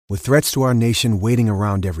With threats to our nation waiting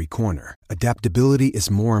around every corner, adaptability is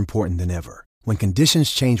more important than ever. When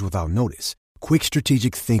conditions change without notice, quick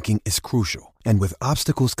strategic thinking is crucial. And with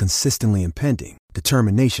obstacles consistently impending,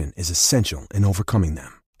 determination is essential in overcoming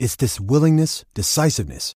them. It's this willingness,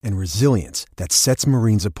 decisiveness, and resilience that sets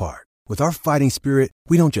Marines apart. With our fighting spirit,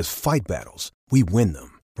 we don't just fight battles, we win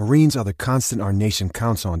them. Marines are the constant our nation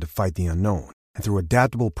counts on to fight the unknown. And through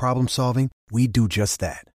adaptable problem solving, we do just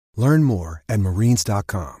that. Learn more at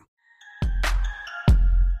marines.com.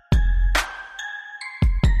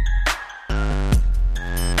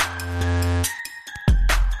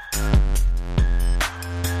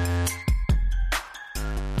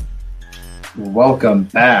 Welcome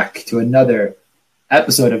back to another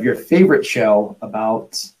episode of your favorite show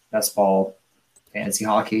about best ball, fantasy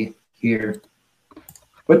hockey, here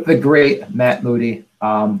with the great Matt Moody,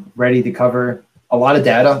 ready to cover a lot of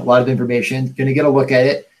data, a lot of information. Going to get a look at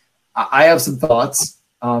it. I have some thoughts,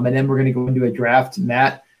 and then we're going to go into a draft.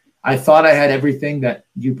 Matt, I thought I had everything that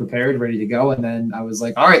you prepared ready to go, and then I was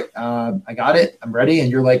like, all right, I got it. I'm ready.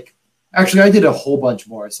 And you're like, actually, I did a whole bunch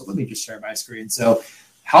more. So let me just share my screen. So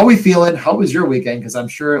how are we feeling? How was your weekend? Because I'm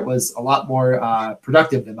sure it was a lot more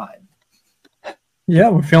productive than mine. Yeah,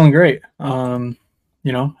 we're feeling great.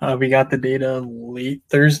 We got the data late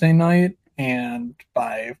Thursday night, and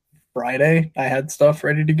by Friday, I had stuff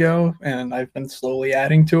ready to go, and I've been slowly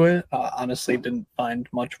adding to it. Honestly, didn't find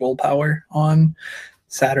much willpower on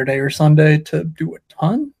Saturday or Sunday to do a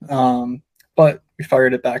ton, but we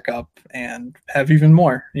fired it back up and have even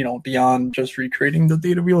more, beyond just recreating the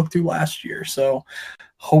data we looked to last year. So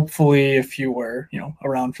hopefully if you were,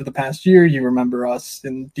 around for the past year, you remember us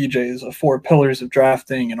in DJ's 4 pillars of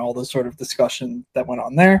drafting and all the sort of discussion that went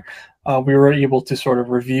on there. We were able to sort of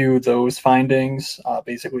review those findings,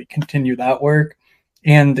 basically continue that work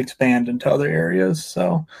and expand into other areas.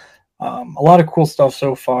 So a lot of cool stuff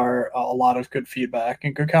so far, a lot of good feedback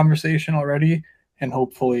and good conversation already. And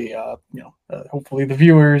hopefully, hopefully the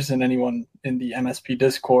viewers and anyone in the MSP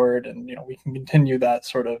Discord, and we can continue that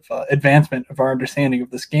sort of advancement of our understanding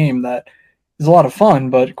of this game that is a lot of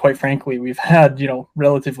fun. But quite frankly, we've had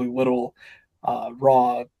relatively little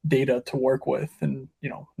raw data to work with, and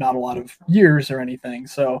not a lot of years or anything.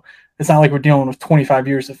 So it's not like we're dealing with 25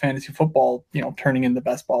 years of fantasy football, turning into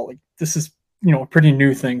best ball. Like this is a pretty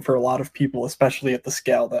new thing for a lot of people, especially at the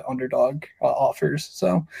scale that Underdog offers.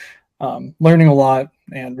 So. Learning a lot,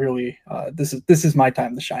 and really, this is my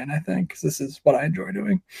time to shine, I think, because this is what I enjoy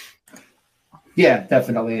doing. Yeah,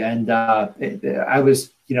 definitely. And I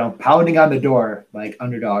was, pounding on the door like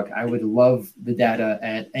Underdog. I would love the data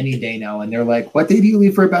at any day now. And they're like, what day do you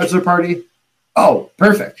leave for a bachelor party? Oh,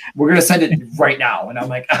 perfect. We're going to send it right now. And I'm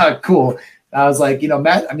like, cool. I was like,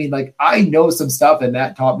 Matt, I know some stuff, and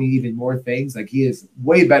Matt taught me even more things. Like he is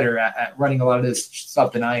way better at running a lot of this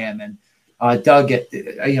stuff than I am. And Doug, Matt,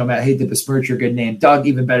 I hate to besmirch your good name. Doug,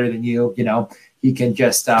 even better than you, he can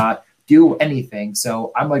just do anything.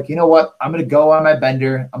 So I'm like, you know what? I'm going to go on my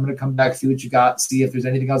bender. I'm going to come back, see what you got, see if there's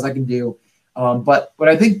anything else I can do. But what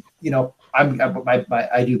I think,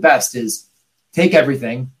 I do best is take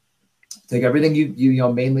everything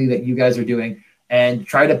you mainly that you guys are doing, and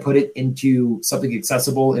try to put it into something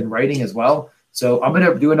accessible in writing as well. So I'm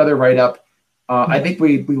going to do another write-up. I think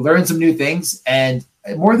we learned some new things, and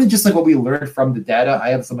more than just like what we learned from the data, I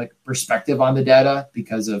have some like perspective on the data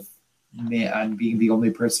because of me. I'm being the only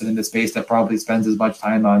person in the space that probably spends as much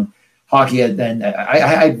time on hockey. Then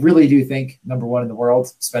I really do think number one in the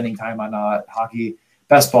world spending time on hockey,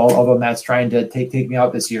 best ball, although Matt's trying to take me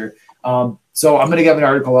out this year. So I'm going to get an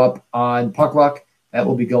article up on Puck Luck that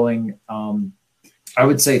will be going, I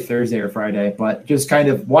would say Thursday or Friday, but just kind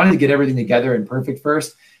of wanted to get everything together and perfect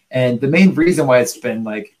first. And the main reason why it's been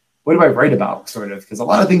like, what do I write about, sort of? Because a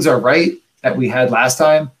lot of things are right that we had last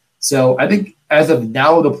time. So I think as of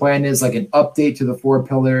now, the plan is like an update to the 4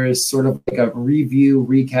 pillars, sort of like a review,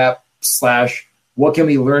 recap / what can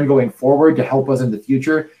we learn going forward to help us in the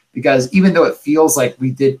future? Because even though it feels like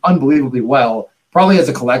we did unbelievably well, probably as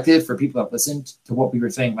a collective for people that listened to what we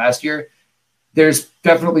were saying last year, there's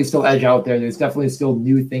definitely still edge out there. There's definitely still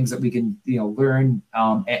new things that we can, learn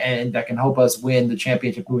and that can help us win the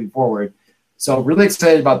championship moving forward. So really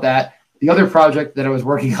excited about that. The other project that I was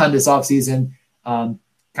working on this offseason,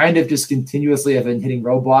 kind of just continuously have been hitting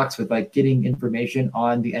roadblocks with like getting information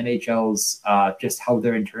on the NHL's just how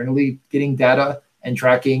they're internally getting data and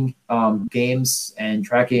tracking games and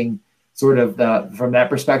tracking sort of from that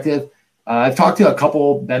perspective. I've talked to a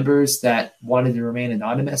couple members that wanted to remain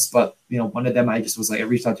anonymous, but one of them, I just was like, I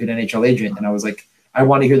reached out to an NHL agent and I was like, I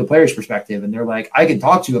want to hear the player's perspective. And they're like, I can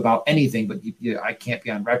talk to you about anything, but I can't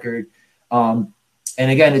be on record. And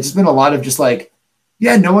again, it's just been a lot of just like,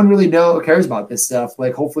 yeah, no one really cares about this stuff.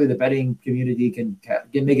 Like, hopefully the betting community can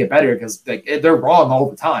make it better, because like they're wrong all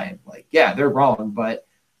the time. Like, yeah, they're wrong, but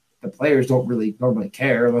the players don't really normally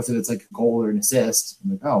care unless it's like a goal or an assist.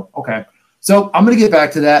 I'm like, oh, okay. So I'm going to get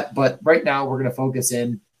back to that, but right now we're going to focus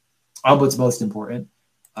in on what's most important.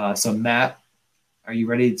 So Matt, are you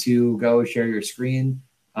ready to go share your screen?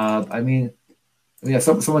 I mean,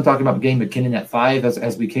 someone talking about getting McKinnon at 5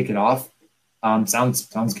 as we kick it off.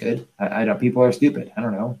 Sounds good. I know people are stupid. I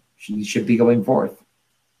don't know. She should be going fourth.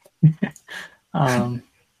 Yeah,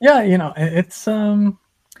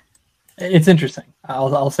 it's interesting.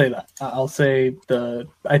 I'll say that. I'll say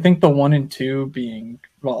I think the 1 and 2 being,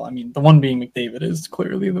 well, I mean, the one being McDavid is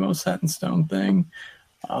clearly the most set in stone thing.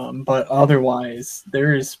 But otherwise,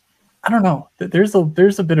 I don't know. There's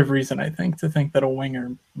a bit of reason, I think, to think that a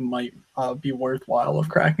winger might be worthwhile of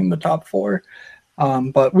cracking the top 4.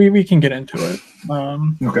 But we can get into it.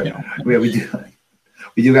 Okay. Yeah,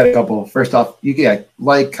 we do got a couple. First off, you can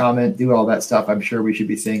like, comment, do all that stuff. I'm sure we should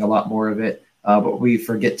be seeing a lot more of it, but we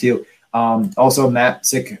forget to. Also, Matt,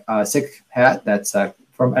 sick hat. That's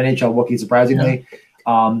from NHL Wookie, surprisingly.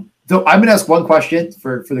 Yeah. So I'm going to ask one question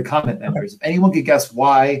for the comment members. If anyone could guess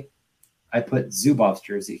why I put Zubov's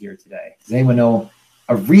jersey here today. Does anyone know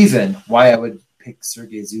a reason why I would pick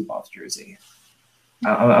Sergei Zubov's jersey?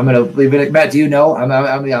 I'm going to leave it. Matt, do you know?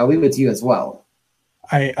 I'll leave it to you as well.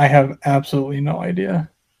 I have absolutely no idea.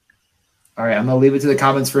 All right, I'm going to leave it to the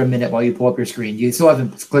comments for a minute while you pull up your screen. You still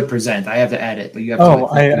haven't clicked present. I have to add it, but you have to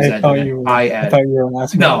click present. I thought you were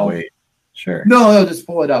asking. No. Wait. Sure. No, just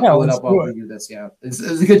pull it up. Yeah, pull it up while we do this. Yeah, it's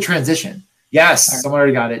a good transition. Yes, right. Someone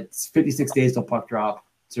already got it. It's 56 days till puck drop.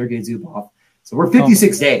 Sergei Zubov. So we're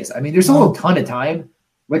 56 days. I mean, there's still a ton of time.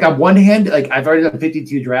 Like, on one hand, like, I've already done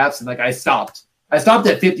 52 drafts, and like I stopped at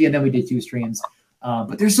 50, and then we did 2 streams.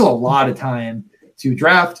 But there's still a lot of time to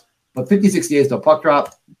draft. But 56 days till puck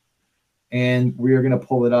drop, and we are gonna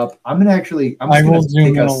pull it up. I will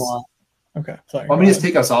zoom in a lot. Okay, sorry. Want me to just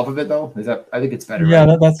take us off of it though? I think it's better. Yeah,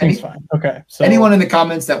 right? that seems fine. Okay. So anyone in the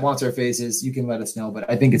comments that wants our faces, you can let us know. But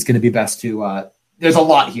I think it's going to be best to. There's a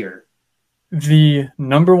lot here. The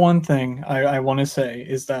number one thing I want to say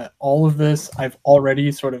is that all of this I've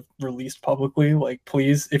already sort of released publicly. Like,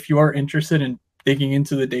 please, if you are interested in digging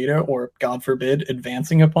into the data, or God forbid,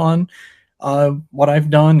 advancing upon what I've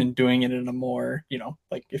done and doing it in a more,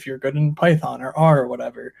 like if you're good in Python or R or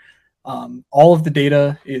whatever. All of the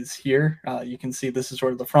data is here. You can see this is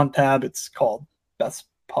sort of the front tab. It's called Best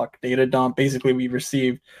Puck Data Dump. Basically, we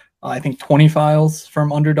received, I think, 20 files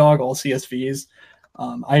from Underdog, all CSVs.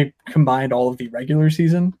 I combined all of the regular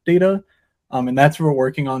season data, and that's what we're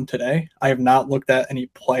working on today. I have not looked at any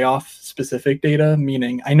playoff-specific data,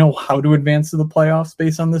 meaning I know how to advance to the playoffs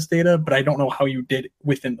based on this data, but I don't know how you did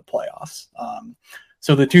within the playoffs.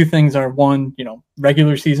 So the two things are, one,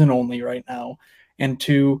 regular season only right now, and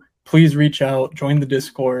two, please reach out, join the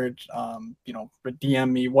Discord,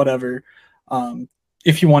 DM me, whatever,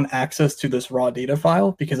 if you want access to this raw data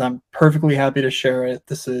file, because I'm perfectly happy to share it.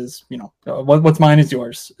 This is, what's mine is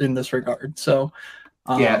yours in this regard. So,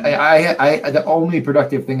 yeah, I the only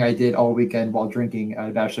productive thing I did all weekend while drinking at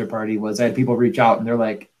a bachelor party was I had people reach out, and they're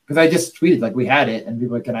like, because I just tweeted like we had it, and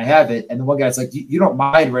people were like, can I have it? And the one guy's like, you don't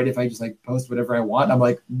mind, right, if I just like post whatever I want? And I'm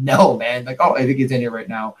like, no, man. Like, oh, I think he's in here right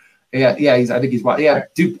now. Yeah, I think he's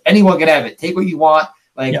dude, anyone can have it. Take what you want.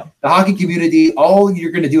 Like, the hockey community, all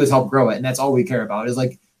you're going to do is help grow it, and that's all we care about. Is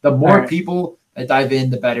like the more people that dive in,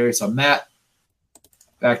 the better. So Matt,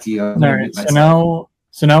 back to you. All right.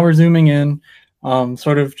 So now we're zooming in,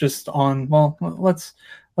 sort of just on. Well, let's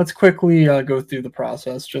quickly go through the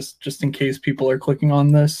process, just in case people are clicking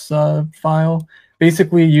on this file.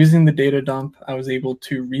 Basically, using the data dump, I was able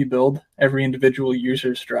to rebuild every individual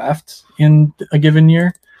user's draft in a given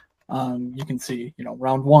year. You can see,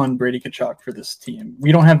 round 1, Brady Tkachuk for this team.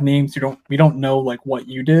 We don't have names. We don't know like what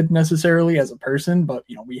you did necessarily as a person, but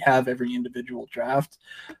we have every individual draft,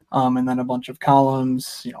 and then a bunch of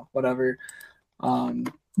columns, whatever.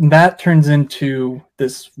 That turns into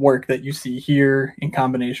this work that you see here in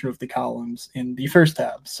combination with the columns in the first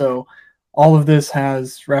tab. So all of this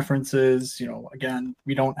has references. Again,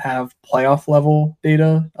 we don't have playoff level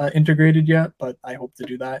data integrated yet, but I hope to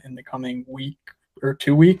do that in the coming week or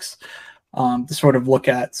 2 weeks, to sort of look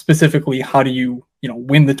at specifically how do you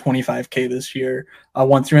win the 25K this year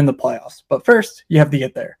once you're in the playoffs. But first, you have to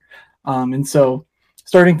get there. And so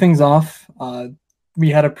starting things off,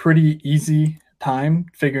 we had a pretty easy time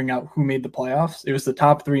figuring out who made the playoffs. It was the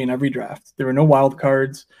top 3 in every draft. There were no wild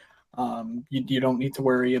cards. You don't need to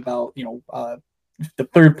worry about the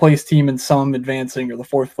third place team and some advancing, or the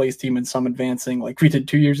fourth place team and some advancing, like we did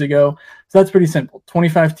 2 years ago. So that's pretty simple.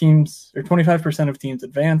 25 teams, or 25% of teams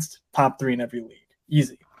advanced, top 3 in every league.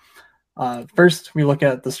 Easy. First, we look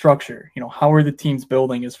at the structure. How are the teams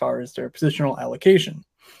building as far as their positional allocation?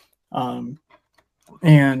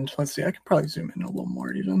 And let's see, I could probably zoom in a little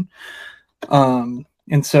more even.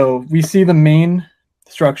 And so we see the main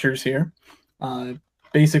structures here.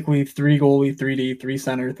 Basically 3 goalie, 3D, 3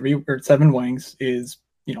 center, 3 or 7 wings is,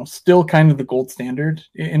 still kind of the gold standard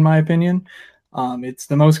in my opinion. It's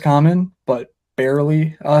the most common, but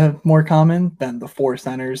barely more common than the 4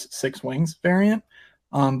 centers, 6 wings variant.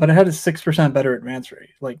 But it had a 6% better advance rate.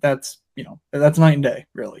 Like that's night and day,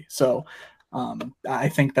 really. So I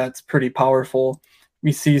think that's pretty powerful.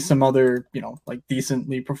 We see some other, like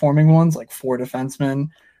decently performing ones, like 4 defensemen.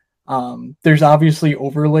 There's obviously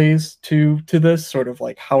overlays to this, sort of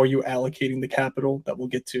like how are you allocating the capital that we'll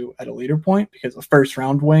get to at a later point, because a first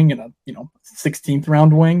round wing and a 16th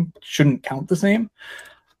round wing shouldn't count the same.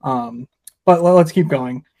 But let's keep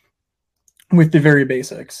going with the very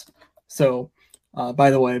basics. So by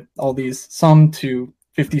the way, all these sum to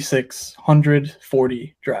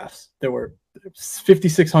 5,640 drafts. There were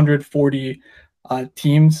 5,640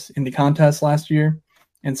 teams in the contest last year.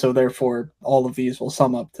 And so therefore all of these will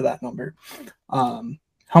sum up to that number. How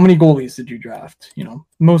many goalies did you draft?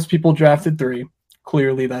 Most people drafted 3.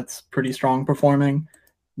 Clearly that's pretty strong performing,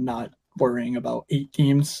 not worrying about 8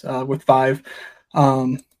 teams with 5.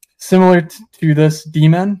 Similar to this,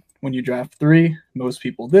 D-men, when you draft 3, most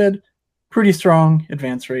people did. Pretty strong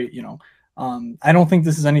advance rate, I don't think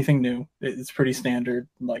this is anything new. It's pretty standard.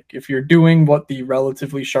 Like if you're doing what the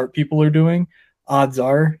relatively sharp people are doing, odds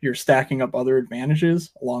are you're stacking up other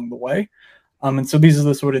advantages along the way. And so these are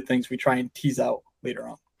the sort of things we try and tease out later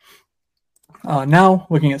on. Now,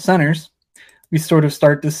 looking at centers, we sort of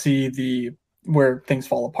start to see where things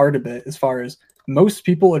fall apart a bit, as far as most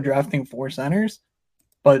people are drafting 4 centers,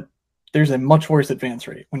 but there's a much worse advance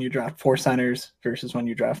rate when you draft 4 centers versus when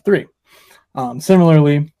you draft 3.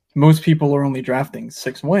 Similarly, most people are only drafting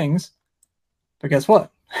 6 wings, but guess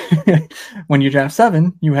what? When you draft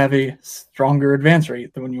 7, you have a stronger advance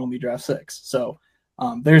rate than when you only draft 6. So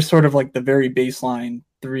there's sort of like the very baseline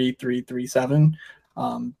 3-3-3-7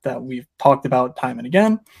 that we've talked about time and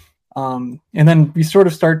again. And then we sort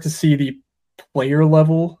of start to see the player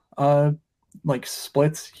level like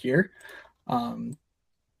splits here,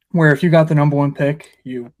 where if you got the number 1 pick,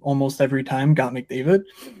 you almost every time got McDavid.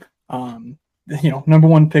 Number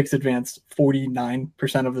 1 picks advanced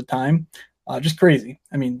 49% of the time. Just crazy.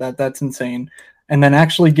 I mean, that's insane. And then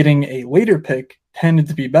actually getting a later pick tended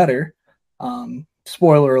to be better.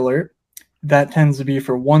 Spoiler alert, that tends to be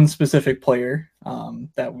for one specific player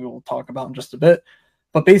that we will talk about in just a bit.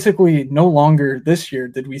 But basically, no longer this year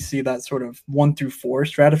did we see that sort of 1 through 4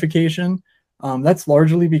 stratification. That's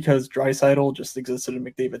largely because Draisaitl just existed in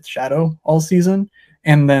McDavid's shadow all season.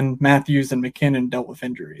 And then Matthews and McKinnon dealt with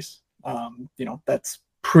injuries. That's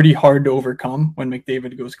pretty hard to overcome when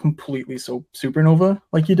McDavid goes completely so supernova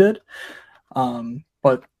like he did.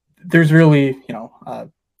 But there's really,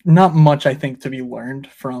 not much, I think, to be learned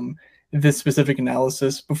from this specific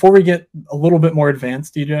analysis. Before we get a little bit more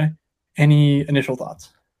advanced, DJ, any initial thoughts?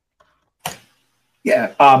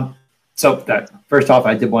 Yeah. So that first off,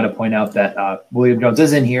 I did want to point out that William Jones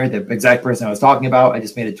is in here, the exact person I was talking about. I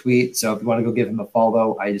just made a tweet. So if you want to go give him a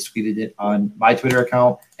follow, I just tweeted it on my Twitter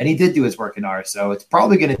account, and he did do his work in ours. So it's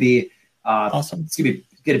probably going to be awesome. It's going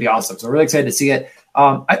to be awesome. So we're really excited to see it.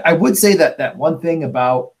 I would say that one thing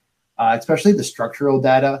about especially the structural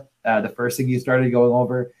data, the first thing you started going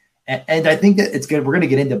over, and I think that it's good. We're going to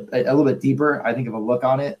get into a little bit deeper, I think, of a look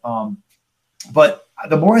on it. But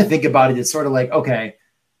the more I think about it, it's sort of like, okay,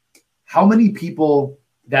 how many people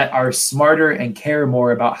that are smarter and care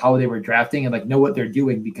more about how they were drafting and like know what they're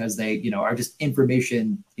doing because they, are just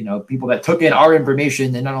information, people that took in our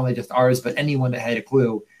information, and not only just ours, but anyone that had a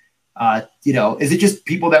clue, is it just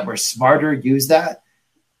people that were smarter use that?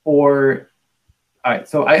 Or, all right.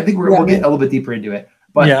 So I think we'll get a little bit deeper into it,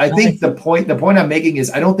 but I think the point I'm making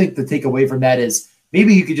is, I don't think the takeaway from that is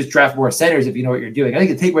maybe you could just draft more centers if you know what you're doing. I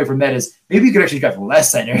think the takeaway from that is maybe you could actually draft less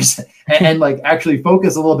centers and like actually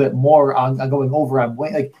focus a little bit more on going over on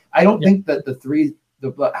wing. Like, I don't think that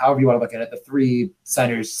however you want to look at it, the 3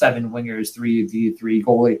 centers, 7 wingers, 3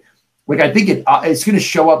 goalie, like, I think it's going to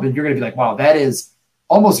show up and you're going to be like, wow, that is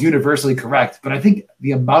almost universally correct. But I think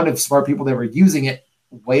the amount of smart people that were using it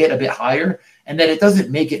weigh it a bit higher, and that it doesn't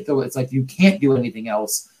make it though it's like you can't do anything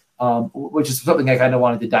else. Which is something I kind of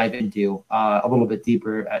wanted to dive into a little bit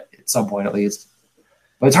deeper at some point, at least.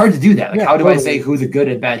 But it's hard to do that. Like, how do I say who's a good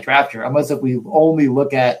and bad drafter? Unless if we only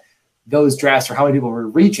look at those drafts or how many people were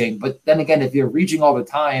reaching. But then again, if you're reaching all the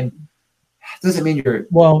time, it doesn't mean you're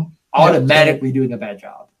automatically doing a bad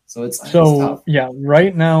job. So it's tough. Yeah,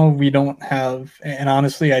 right now we don't have, and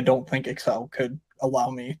honestly, I don't think Excel could allow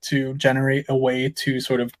me to generate a way to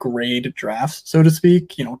sort of grade drafts, so to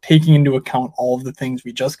speak, taking into account all of the things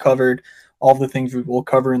we just covered, all of the things we will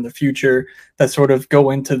cover in the future that sort of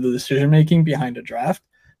go into the decision making behind a draft.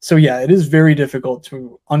 So yeah, it is very difficult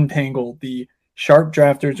to untangle the sharp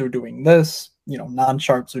drafters are doing this,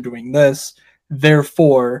 non-sharps are doing this,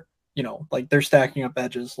 therefore like they're stacking up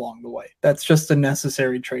edges along the way. That's just a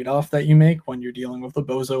necessary trade-off that you make when you're dealing with a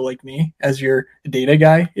bozo like me as your data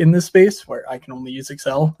guy in this space where I can only use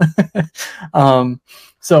Excel.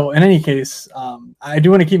 So in any case, I do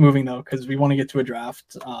want to keep moving though, because we want to get to a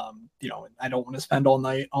draft. I don't want to spend all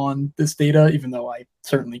night on this data, even though I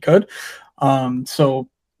certainly could. So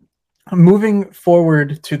moving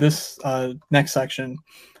forward to this next section,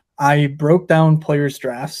 I broke down players'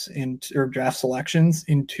 drafts or draft selections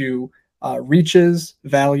into reaches,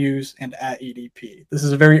 values, and at ADP. This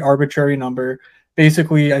is a very arbitrary number.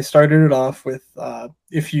 Basically, I started it off with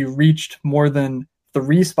if you reached more than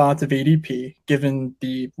 3 spots of ADP, given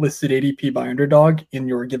the listed ADP by Underdog in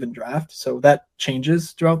your given draft. So that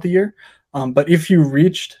changes throughout the year. But if you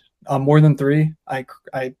reached more than 3,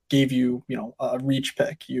 I gave you, a reach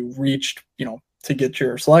pick. You reached, to get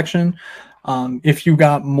your selection. If you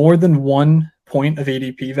got more than 1 point of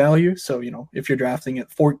ADP value, so if you're drafting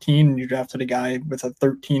at 14 and you drafted a guy with a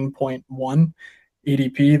 13.1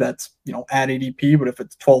 ADP, that's at ADP. But if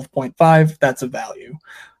it's 12.5, that's a value.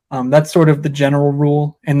 That's sort of the general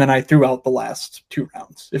rule. And then I threw out the last 2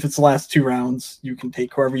 rounds. If it's the last 2 rounds, you can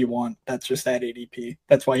take whoever you want. That's just at ADP.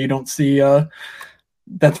 That's why you don't see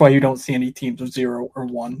any teams of 0 or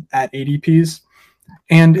 1 at ADPs.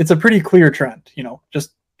 And it's a pretty clear trend.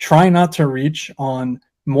 Just try not to reach on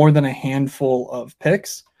more than a handful of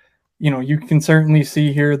picks. You can certainly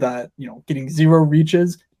see here that, getting 0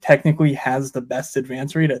 reaches technically has the best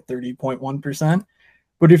advance rate at 30.1%.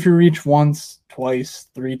 But if you reach once, twice,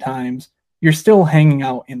 3 times, you're still hanging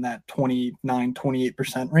out in that 29,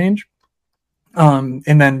 28% range. And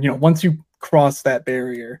then, once you cross that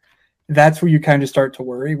barrier, that's where you kind of start to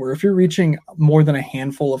worry, where if you're reaching more than a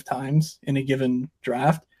handful of times in a given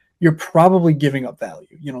draft, you're probably giving up value.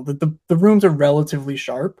 The rooms are relatively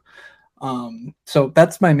sharp. So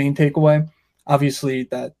that's my main takeaway. Obviously,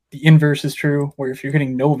 that the inverse is true, where if you're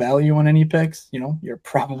getting no value on any picks, you're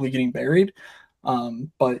probably getting buried.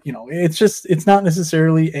 But it's not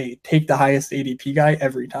necessarily a take the highest ADP guy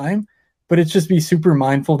every time, but it's just be super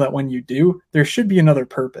mindful that when you do, there should be another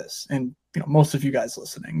purpose. And most of you guys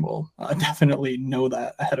listening will definitely know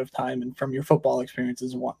that ahead of time and from your football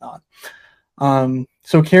experiences and whatnot.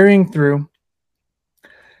 So carrying through,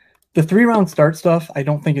 the 3-round start stuff, I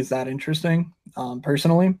don't think is that interesting.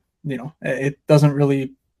 Personally, it doesn't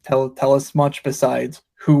really tell us much besides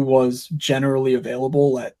who was generally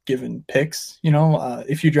available at given picks.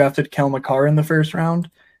 If you drafted Kel McCarr in the first round,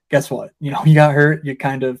 guess what? You got hurt. You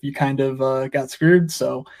kind of got screwed.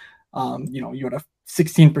 So, you had a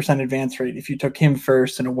 16% advance rate if you took him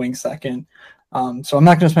first and a wing second. So I'm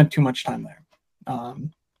not going to spend too much time there.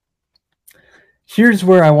 Here's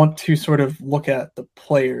where I want to sort of look at the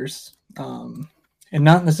players and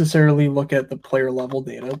not necessarily look at the player level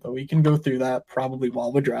data, but we can go through that probably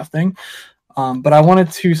while we're drafting. But I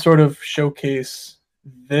wanted to sort of showcase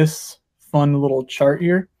this fun little chart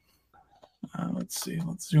here. Let's see.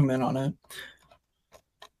 Let's zoom in on it.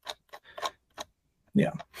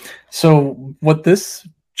 Yeah. So what this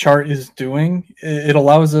chart is doing, it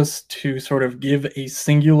allows us to sort of give a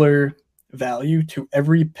singular value to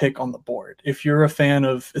every pick on the board. If you're a fan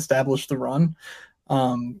of Establish the Run,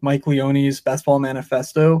 Mike Leone's Best Ball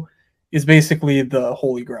Manifesto is basically the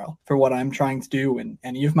holy grail for what I'm trying to do in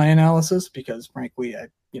any of my analysis, because frankly, I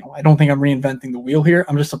don't think I'm reinventing the wheel here.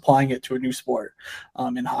 I'm just applying it to a new sport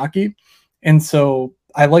in hockey. And so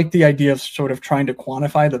I like the idea of sort of trying to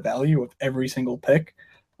quantify the value of every single pick.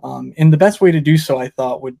 And the best way to do so, I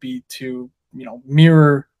thought, would be to,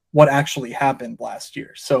 mirror what actually happened last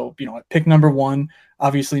year. So, at pick number 1,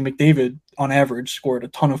 obviously McDavid on average scored a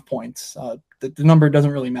ton of points. The number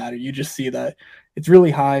doesn't really matter. You just see that it's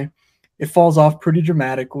really high. It falls off pretty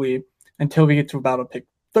dramatically until we get to about a pick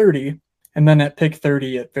 30. And then at pick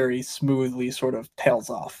 30, it very smoothly sort of tails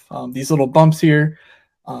off. These little bumps here,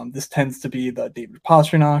 this tends to be the David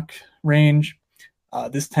Pastrnak range.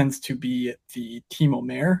 This tends to be the Timo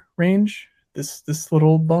Meier range, this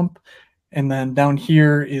little bump. And then down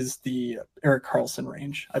here is the Erik Karlsson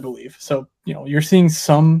range, I believe. So, you're seeing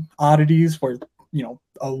some oddities where,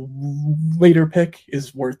 a later pick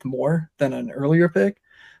is worth more than an earlier pick.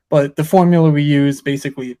 But the formula we use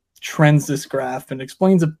basically trends this graph and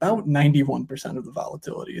explains about 91% of the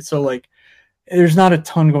volatility. So like there's not a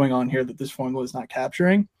ton going on here that this formula is not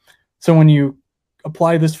capturing. So when you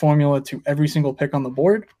apply this formula to every single pick on the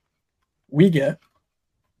board, we get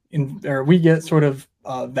sort of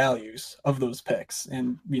values of those picks,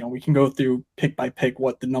 and we can go through pick by pick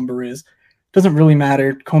what the number is. Doesn't really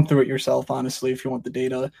matter. Comb through it yourself, honestly, if you want the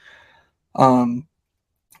data.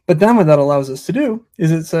 But then what that allows us to do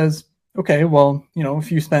is it says, okay, well,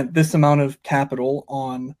 if you spent this amount of capital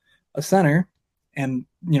on a center, and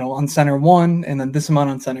on center 1, and then this amount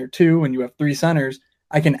on center 2, and you have 3 centers,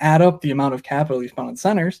 I can add up the amount of capital you spent on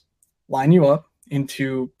centers, line you up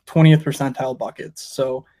into 20th percentile buckets.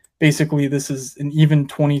 So basically, this is an even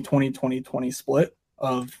 20-20-20-20 split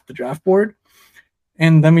of the draft board.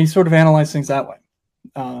 And then we sort of analyze things that way.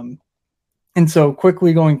 And so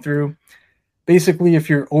quickly going through, basically, if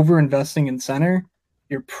you're over investing in center,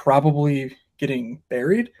 you're probably getting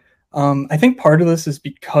buried. I think part of this is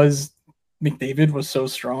because McDavid was so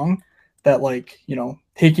strong that,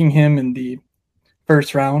 taking him in the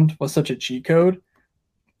first round was such a cheat code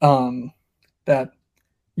that,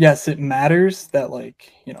 yes, it matters that,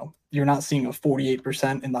 you're not seeing a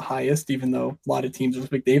 48% in the highest, even though a lot of teams with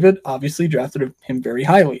McDavid obviously drafted him very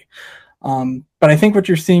highly. But I think what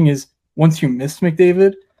you're seeing is once you missed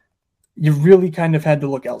McDavid, you really kind of had to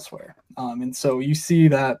look elsewhere. And so you see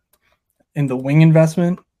that in the wing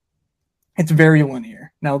investment, it's very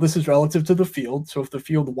linear. Now, this is relative to the field. So if the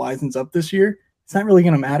field wisens up this year, it's not really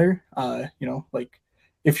going to matter.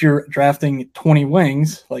 If you're drafting 20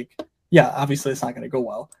 wings, obviously it's not going to go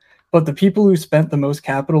well. But the people who spent the most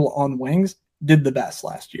capital on wings did the best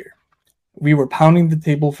last year. We were pounding the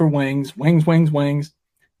table for wings.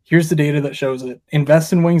 Here's the data that shows it.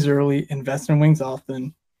 Invest in wings early, invest in wings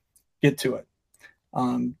often, get to it.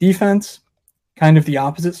 Defense, kind of the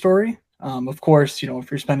opposite story. Of course,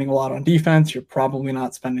 if you're spending a lot on defense, you're probably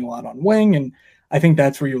not spending a lot on wing. And I think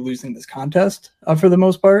that's where you're losing this contest for the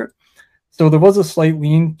most part. So there was a slight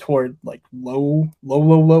lean toward low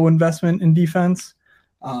investment in defense.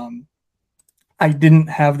 I didn't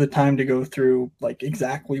have the time to go through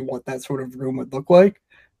exactly what that sort of room would look like,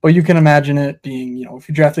 but you can imagine it being, if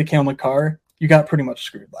you drafted Cale Makar, you got pretty much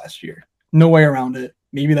screwed last year. No way around it.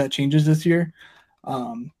 Maybe that changes this year,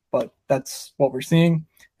 but that's what we're seeing.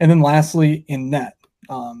 And then lastly, in net,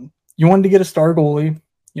 you wanted to get a star goalie,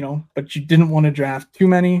 but you didn't want to draft too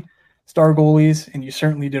many star goalies, and you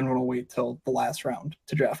certainly didn't want to wait till the last round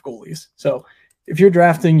to draft goalies. So if you're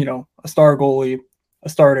drafting, a star goalie, a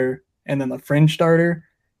starter, and then the fringe starter,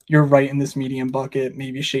 you're right in this medium bucket,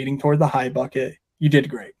 maybe shading toward the high bucket. You did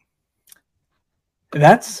great.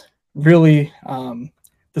 That's really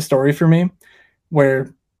the story for me,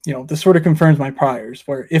 where, this sort of confirms my priors,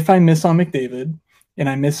 where if I miss on McDavid and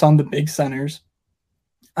I miss on the big centers,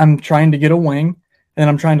 I'm trying to get a wing, and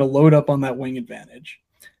I'm trying to load up on that wing advantage.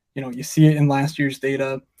 You see it in last year's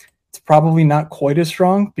data. It's probably not quite as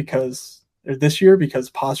strong this year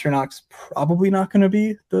because Pasternak's probably not going to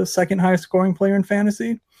be the second highest scoring player in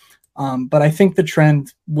fantasy. But I think the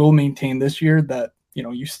trend will maintain this year that,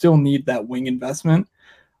 you still need that wing investment,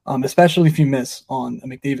 especially if you miss on a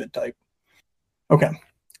McDavid type. Okay.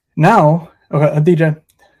 Now, DJ,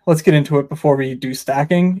 let's get into it before we do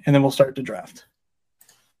stacking, and then we'll start to draft.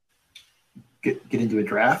 Get into a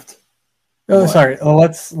draft? Sorry.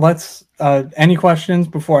 Let's any questions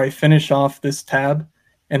before I finish off this tab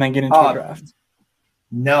and then get into a draft?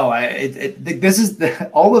 No,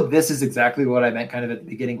 all of this is exactly what I meant kind of at the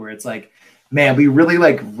beginning, where it's like, man, we really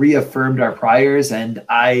reaffirmed our priors, and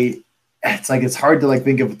it's hard to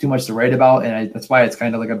think of too much to write about, and that's why it's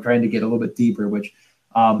kind of I'm trying to get a little bit deeper, which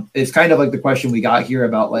is kind of the question we got here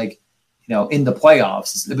about in the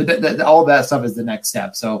playoffs, but all of that stuff is the next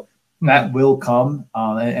step. So that will come,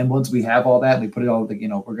 and once we have all that, and we put it all,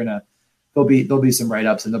 we're gonna. There'll be some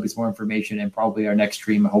write-ups, and there'll be some more information, and probably our next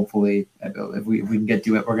stream, hopefully, if we can get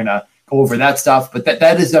to it, we're gonna go over that stuff. But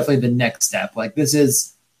that is definitely the next step. This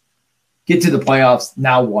is get to the playoffs.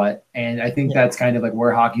 Now what? And I think that's kind of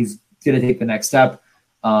where hockey's gonna take the next step.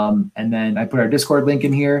 And then I put our Discord link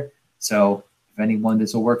in here, so if anyone,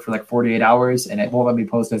 this will work for 48 hours, and it won't let me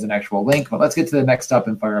post as an actual link. But let's get to the next step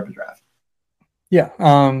and fire up a draft. Yeah.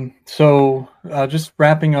 So just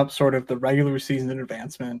wrapping up sort of the regular season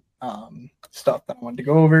advancement stuff that I wanted to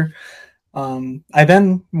go over. I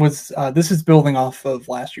then was, this is building off of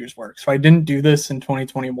last year's work. So I didn't do this in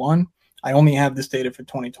 2021. I only have this data for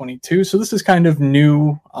 2022. So this is kind of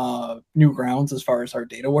new grounds as far as our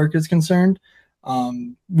data work is concerned.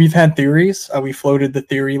 We've had theories. We floated the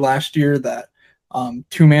theory last year that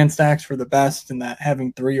 2-man stacks for the best, and that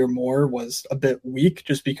having 3 or more was a bit weak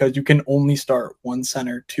just because you can only start 1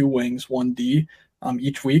 center, 2 wings, 1 D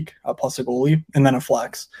each week, plus a goalie, and then a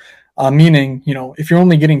flex. Meaning, if you're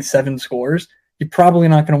only getting 7 scores, you're probably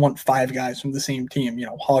not going to want 5 guys from the same team,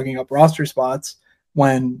 hogging up roster spots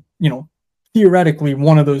when, theoretically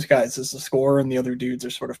one of those guys is the scorer and the other dudes are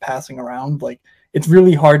sort of passing around. Like, it's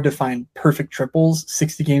really hard to find perfect triples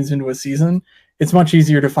 60 games into a season. It's much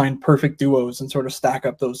easier to find perfect duos and sort of stack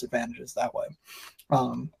up those advantages that way.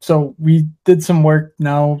 So we did some work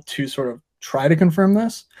now to sort of try to confirm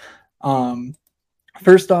this.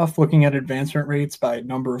 First off, looking at advancement rates by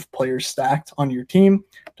number of players stacked on your team.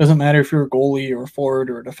 Doesn't matter if you're a goalie or a forward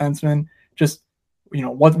or a defenseman. Just,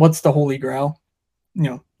 what's the holy grail?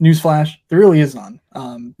 Newsflash, there really is none.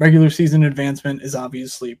 Regular season advancement is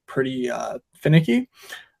obviously pretty finicky,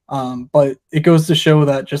 but it goes to show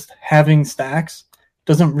that just having stacks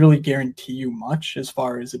doesn't really guarantee you much as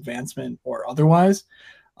far as advancement or otherwise.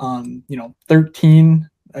 13,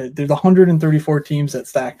 there's 134 teams that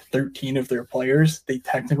stacked 13 of their players. They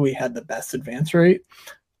technically had the best advance rate.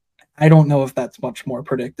 I don't know if that's much more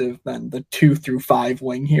predictive than the 2 through 5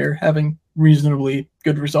 wing here having reasonably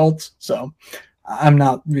good results. So I'm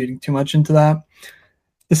not reading too much into that.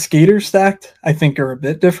 The skaters stacked, I think, are a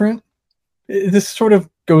bit different. This sort of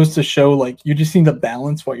goes to show, like, you just need to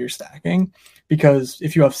balance what you're stacking, because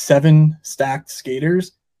if you have 7 stacked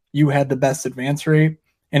skaters, you had the best advance rate,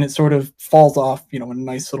 and it sort of falls off, a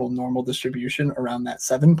nice little normal distribution around that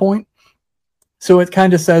 7 point. So it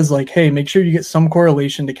kind of says, like, hey, make sure you get some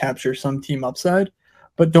correlation to capture some team upside,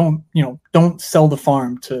 but don't sell the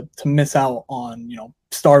farm to miss out on,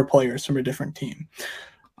 star players from a different team.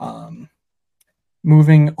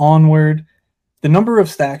 Moving onward, the number of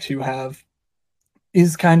stacks you have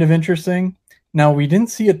is kind of interesting. Now, we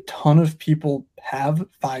didn't see a ton of people have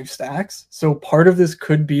 5 stacks, so part of this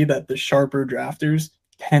could be that the sharper drafters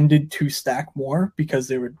tended to stack more because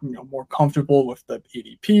they were more comfortable with the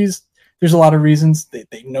ADPs. There's a lot of reasons.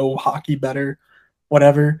 They know hockey better,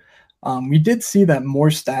 whatever. We did see that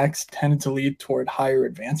more stacks tended to lead toward higher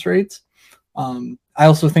advance rates. I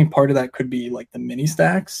also think part of that could be like the mini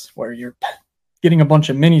stacks, where you're getting a bunch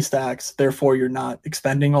of mini stacks, therefore you're not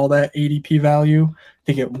expending all that ADP value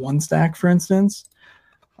to get 1 stack, for instance.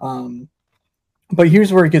 But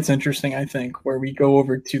here's where it gets interesting, I think, where we go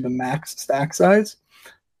over to the max stack size.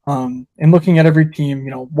 And looking at every team,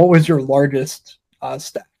 what was your largest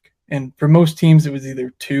stack? And for most teams, it was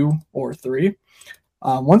either 2 or 3.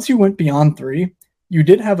 Once you went beyond 3, you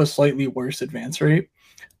did have a slightly worse advance rate.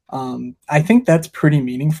 I think that's pretty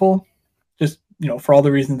meaningful, just, for all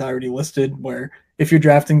the reasons I already listed, where if you're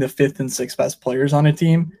drafting the 5th and 6th best players on a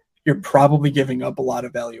team, you're probably giving up a lot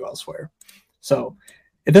of value elsewhere. So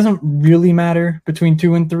it doesn't really matter between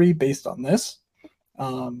 2 and 3 based on this.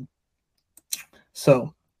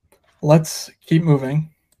 So let's keep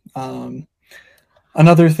moving.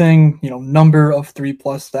 Another thing, number of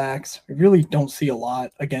 3+ stacks. We really don't see a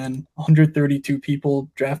lot. Again, 132 people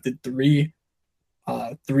drafted 3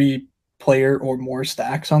 player or more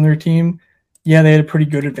stacks on their team. Yeah, they had a pretty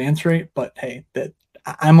good advance rate, but hey,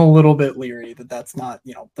 I'm a little bit leery that that's not,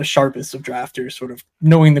 the sharpest of drafters, sort of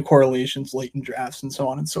knowing the correlations late in drafts and so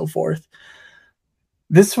on and so forth.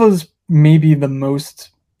 This was maybe the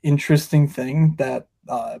most interesting thing that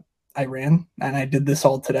I ran, and I did this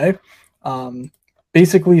all today.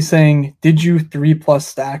 Basically saying, did you 3+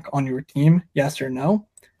 stack on your team? Yes or no?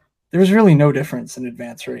 There was really no difference in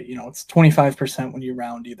advance rate. It's 25% when you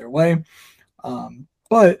round either way.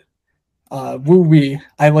 But woo-wee,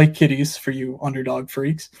 I like kitties for you underdog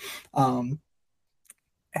freaks.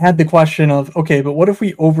 Had the question of, okay, but what if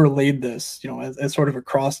we overlaid this, as sort of a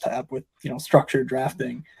crosstab with, structured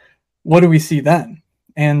drafting? What do we see then?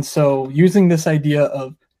 And so using this idea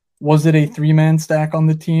of, was it a 3-man stack on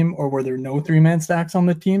the team, or were there no 3-man stacks on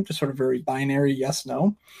the team? Just sort of very binary, yes,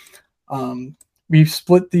 no. We've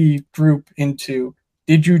split the group into,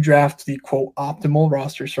 did you draft the quote optimal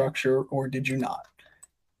roster structure, or did you not?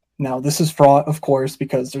 Now, this is fraught, of course,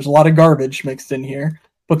 because there's a lot of garbage mixed in here,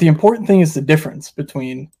 but the important thing is the difference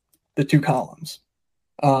between the 2 columns.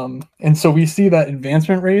 And so we see that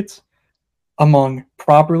advancement rates among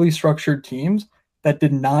properly structured teams that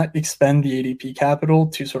did not expend the ADP capital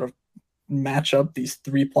to sort of match up these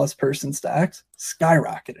 3+ person stacks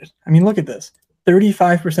skyrocketed. I mean, look at this.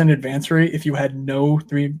 35% advance rate if you had no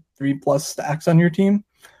 3+ stacks on your team.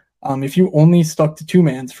 If you only stuck to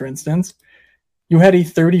 2-mans, for instance, you had a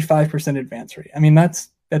 35% advance rate. I mean, that's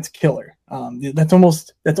killer. That's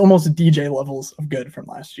almost DJ levels of good from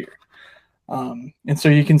last year. And so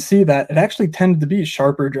you can see that it actually tended to be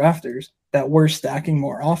sharper drafters that were stacking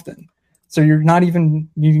more often. So you're not even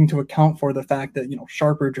needing to account for the fact that,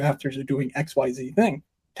 sharper drafters are doing XYZ thing.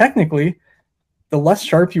 Technically, the less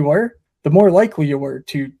sharp you are, the more likely you were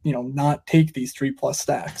to, not take these 3+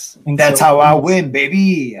 stacks. And that's how I win,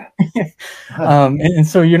 baby. And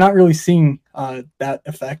so you're not really seeing that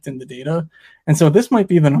effect in the data. And so this might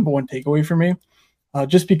be the number one takeaway for me,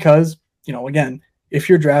 just because, again, if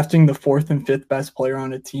you're drafting the 4th and 5th best player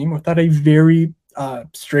on a team without a very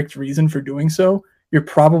strict reason for doing so, you're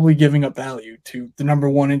probably giving up value to the number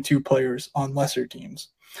 1 and 2 players on lesser teams.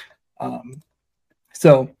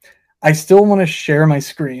 So I still want to share my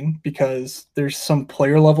screen because there's some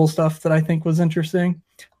player level stuff that I think was interesting,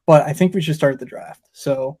 but I think we should start the draft.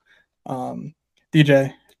 So,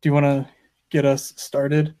 DJ, do you want to get us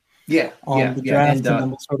started? On the draft, and then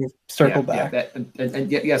we'll sort of circle back.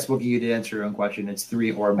 Yes, Wookie, you did answer your own question. It's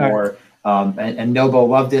 3 or more. Right. And Nobo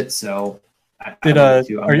loved it, so.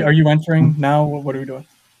 Are you entering now? What are we doing?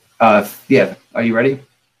 Yeah. Are you ready?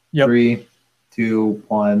 Yep. 3, 2,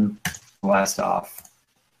 1. Blast off.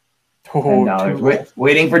 $10.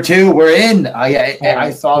 Waiting for 2. We're in.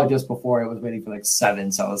 I saw it just before. It was waiting for like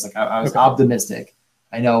 7, so I was like, I was optimistic.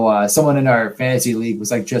 I know someone in our fantasy league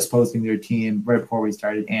was like just posting their team right before we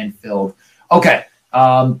started and filled. Okay.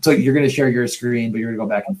 So you're gonna share your screen, but you're gonna go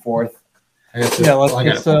back and forth. Let's see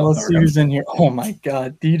who's in here. Oh my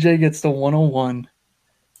god, DJ gets the 101.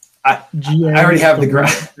 I already have the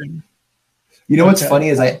graph. You know what's funny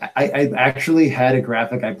is I actually had a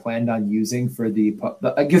graphic I planned on using for the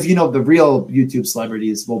because the real YouTube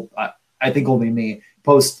celebrities will I think only me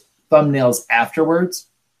post thumbnails afterwards.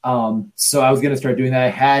 So I was gonna start doing that. I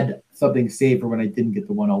had something saved for when I didn't get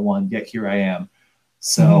the 101. Yet here I am.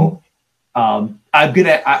 So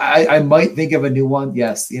I might think of a new one.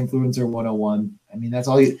 Yes, the influencer 101. I mean that's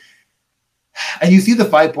all you. And you see the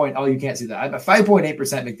 5. You can't see that. I'm a 5.8%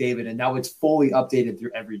 McDavid, and now it's fully updated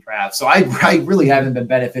through every draft. So I really haven't been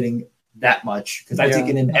benefiting that much because I've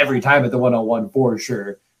taken him every time at the 101 for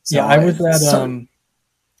sure. So I was at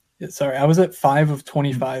I was at 5 of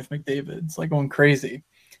 25 McDavid's, like going crazy,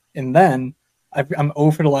 and then I'm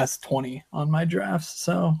 0 for the last 20 on my drafts.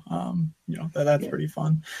 So that's pretty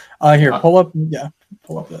fun. Here, pull up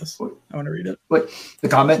this. I want to read it. What the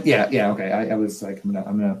comment? Yeah. Okay. I was like, I'm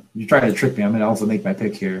gonna. You're trying to trick me. I'm gonna also make my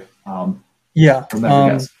pick here.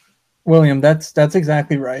 William, that's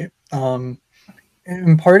exactly right. And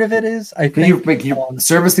part of it is Can you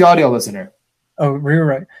service the audio listener? Oh, you're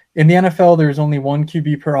right. In the NFL, there's only 1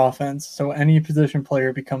 QB per offense, so any position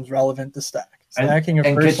player becomes relevant to stack. Stacking a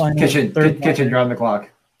first line, Kitchen, you're on the clock.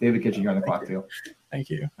 David Kitchen, you're on the clock too. Thank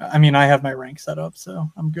you. I mean, I have my rank set up, so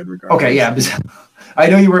I'm good regardless. Okay, yeah. I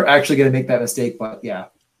know you were actually going to make that mistake, but yeah.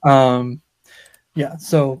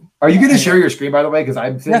 So, are you going to share your screen, by the way? Because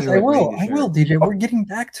I'm yes, I will. I will, DJ. We're getting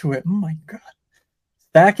back to it. Oh my god.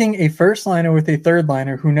 Stacking a first liner with a third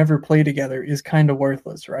liner who never play together is kind of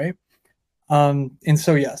worthless, right? And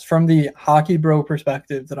so yes, from the hockey bro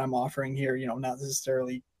perspective that I'm offering here, not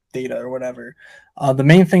necessarily data or whatever. The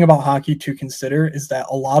main thing about hockey to consider is that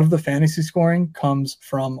a lot of the fantasy scoring comes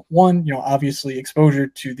from one, obviously exposure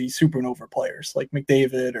to the supernova players like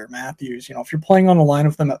McDavid or Matthews. If you're playing on a line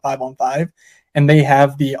of them at 5-on-5 and they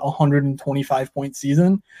have the 125 point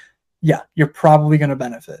season, you're probably going to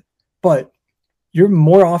benefit. But you're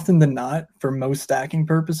more often than not, for most stacking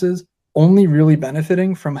purposes, only really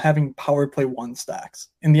benefiting from having power play 1 stacks.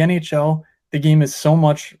 In the NHL, the game is so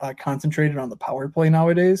much concentrated on the power play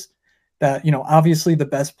nowadays that, obviously the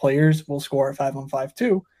best players will score at 5-on-5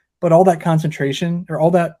 too, but all that concentration or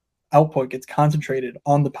all that output gets concentrated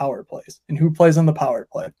on the power plays. And who plays on the power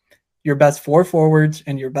play? Your best 4 forwards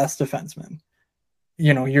and your best defensemen.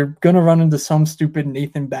 You're going to run into some stupid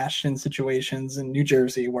Nathan Bastian situations in New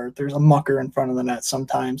Jersey where there's a mucker in front of the net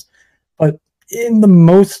sometimes. But in the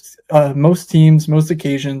most teams, most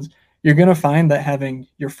occasions, you're going to find that having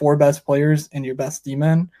your 4 best players and your best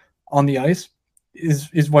D-men on the ice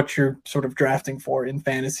is what you're sort of drafting for in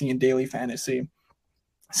fantasy and daily fantasy.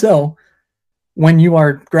 So when you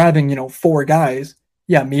are grabbing, 4 guys,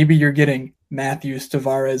 maybe you're getting Matthews,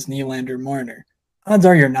 Tavares, Nylander, Marner. Odds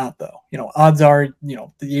are you're not, though. Odds are,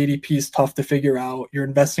 the ADP is tough to figure out. You're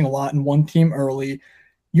investing a lot in one team early.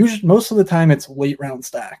 Usually, most of the time, it's late round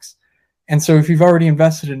stacks. And so if you've already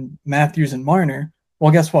invested in Matthews and Marner,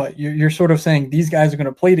 well, guess what? You're sort of saying these guys are going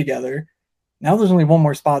to play together. Now there's only one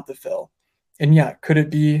more spot to fill. And could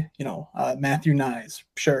it be, Matthew Nyes?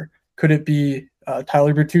 Sure. Could it be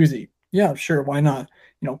Tyler Bertuzzi? Yeah, sure. Why not?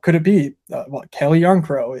 Could it be Kelly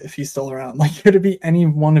Yarncrow if he's still around? Could it be any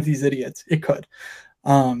one of these idiots? It could.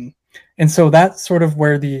 And so that's sort of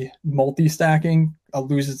where the multi-stacking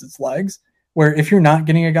loses its legs, where if you're not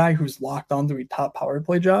getting a guy who's locked onto a top power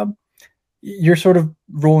play job, you're sort of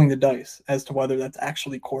rolling the dice as to whether that's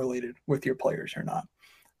actually correlated with your players or not.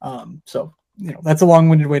 So, that's a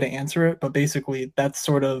long-winded way to answer it, but basically that's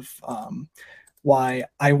sort of why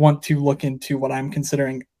I want to look into what I'm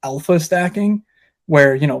considering alpha stacking,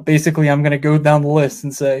 where, basically I'm going to go down the list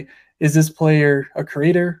and say, is this player a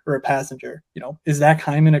creator or a passenger? Is Zach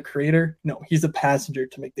Hyman a creator? No, he's a passenger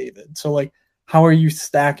to McDavid. So, like, how are you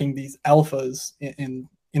stacking these alphas in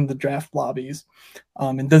the draft lobbies?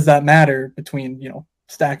 And does that matter between,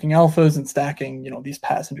 stacking alphas and stacking, these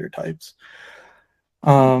passenger types?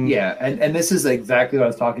 Yeah, and this is exactly what I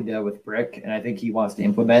was talking to with Brick, and I think he wants to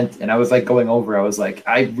implement. And I was like I was like,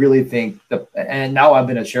 I really think and now I'm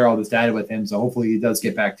going to share all this data with him, so hopefully he does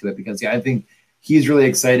get back to it, because I think he's really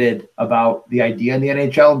excited about the idea in the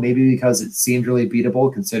NHL, maybe because it seemed really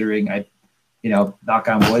beatable, considering knock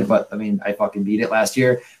on wood, but I mean, I fucking beat it last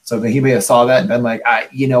year. So he may have saw that and been like,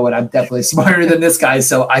 you know what, I'm definitely smarter than this guy,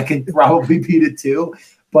 so I can probably beat it too.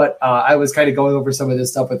 But I was kind of going over some of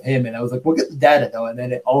this stuff with him, and I was like, we'll get the data though. And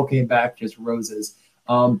then it all came back just roses.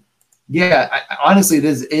 Honestly, it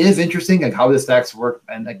is interesting, like how the stacks work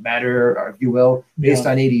and like matter, or if you will, based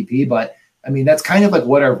on ADP. But I mean, that's kind of like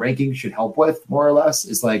what our ranking should help with, more or less,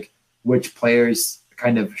 is like which players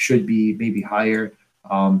kind of should be maybe higher.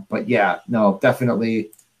 But yeah, no,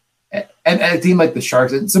 definitely. And a team like the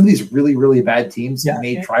Sharks and some of these really, really bad teams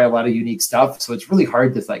may try a lot of unique stuff. So it's really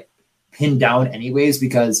hard to like pin down anyways,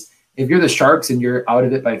 because if you're the Sharks and you're out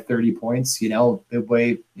of it by 30 points,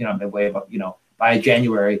 midway, but by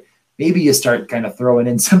January, maybe you start kind of throwing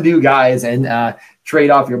in some new guys and trade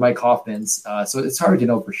off your Mike Hoffmans. So it's hard to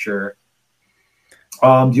know for sure.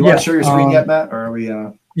 Do you want to share your screen yet, Matt? Or are we?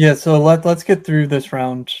 Yeah. So let's get through this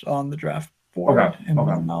round on the draft board, and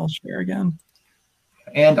then I'll share again.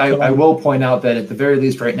 And I will point out that at the very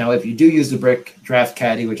least right now, if you do use the Brick Draft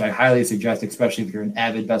Caddy, which I highly suggest, especially if you're an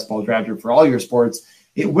avid best ball drafter for all your sports,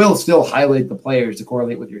 it will still highlight the players to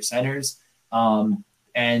correlate with your centers.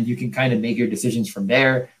 And you can kind of make your decisions from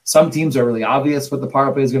there. Some teams are really obvious what the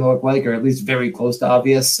power play is going to look like, or at least very close to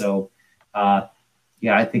obvious. So, I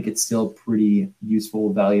think it's still pretty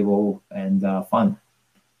useful, valuable, and fun.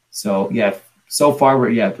 So, so far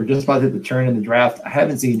we're just about to hit the turn in the draft. I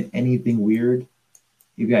haven't seen anything weird.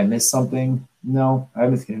 Maybe I missed something. No, I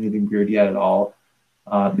haven't seen anything weird yet at all.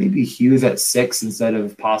 Maybe Hughes at 6 instead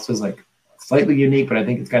of Pasta's like slightly unique, but I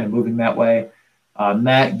think it's kind of moving that way.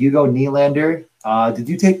 Matt, you go Nylander. Did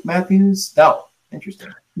you take Matthews? No. Interesting.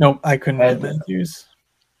 Nope, I couldn't get Matthews.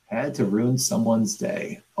 Had to ruin someone's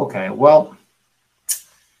day. Okay, well,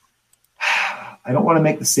 I don't want to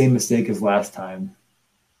make the same mistake as last time.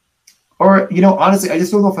 Or, honestly, I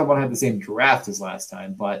just don't know if I want to have the same draft as last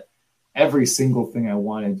time, but every single thing I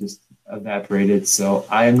wanted just evaporated. So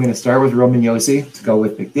I am going to start with Roman Josi to go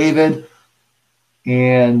with McDavid.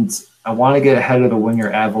 And I want to get ahead of the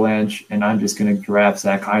winger Avalanche, and I'm just going to draft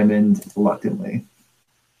Zach Hyman reluctantly.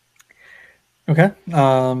 Okay.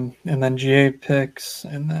 And then GA picks,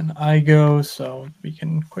 and then I go, so we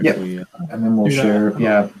can quickly. Yep. And then we'll share.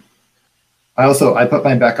 Yeah. I put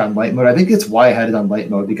mine back on light mode. I think it's why I had it on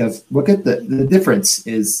light mode, because look at the difference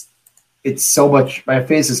is it's so much. My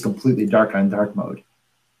face is completely dark on dark mode.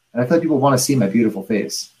 And I feel like people want to see my beautiful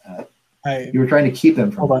face. You were trying to keep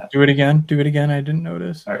them from that. Do it again. I didn't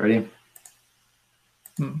notice. All right, ready?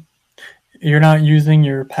 You're not using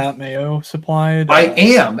your Pat Mayo supplied? I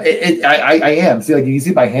am. I am. See, like you can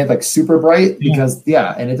see my hand like super bright because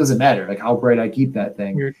and it doesn't matter like how bright I keep that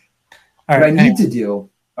thing. What I need to do,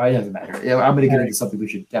 it doesn't matter. I'm going to get into something we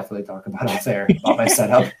should definitely talk about out there about my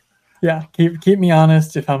setup. Yeah, keep me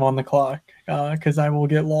honest if I'm on the clock, because I will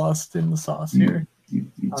get lost in the sauce here. You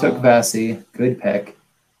took Vasi, good pick.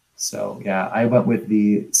 So yeah, I went with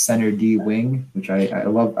the center D wing, which I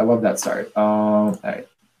love. I love that start. All right,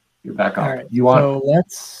 you're back on. Right.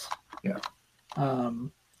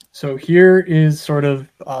 So here is sort of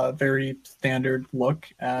a very standard look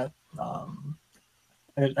at,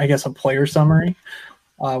 I guess, a player summary,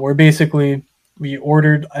 where basically we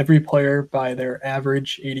ordered every player by their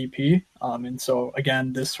average ADP. And so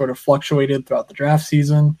again, this sort of fluctuated throughout the draft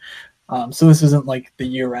season. So this isn't like the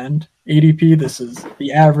year-end ADP. This is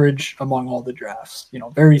the average among all the drafts.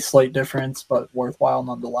 Very slight difference, but worthwhile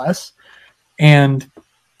nonetheless. And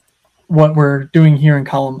what we're doing here in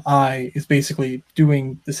column I is basically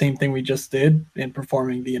doing the same thing we just did in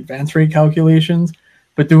performing the advance rate calculations,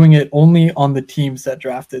 but doing it only on the teams that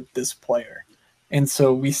drafted this player. And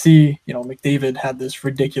so we see, McDavid had this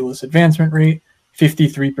ridiculous advancement rate,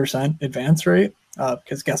 53% advance rate.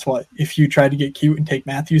 Because guess what? If you try to get cute and take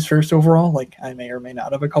Matthews first overall, like I may or may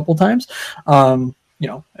not have a couple times,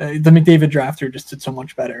 the McDavid drafter just did so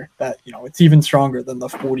much better that, it's even stronger than the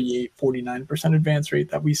 48, 49% advance rate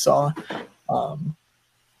that we saw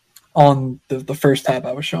on the first tab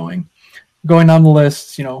I was showing. Going down the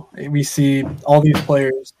list, we see all these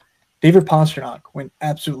players. David Pastrnak went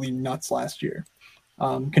absolutely nuts last year.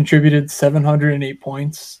 Contributed 708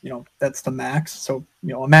 points. That's the max. So,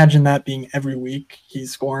 imagine that being every week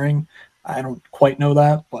he's scoring. I don't quite know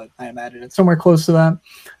that, but I imagine it's somewhere close to that.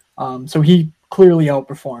 So he clearly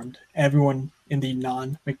outperformed everyone in the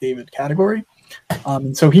non-McDavid category.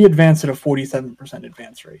 And so he advanced at a 47%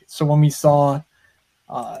 advance rate. So when we saw,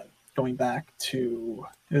 going back to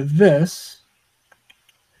this,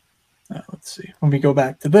 let's see, when we go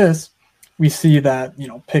back to this, we see that,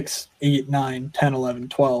 picks 8, 9, 10, 11,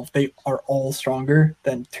 12, they are all stronger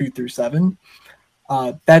than 2 through 7.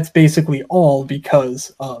 That's basically all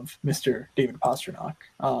because of Mr. David Pastrnak.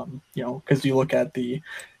 Because you look at the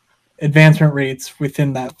advancement rates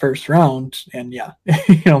within that first round, and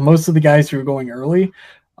most of the guys who are going early,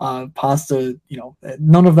 Pasta,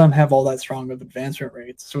 none of them have all that strong of advancement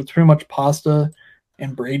rates. So it's pretty much Pasta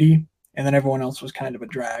and Brady, and then everyone else was kind of a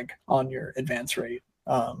drag on your advance rate.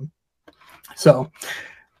 So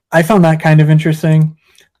I found that kind of interesting.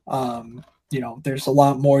 There's a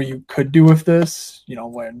lot more you could do with this,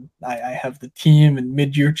 when I have the team and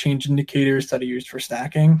mid-year change indicators that I used for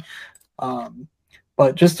stacking.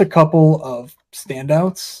 But just a couple of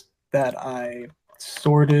standouts that I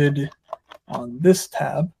sorted on this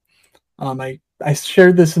tab. I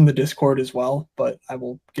shared this in the Discord as well, but I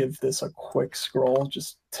will give this a quick scroll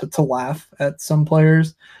just to laugh at some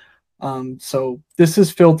players. So this is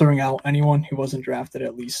filtering out anyone who wasn't drafted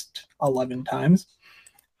at least 11 times.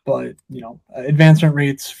 But, advancement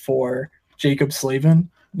rates for Jacob Slavin,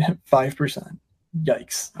 5%.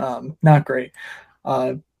 Yikes. Not great.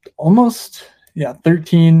 Almost,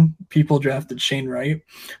 13 people drafted Shane Wright.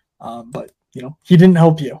 But, he didn't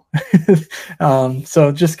help you.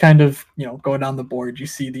 So just kind of, go down the board, you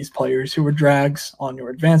see these players who were drags on your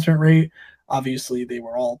advancement rate. Obviously, they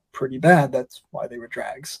were all pretty bad. That's why they were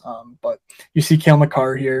drags. But you see Cale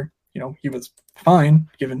Makar here. He was fine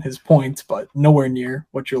given his points, but nowhere near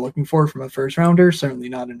what you're looking for from a first rounder. Certainly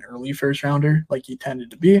not an early first rounder like he tended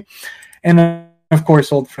to be. And then, of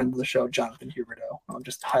course, old friend of the show, Jonathan Huberdeau. I'll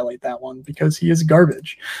just highlight that one because he is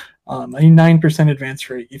garbage. A 9% advance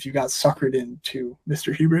rate if you got suckered into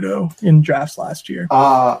Mr. Huberdeau in drafts last year.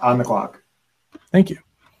 On the clock. Thank you.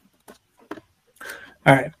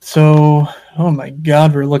 All right. So, oh my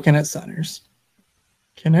God, we're looking at centers.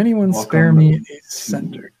 Can anyone spare me a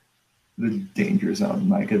center? The danger zone,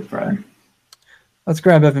 my good friend. Let's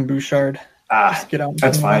grab Evan Bouchard. Get out.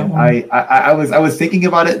 That's fine. I was thinking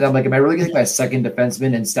about it, and I'm like, am I really going to take my second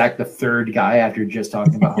defenseman and stack the third guy after just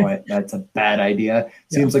talking about how that's a bad idea?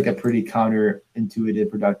 Seems like a pretty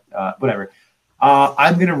counterintuitive whatever.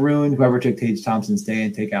 I'm going to ruin whoever took Tage Thompson's day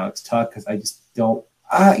and take Alex Tuck because I just don't.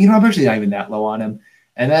 I'm actually not even that low on him.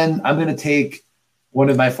 And then I'm going to take one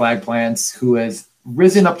of my flag plants who has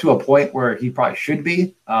risen up to a point where he probably should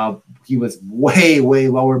be. He was way, way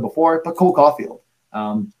lower before, but Cole Caulfield.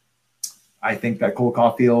 I think that Cole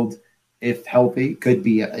Caulfield, if healthy, could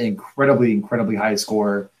be an incredibly, incredibly high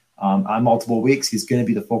scorer on multiple weeks. He's going to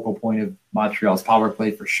be the focal point of Montreal's power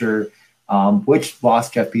play for sure, which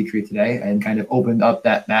lost Jeff Petrie today and kind of opened up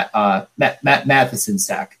that Matt Matheson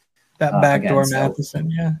stack. That backdoor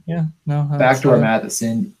Matheson, backdoor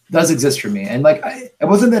Matheson does exist for me, and it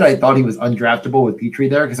wasn't that I thought he was undraftable with Petrie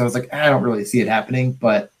there because I was like, I don't really see it happening.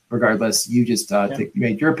 But regardless, you just you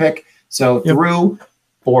made your pick. So through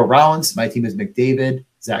 4 rounds, my team is McDavid,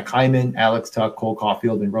 Zach Hyman, Alex Tuck, Cole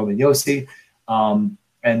Caulfield, and Roman Josi. And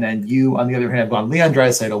then you, on the other hand, have gone Leon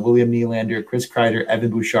Draisaitl, William Nylander, Chris Kreider, Evan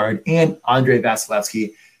Bouchard, and Andrei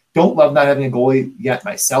Vasilevsky. Don't love not having a goalie yet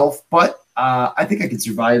myself, but I think I could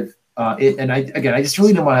survive it. And I just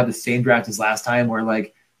really didn't want to have the same draft as last time where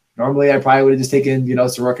normally I probably would have just taken,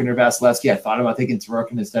 Sorokin or Vasilevsky. I thought about taking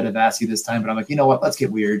Sorokin instead of Vasi this time, but I'm like, you know what, let's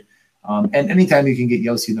get weird. And anytime you can get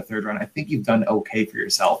Josi in the third round, I think you've done okay for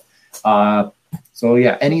yourself. So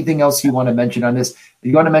anything else you want to mention on this?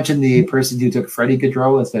 You want to mention the person who took Freddie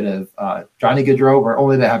Gaudreau instead of Johnny Gaudreau, or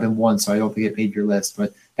only that happened once, so I don't think it made your list,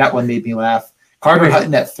 but that one made me laugh. Carter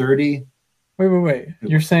Hutton at 30. Wait.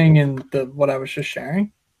 You're saying in what I was just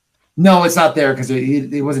sharing? No, it's not there because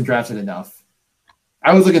he wasn't drafted enough.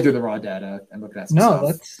 I was looking through the raw data and looking at some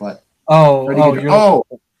stuff.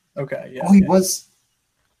 Okay. Yeah. Oh, he was.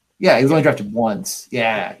 Yeah, he was only drafted once.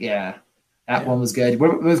 Yeah. That one was good.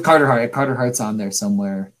 Where was Carter Hart? Carter Hart's on there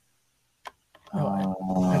somewhere.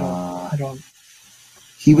 I don't.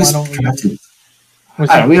 He was drafted. We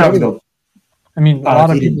don't have to go. mean, a lot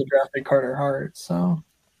of people drafted Carter Hart, so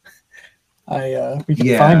we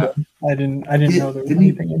can find him. I didn't know there was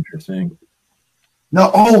anything interesting. No,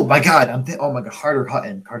 oh my God, oh my God, Carter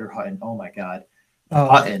Hutton, oh my God,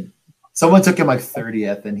 Hutton. Someone took him like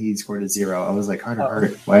 30th, and he scored a 0. I was like, Carter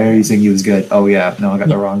Hart, why are you saying he was good? Oh yeah, no, I got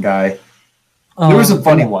the wrong guy. There were some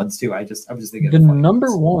funny ones too. I was just thinking the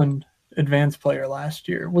number one advanced player last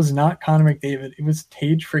year was not Connor McDavid. It was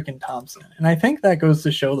Tage freaking Thompson, and I think that goes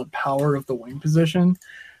to show the power of the wing position.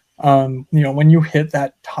 When you hit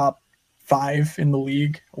that top 5 in the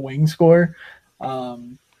league wing score,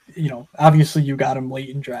 obviously you got him late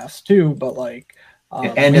in drafts too, but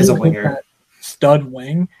and as a winger, stud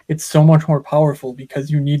wing, it's so much more powerful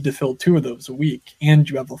because you need to fill 2 of those a week, and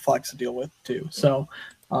you have the flex to deal with too. So,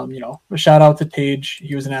 a shout out to Tage.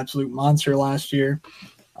 He was an absolute monster last year.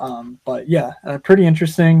 But yeah, pretty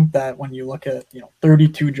interesting that when you look at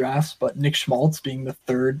 32 drafts, but Nick Schmaltz being the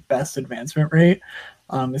 3rd best advancement rate,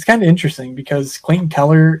 it's kind of interesting because Clayton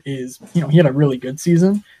Keller is he had a really good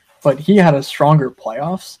season, but he had a stronger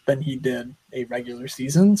playoffs than he did a regular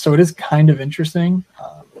season. So it is kind of interesting.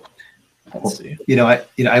 Let's see.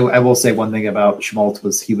 I will say one thing about Schmaltz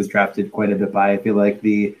was he was drafted quite a bit by, I feel like,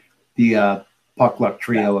 the puck luck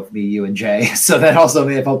trio of me, you, and Jay. So that also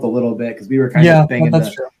may have helped a little bit because we were kind of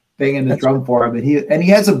banging the drum for him, and he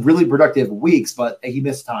had some really productive weeks, but he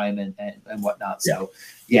missed time and whatnot. So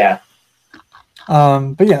yeah.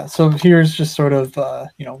 But yeah, so here's just sort of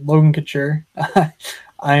Logan Couture.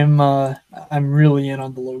 I'm really in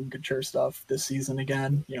on the Logan Couture stuff this season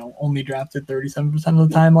again. Only drafted 37% of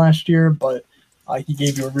the time last year, but he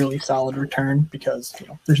gave you a really solid return because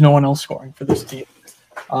there's no one else scoring for this team.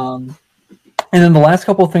 And then the last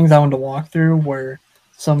couple of things I wanted to walk through were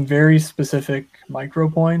some very specific micro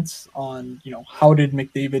points on how did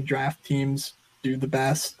McDavid draft teams do the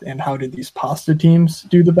best and how did these pasta teams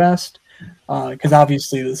do the best. Because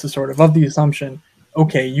obviously this is sort of the assumption,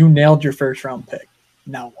 okay, you nailed your first round pick.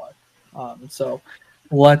 Now what? So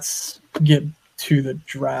let's get to the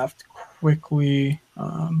draft quickly.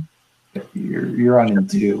 You're on in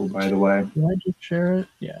 2, by the way. Can I just share it?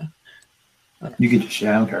 Yeah. You can just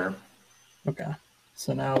share. I don't care. Okay.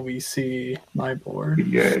 So now we see my board.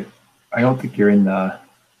 Yeah. I don't think you're in the.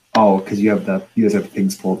 Oh, because you guys have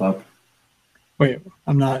things pulled up. Wait,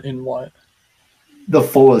 I'm not in what? The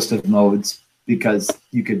fullest of modes, because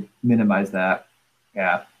you could minimize that.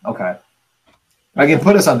 Yeah. Okay. I can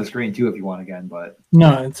put us on the screen too if you want again, but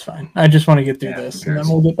no, it's fine. I just want to get through this, and then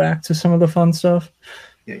we'll get back to some of the fun stuff.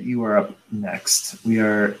 Yeah, you are up next. We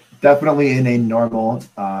are definitely in a normal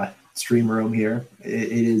stream room here.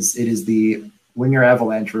 It is the win your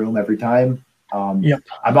avalanche room every time. I'm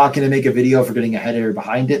not going to make a video for getting ahead or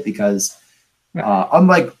behind it because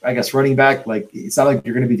unlike, I guess, running back, it's not like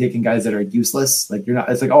you're going to be taking guys that are useless. You're not.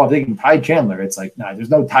 It's like, oh, I'm taking Ty Chandler. It's like, nah, there's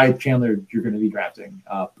no Ty Chandler you're going to be drafting.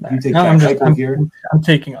 You take Eichel here. I'm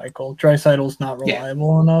taking Eichel. Draisaitl's not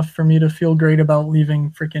reliable enough for me to feel great about leaving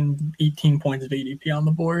freaking 18 points of ADP on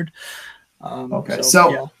the board. I've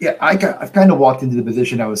kind of walked into the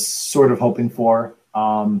position I was sort of hoping for.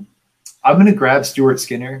 I'm going to grab Stuart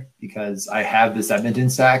Skinner because I have this Edmonton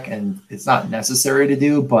stack and it's not necessary to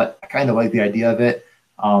do, but I kind of like the idea of it.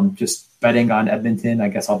 Just betting on Edmonton. I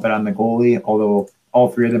guess I'll bet on the goalie, although all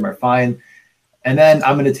 3 of them are fine. And then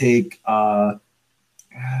I'm going to take Telia,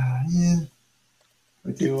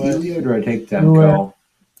 or do I take Demko?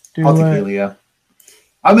 I'll take Telia.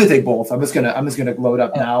 I'm going to take both. I'm just gonna load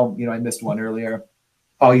up now. I missed one earlier.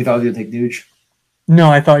 Oh, you thought I was going to take Nuge?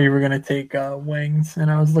 No, I thought you were going to take Wings,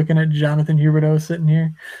 and I was looking at Jonathan Huberdeau sitting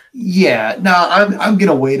here. Yeah, no, I'm going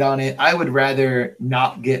to wait on it. I would rather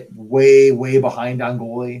not get way behind on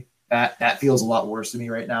goalie. That feels a lot worse to me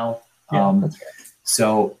right now. Yeah, that's right.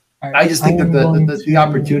 So right, I just think that the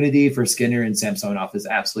opportunity for Skinner and Samsonov is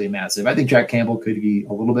absolutely massive. I think Jack Campbell could be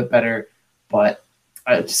a little bit better, but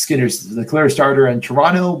Skinner's the clear starter in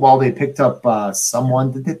Toronto. While they picked up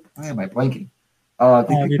someone, why am I blanking?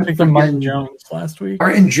 They picked up Martin Jones last week.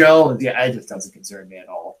 Martin Jones, yeah, it just doesn't concern me at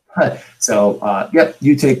all. So,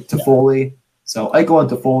 you take Toffoli. Yeah. So Eichel and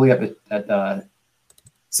Toffoli up at the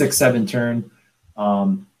 6-7 turn.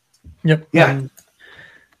 Yeah.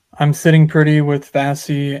 I'm sitting pretty with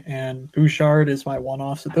Vasi and Bouchard as my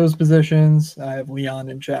one-offs at those positions. I have Leon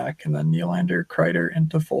and Jack, and then Nylander, Kreider, and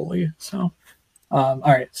Toffoli. So, all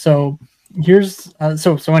right. So here's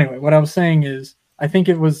so anyway, what I was saying is I think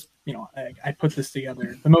it was. I put this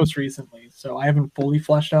together the most recently, so I haven't fully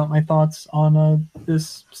fleshed out my thoughts on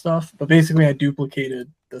this stuff. But basically, I duplicated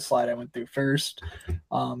the slide I went through first,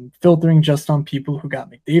 filtering just on people who got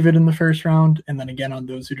McDavid in the first round, and then again on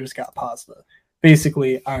those who just got Pasta.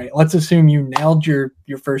 Basically, all right, let's assume you nailed your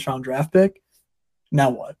first round draft pick. now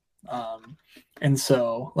what? And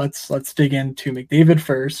so let's dig into McDavid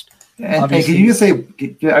first. And can you just say,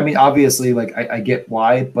 I mean, obviously, like, I get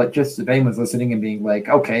why, but just if anyone's listening and being like,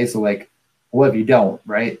 okay, so, like, what if you don't,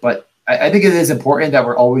 right? But I think it is important that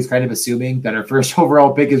we're always kind of assuming that our first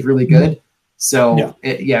overall pick is really good. So,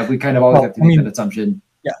 we kind of always have to make that assumption.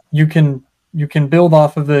 Yeah, you can build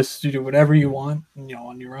off of this to do whatever you want,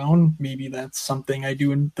 on your own. Maybe that's something I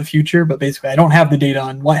do in the future, but basically I don't have the data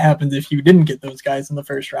on what happens if you didn't get those guys in the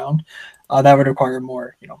first round. That would require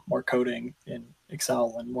more coding in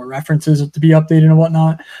Excel and more references to be updated and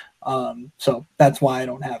whatnot. So that's why I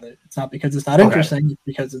don't have it. It's not because it's not interesting, it's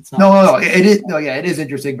because it's not. No, it is. No, yeah, it is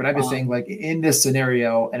interesting, but I'm just saying, like, in this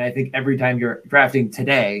scenario, and I think every time you're drafting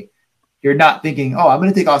today, you're not thinking, oh, I'm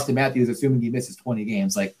going to take Austin Matthews, assuming he misses 20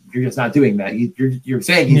 games. Like, you're just not doing that. You're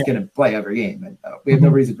saying he's going to play every game, and we have no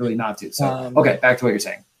reason really not to. So, back to what you're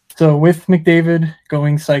saying. So with McDavid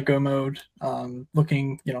going psycho mode,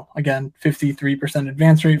 looking, again, 53%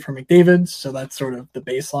 advance rate for McDavid. So that's sort of the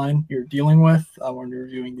baseline you're dealing with when you're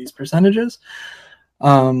reviewing these percentages.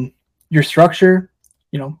 Your structure,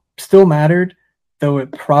 still mattered, though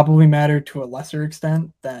it probably mattered to a lesser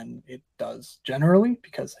extent than it does generally,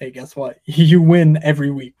 because, hey, guess what? You win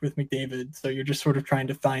every week with McDavid, so you're just sort of trying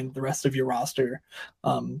to find the rest of your roster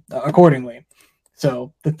accordingly.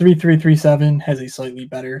 So the 3.337 has a slightly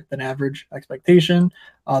better than average expectation.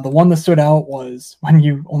 The one that stood out was when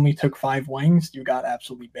you only took 5 wings, you got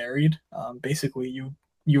absolutely buried. Basically,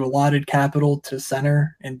 you allotted capital to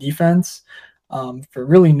center and defense for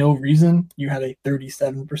really no reason. You had a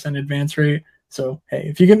 37% advance rate. So, hey,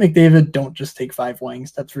 if you get McDavid, don't just take 5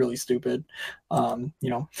 wings. That's really stupid. Kind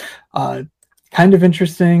of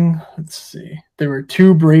interesting. Let's see. There were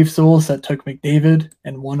 2 Brave Souls that took McDavid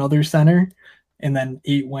and 1 other center, and then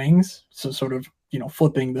 8 wings. So sort of,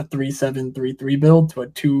 flipping the 3-7-3-3 build to a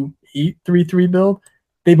 2-8-3-3 build.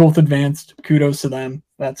 They both advanced. Kudos to them.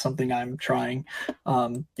 That's something I'm trying.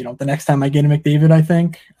 The next time I get a McDavid, I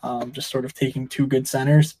think, just sort of taking 2 good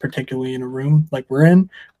centers, particularly in a room like we're in,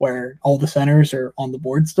 where all the centers are on the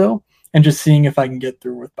board still, and just seeing if I can get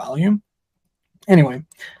through with volume. Anyway,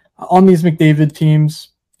 on these McDavid teams,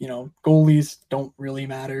 goalies don't really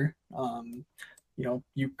matter.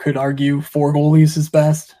 You could argue 4 goalies is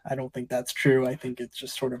best. I don't think that's true. I think it's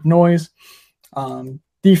just sort of noise.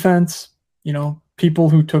 Defense, people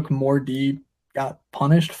who took more D got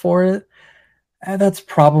punished for it. And that's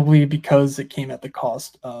probably because it came at the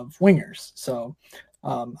cost of wingers. So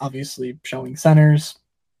obviously showing centers,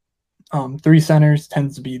 3 centers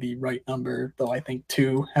tends to be the right number, though I think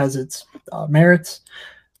 2 has its merits.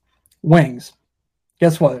 Wings.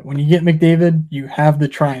 Guess what? When you get McDavid, you have to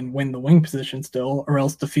try and win the wing position still, or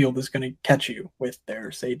else the field is going to catch you with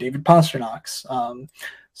their, say, David Pasternak's.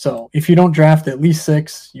 So if you don't draft at least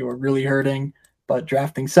 6, you're really hurting. But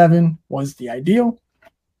drafting 7 was the ideal.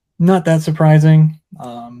 Not that surprising.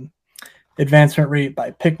 Advancement rate by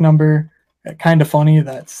pick number. Kind of funny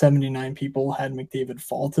that 79 people had McDavid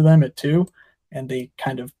fall to them at 2, and they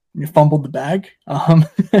kind of fumbled the bag.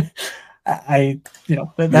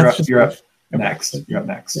 You're up next.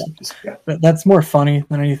 Yeah. That's more funny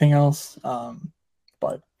than anything else.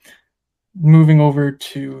 But moving over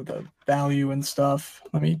to the value and stuff,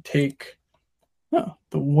 let me take. Oh,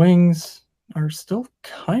 the wings are still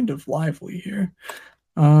kind of lively here.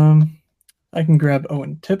 I can grab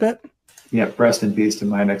Owen Tippett. Yeah, rest in peace to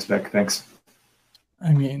my next pick. Thanks.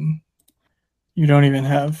 I mean, you don't even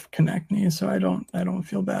have Konechny, so I don't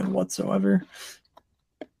feel bad whatsoever.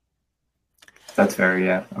 That's fair,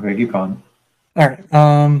 yeah. Okay, keep going. All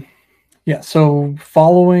right. So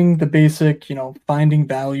following the basic, finding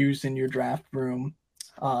values in your draft room,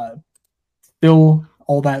 still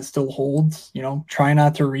all that still holds. Try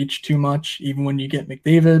not to reach too much, even when you get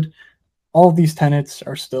McDavid. All of these tenets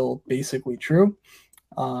are still basically true.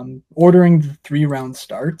 Ordering the 3-round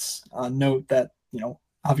starts. Note that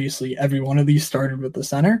obviously every one of these started with the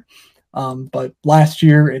center. But last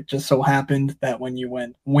year it just so happened that when you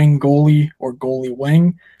went wing goalie or goalie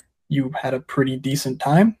wing, you had a pretty decent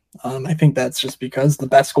time. I think that's just because the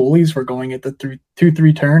best goalies were going at the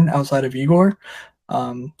 2-3 turn outside of Igor.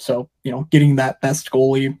 So, getting that best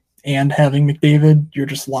goalie and having McDavid, you're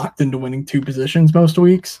just locked into winning 2 positions most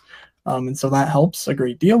weeks. And so that helps a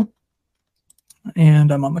great deal.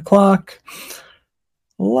 And I'm on the clock.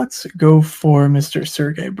 Let's go for Mr.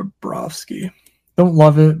 Sergei Bobrovsky. Don't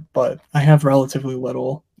love it, but I have relatively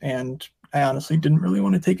little, and I honestly didn't really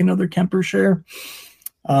want to take another Kemper share.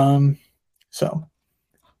 So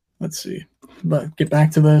let's see. But get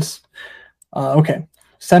back to this. Okay,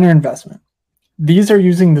 center investment. these are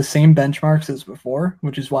using the same benchmarks as before,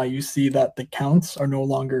 which is why you see that the counts are no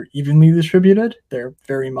longer evenly distributed. They're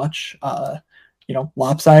very much,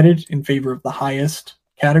 lopsided in favor of the highest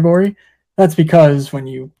category. That's because when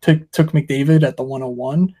you took McDavid at the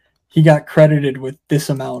 101, he got credited with this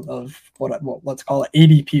amount of what let's call it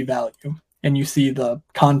ADP value. And you see the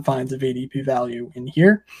confines of ADP value in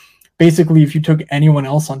here. Basically, if you took anyone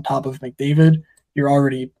else on top of McDavid, you're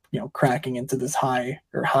already, cracking into this high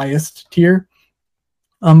or highest tier.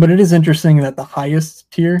 But it is interesting that the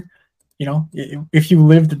highest tier, if you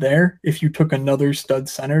lived there, if you took another stud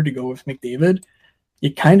center to go with McDavid,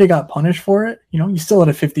 you kind of got punished for it. You still had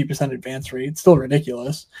a 50% advance rate. It's still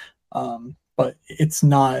ridiculous. But it's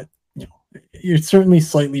not, it's certainly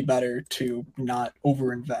slightly better to not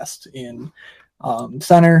overinvest in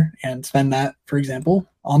center and spend that, for example,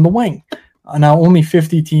 on the wing. Now, only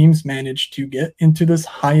 50 teams managed to get into this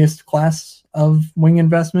highest class of wing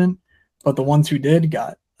investment, but the ones who did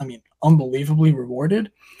got, unbelievably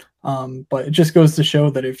rewarded. But it just goes to show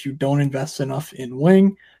that if you don't invest enough in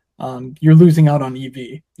wing, you're losing out on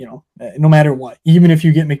EV, no matter what. Even if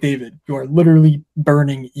you get McDavid, you are literally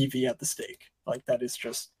burning EV at the stake. Like, that is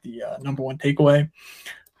just the number one takeaway.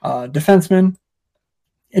 Defensemen,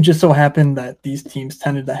 it just so happened that these teams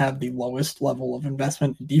tended to have the lowest level of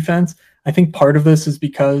investment in defense. I think part of this is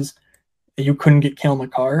because you couldn't get Cale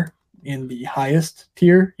Makar in the highest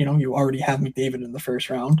tier. You already have McDavid in the first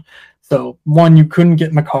round. So, one, you couldn't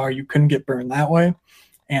get Makar, you couldn't get burned that way.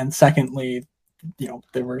 And secondly,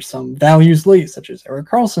 there were some values late, such as Erik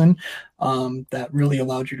Karlsson, that really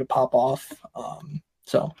allowed you to pop off.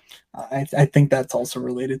 So I think that's also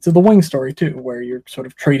related to the wing story too, where you're sort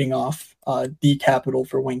of trading off D capital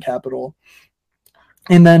for wing capital.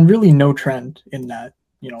 And then really no trend in that.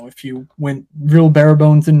 If you went real bare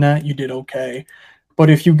bones in that, you did okay. But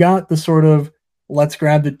if you got the sort of, let's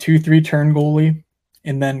grab the 2-3 turn goalie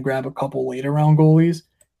and then grab a couple later round goalies,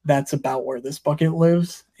 that's about where this bucket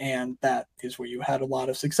lives. And that is where you had a lot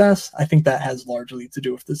of success. I think that has largely to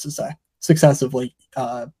do with the success of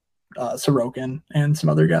Sorokin and some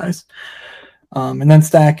other guys. And then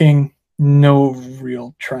stacking, no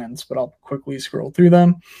real trends, but I'll quickly scroll through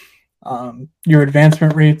them. Your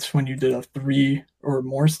advancement rates when you did a 3 or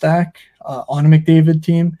more stack on a McDavid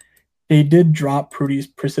team, they did drop pretty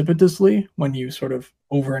precipitously when you sort of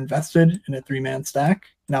overinvested in a 3-man stack.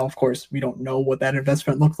 Now, of course, we don't know what that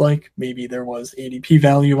investment looked like. Maybe there was ADP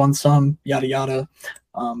value on some, yada, yada,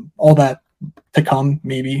 all that to come,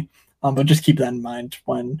 maybe. But just keep that in mind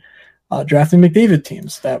when drafting McDavid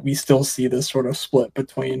teams, that we still see this sort of split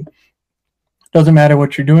between, doesn't matter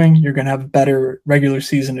what you're doing, you're going to have better regular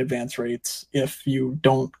season advance rates if you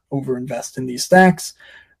don't overinvest in these stacks.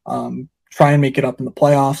 Try and make it up in the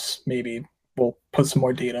playoffs. Maybe we'll put some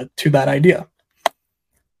more data to that idea.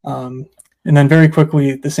 And then very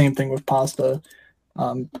quickly, the same thing with Pasta.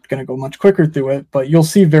 Going to go much quicker through it, but you'll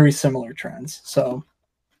see very similar trends. So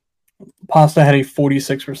Pasta had a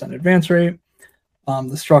 46% advance rate.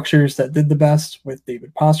 The structures that did the best with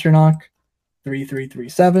David Pastrnak,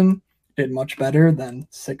 3-3-3-7, did much better than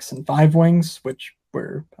 6 and 5 wings, which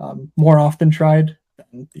were more often tried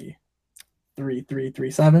than the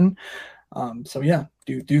 3-3-3-7. So yeah,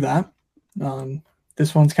 do that.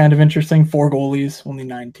 This one's kind of interesting. 4 goalies, only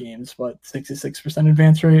 9 teams, but 66%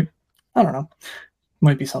 advance rate. I don't know.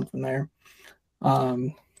 Might be something there.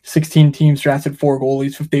 16 teams drafted 4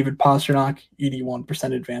 goalies with David Pastrnak,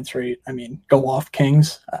 81% advance rate. Go off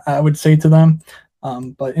Kings, I would say to them.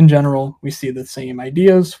 But in general, we see the same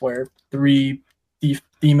ideas where 3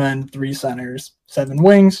 D-men, 3 centers, 7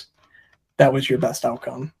 wings. That was your best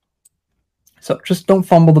outcome. So just don't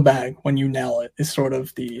fumble the bag when you nail it is sort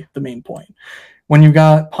of the main point. When you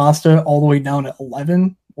got Pasta all the way down at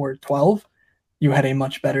 11 or 12, you had a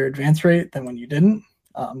much better advance rate than when you didn't.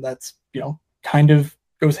 That's, kind of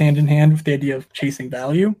goes hand in hand with the idea of chasing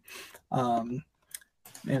value. And,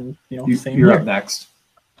 same you're here. Up next.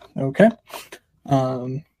 Okay.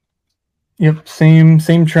 Yep.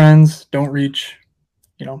 Same trends. Don't reach,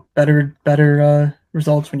 better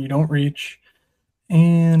results when you don't reach.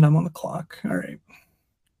 And I'm on the clock. All right.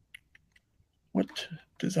 What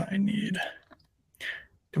does I need?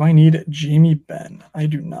 Do I need Jamie Benn? I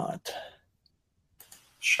do not.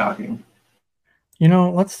 Shocking.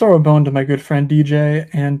 Let's throw a bone to my good friend DJ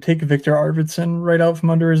and take Victor Arvidsson right out from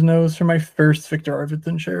under his nose for my first Victor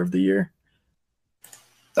Arvidsson share of the year.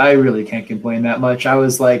 I really can't complain that much. I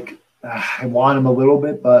was like, I want him a little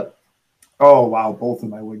bit, but oh wow, both of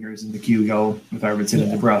my wingers in the queue go with Arvidsson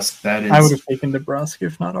and DeBrusk. That is, I would have taken DeBrusk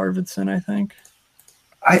if not Arvidsson, I think.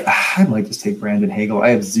 I might just take Brandon Hagel. I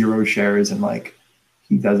have 0 shares, and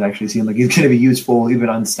he does actually seem like he's going to be useful, even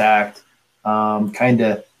unstacked. Kind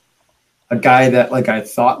of a guy that like I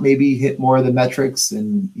thought maybe hit more of the metrics,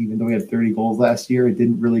 and even though he had 30 goals last year, it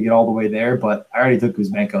didn't really get all the way there. But I already took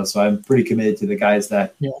Kuzmenko, so I'm pretty committed to the guys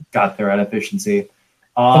that got there at efficiency.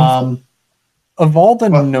 Of all the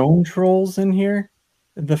known trolls in here,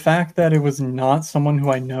 the fact that it was not someone who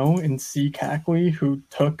I know in C. Cackley who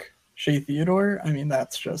took Shea Theodore, I mean,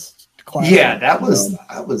 that's just classic. Yeah, that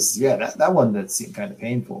one that seemed kind of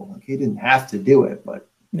painful. Like he didn't have to do it, but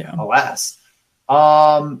alas.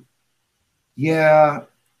 Yeah,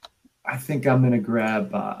 I think I'm gonna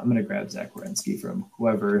grab Zach Werenski from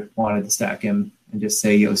whoever wanted to stack him and just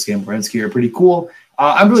say Yossi and Werenski are pretty cool.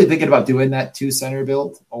 I'm really thinking about doing that 2-center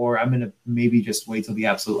build, or I'm gonna maybe just wait till the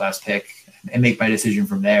absolute last pick and make my decision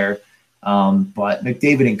from there. But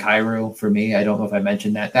McDavid and Cairo for me, I don't know if I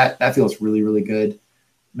mentioned that. That feels really, really good.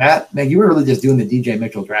 Matt, man, you were really just doing the DJ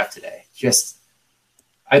Mitchell draft today.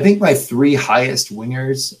 I think my 3 highest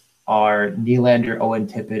wingers are Nylander, Owen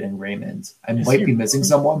Tippett, and Raymond. I might be missing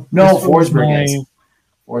someone. No, Forsberg is.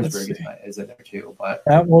 Forsberg is in there too. But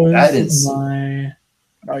that is my.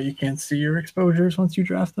 Oh, you can't see your exposures once you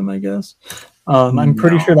draft them, I guess. I'm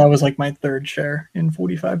pretty sure that was like my 3rd share in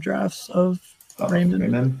 45 drafts of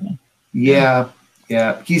Raymond. Yeah.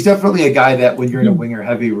 He's definitely a guy that when you're in a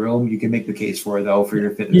winger-heavy room, you can make the case for, though, for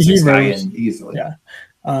your 5th and 6th guy in easily. Yeah.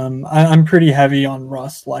 I'm pretty heavy on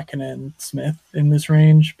Russ, Lehkonen, Smith in this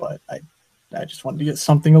range, but I just wanted to get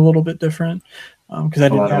something a little bit different because I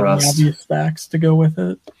didn't have any obvious stacks to go with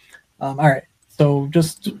it. All right, so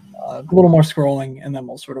just a little more scrolling, and then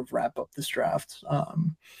we'll sort of wrap up this draft.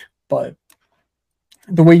 But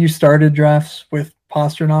the way you started drafts with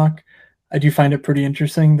Pasternak, I do find it pretty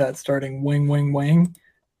interesting that starting wing,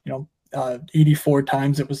 84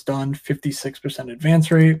 times it was done, 56%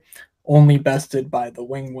 advance rate, only bested by the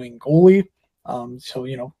wing goalie. So,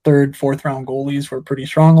 3rd, 4th round goalies were pretty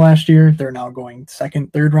strong last year. They're now going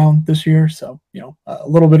 2nd, 3rd round this year. So, a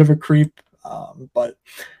little bit of a creep, but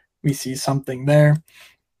we see something there.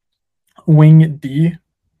 Wing D,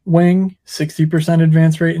 60%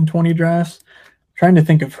 advance rate in 20 drafts. I'm trying to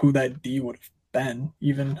think of who that D would have been.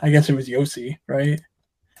 Even, I guess it was Yossi, right?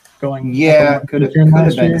 Could have been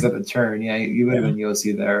because of the turn. Yeah, you would have been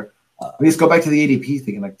Yossi there. Please go back to the ADP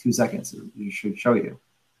thing in like 2 seconds. We should show you.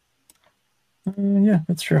 Yeah,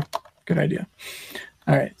 that's true. Good idea.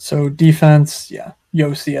 All right, so defense,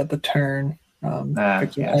 Yossi at the turn.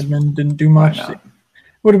 Edmund didn't do much.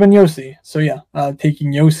 Would have been Yossi. So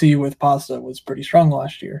taking Yossi with Pasta was pretty strong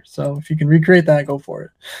last year. So if you can recreate that, go for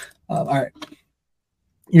it. All right.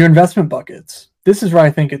 Your investment buckets. This is where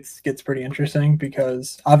I think it gets pretty interesting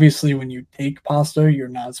because obviously when you take Pasta, you're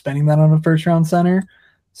not spending that on a 1st round center.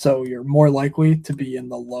 So you're more likely to be in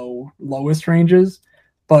the lowest ranges.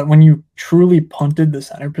 But when you truly punted the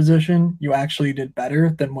center position, you actually did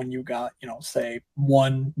better than when you got, say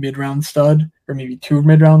 1 mid-round stud or maybe 2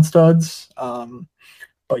 mid-round studs.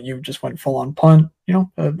 But you just went full on punt,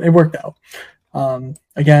 it worked out.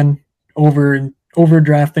 Again, over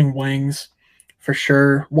drafting wings for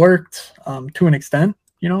sure worked to an extent.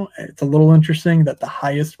 It's a little interesting that the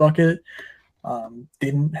highest bucket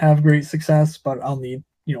didn't have great success, but I'll need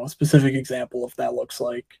a specific example of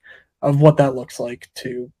what that looks like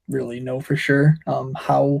to really know for sure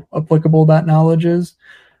how applicable that knowledge is.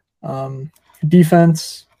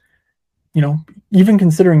 Defense, even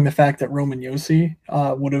considering the fact that Roman Yossi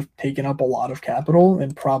would have taken up a lot of capital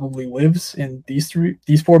and probably lives in these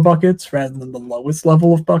 4 buckets rather than the lowest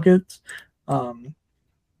level of buckets,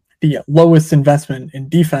 the lowest investment in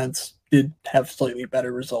defense did have slightly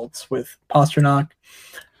better results with Pasternak.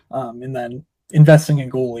 And then investing in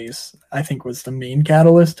goalies, I think, was the main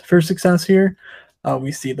catalyst for success here.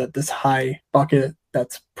 We see that this high bucket,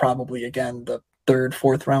 that's probably, again, the 3rd,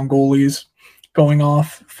 4th round goalies going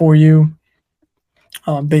off for you.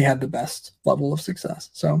 They had the best level of success.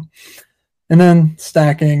 So, and then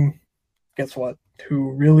stacking, guess what?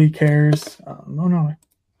 Who really cares? Oh no,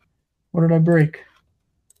 what did I break?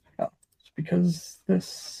 Oh, it's because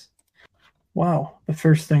this. Wow, the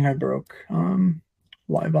first thing I broke.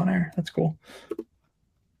 Live on air. That's cool.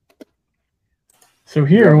 So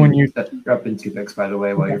here, when you drop in 2 picks, by the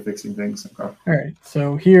way, while you're fixing things. Okay. All right.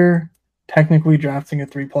 So here, technically drafting a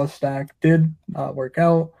 3+ stack did work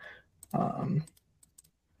out.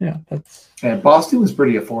 And Boston was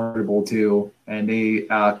pretty affordable too, and they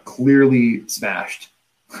clearly smashed.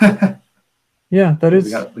 Yeah, that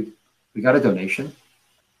is. We got a donation.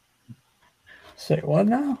 Say what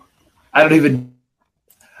now? I don't even.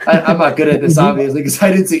 I'm not good at this, obviously, because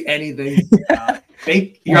I didn't see anything.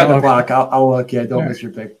 You're on the clock. I'll look. Yeah, don't miss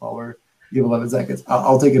your pick while you have 11 seconds.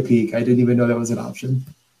 I'll take a peek. I didn't even know that was an option.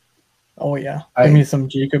 Oh yeah, give me some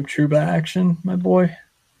Jacob Trouba action, my boy.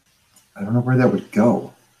 I don't know where that would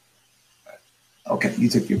go. Okay, you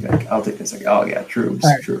took your pick. I'll take this. Oh yeah, Troops.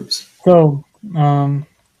 Right. Troops. So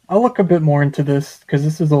I'll look a bit more into this because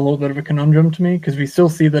this is a little bit of a conundrum to me because we still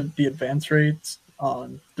see that the advance rates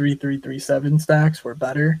on 3-3-3-7 stacks were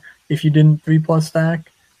better if you didn't 3+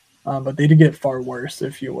 stack, but they did get far worse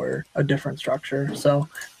if you were a different structure. So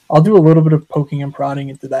I'll do a little bit of poking and prodding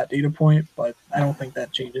into that data point, but I don't think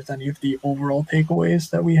that changes any of the overall takeaways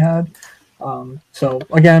that we had. So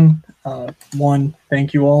again, one,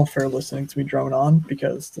 thank you all for listening to me drone on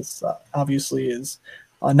because this obviously is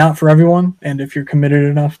not for everyone. And if you're committed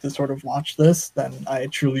enough to sort of watch this, then I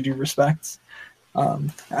truly do respect.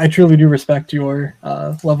 I truly do respect your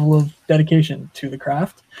level of dedication to the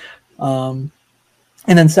craft. And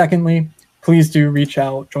then secondly, please do reach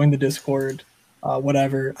out, join the Discord,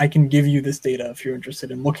 whatever. I can give you this data if you're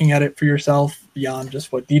interested in looking at it for yourself beyond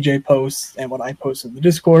just what DJ posts and what I post in the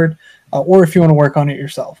Discord. Or if you want to work on it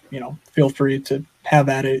yourself, feel free to have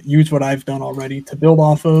at it. Use what I've done already to build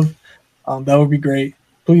off of. That would be great.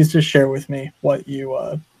 Please just share with me what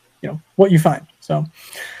you find. So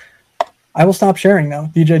I will stop sharing now.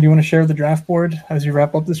 DJ, do you want to share the draft board as you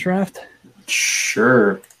wrap up this draft?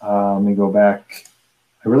 Sure. Let me go back.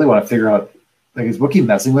 I really want to figure out, is Wookie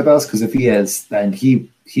messing with us? Because if he is, then he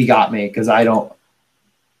got me because I don't.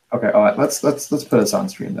 Okay, all right. Let's put us on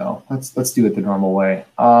stream though. Let's do it the normal way.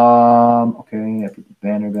 Okay, I put the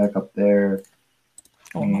banner back up there.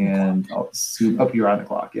 And you're on the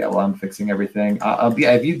clock. Yeah, well, I'm fixing everything.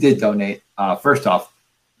 If you did donate, first off,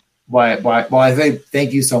 I say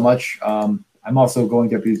thank you so much. I'm also going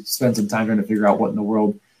to have to spend some time trying to figure out what in the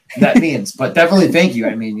world that means. But definitely thank you.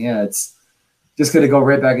 I mean, yeah, it's just going to go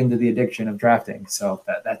right back into the addiction of drafting. So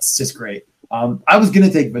that's just great. I was going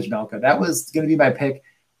to take Vizmelka. That was going to be my pick.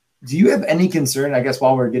 Do you have any concern, I guess,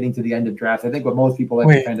 while we're getting to the end of draft? I think what most people like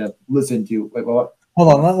to kind of listen to. Wait, what?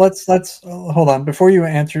 Hold on. Let's hold on. Before you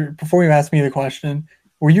ask me the question,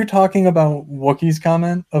 were you talking about Wookie's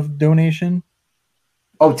comment of donation?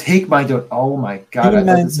 Oh, take my Oh my god! I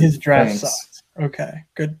meant his draft sucks. Okay,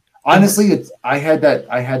 good. Honestly, I had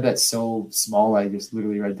that so small. I just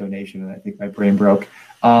literally read donation, and I think my brain broke.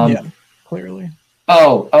 Yeah, clearly.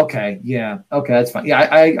 Oh, okay, yeah, okay, that's fine. Yeah,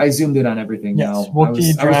 I zoomed in on everything now. I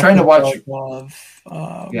was trying to watch.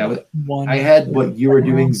 I had what you were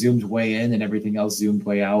doing zoomed way in, and everything else zoomed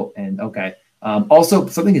way out. And okay, also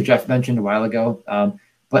something that Jeff mentioned a while ago.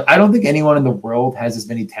 But I don't think anyone in the world has as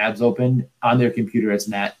many tabs open on their computer as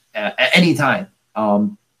Matt at any time.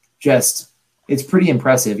 It's pretty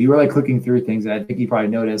impressive. You were like clicking through things, and I think you probably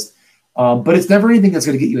noticed. But it's never anything that's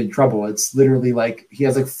going to get you in trouble. It's literally like he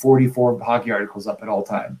has like 44 hockey articles up at all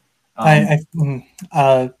time.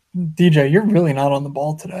 DJ, you're really not on the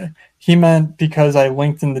ball today. He meant because I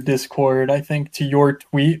linked in the Discord, I think, to your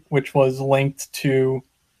tweet, which was linked to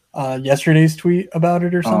yesterday's tweet about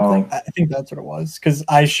it or something. I think that's what it was because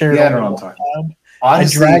I shared it on tab.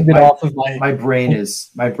 Honestly, I dragged it off of my brain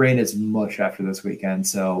is mush after this weekend.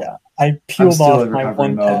 So yeah, I peeled off my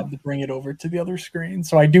one tab to bring it over to the other screen.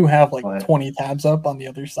 So I do have like 20 tabs up on the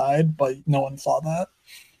other side, but no one saw that.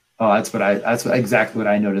 Oh, that's exactly what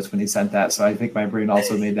I noticed when he sent that. So I think my brain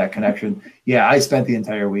also made that connection. Yeah, I spent the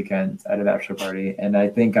entire weekend at a bachelor party, and I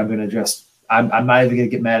think I'm gonna I'm not even gonna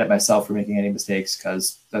get mad at myself for making any mistakes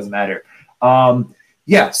because it doesn't matter.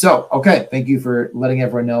 Yeah. So okay, thank you for letting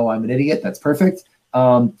everyone know I'm an idiot. That's perfect.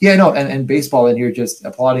 And baseball in here just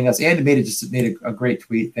applauding us, and made a great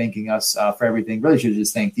tweet thanking us for everything. Really should have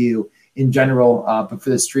just thanked you in general, but for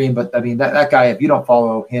the stream. But I mean, that guy, if you don't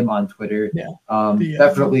follow him on Twitter,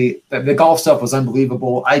 definitely the golf stuff was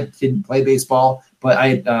unbelievable. I didn't play baseball, but I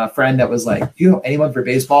had a friend that was like, "Do you know anyone for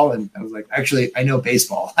baseball?" And I was like, "Actually, I know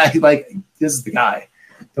baseball. This is the guy.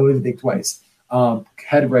 Don't even think twice."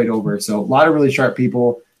 Head right over. So a lot of really sharp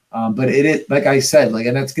people. But it is, like I said,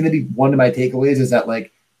 and that's going to be one of my takeaways is that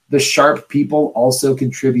the sharp people also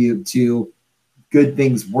contribute to good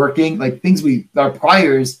things working, our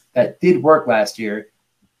priors that did work last year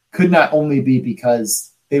could not only be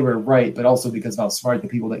because they were right, but also because of how smart the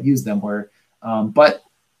people that used them were. But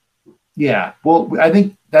yeah, well, I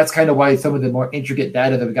think that's kind of why some of the more intricate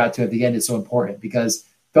data that we got to at the end is so important, because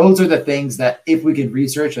those are the things that if we could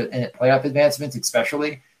research and playoff advancements,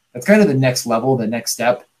 especially, that's kind of the next level, the next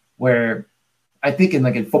step, where I think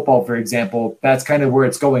in football, for example, that's kind of where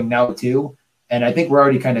it's going now too. And I think we're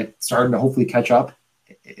already kind of starting to hopefully catch up,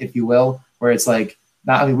 if you will, where it's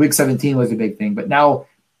week 17 was a big thing, but now,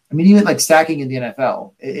 even stacking in the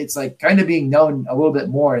NFL, it's kind of being known a little bit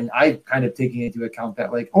more. And I kind of taking into account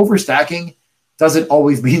that overstacking doesn't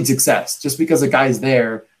always mean success. Just because a guy's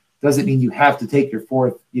there doesn't mean you have to take your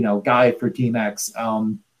fourth, guy for Team X.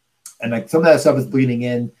 And like some of that stuff is bleeding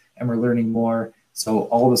in, and we're learning more. So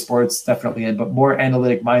all the sports definitely in, but more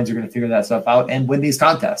analytic minds are going to figure that stuff out and win these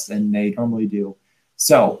contests, and they normally do.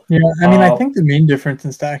 So yeah, I mean, I think the main difference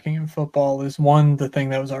in stacking in football is the thing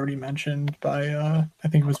that was already mentioned by I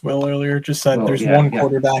think it was Will earlier, just said there's one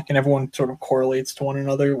quarterback and everyone sort of correlates to one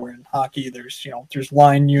another. Where in hockey, there's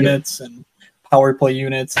line units and power play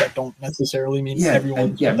units that don't necessarily mean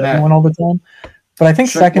everyone all the time. But I think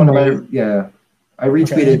I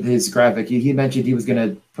retweeted his graphic. He mentioned he was going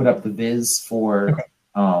to put up the viz for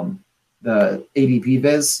the ADP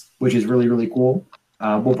viz, which is really, really cool.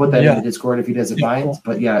 We'll put that in the Discord if he doesn't mind. Cool.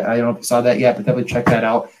 But yeah, I don't know if you saw that yet, but definitely check that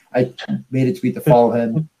out. I made a tweet to follow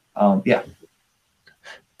him.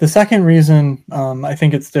 The second reason I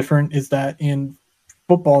think it's different is that in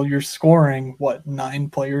football, you're scoring 9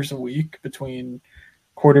 players a week between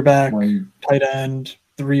quarterback, tight end,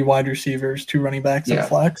 3 wide receivers, 2 running backs, and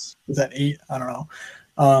flex. Is that 8? I don't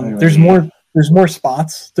know. There's more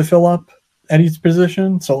spots to fill up at each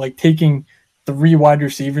position. So like taking 3 wide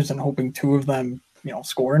receivers and hoping 2 of them,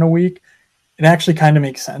 score in a week, it actually kind of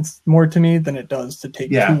makes sense more to me than it does to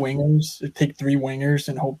take 2 wingers, take 3 wingers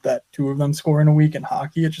and hope that 2 of them score in a week in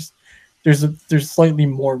hockey. It just there's slightly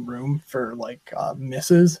more room for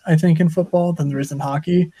misses, I think, in football than there is in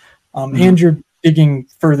hockey. And you're digging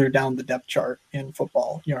further down the depth chart in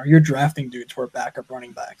football. You're drafting dudes who are backup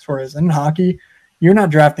running backs, whereas in hockey, you're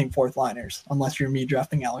not drafting 4th liners unless you're me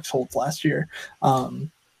drafting Alex Holtz last year.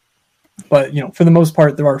 But for the most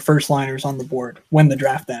part, there are first liners on the board when the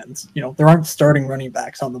draft ends. There aren't starting running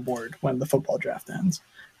backs on the board when the football draft ends.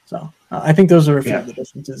 So I think those are a few of the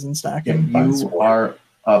differences in stacking. You are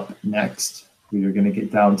up next. We are going to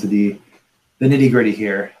get down to the nitty gritty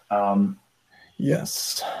here.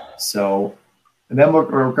 Yes. So, and then we're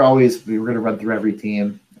going to run through every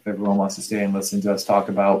team if everyone wants to stay and listen to us talk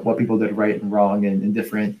about what people did right and wrong and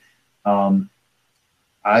different.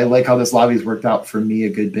 I like how this lobby's worked out for me a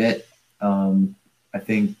good bit. I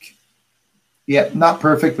think, not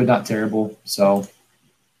perfect, but not terrible. So,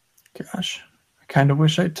 gosh, I kind of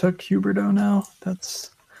wish I took Huberto now.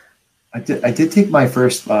 I did take my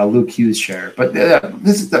first Luke Hughes share, but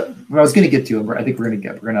this is what I was going to get to. I think we're going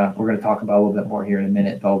to talk about a little bit more here in a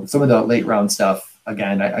minute. Though some of the late round stuff,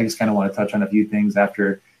 again, I just kind of want to touch on a few things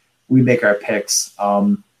after we make our picks.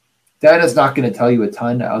 Data's not going to tell you a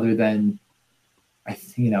ton other than,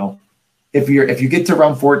 if you get to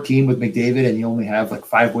round 14 with McDavid and you only have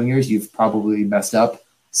 5 wingers, you've probably messed up.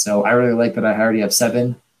 So I really like that I already have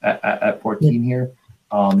 7 at 14 here,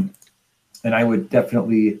 and I would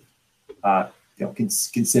definitely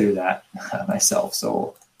consider that myself.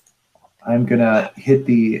 So I'm gonna hit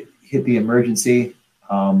the emergency.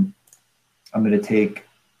 I'm gonna take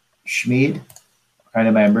Schmid, kind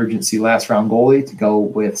of my emergency last round goalie, to go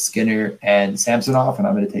with Skinner and Samsonov, and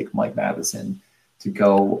I'm gonna take Mike Matheson to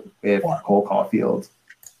go with Cole Caulfield.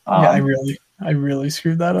 I really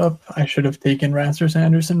screwed that up. I should have taken Rasmus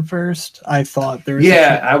Anderson first. I thought there was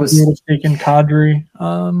I would have taken Kadri.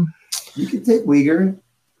 You can take Uyghur.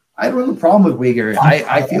 I don't have a problem with Uyghur.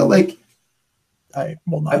 I feel like I'm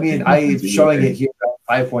showing it here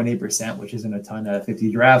at 5.8%, which isn't a ton out of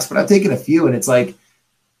 50 drafts, but I've taken a few, and it's like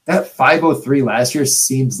that 503 last year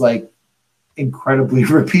seems like incredibly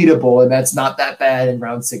repeatable, and that's not that bad in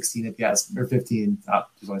round 16 if you ask, or 15.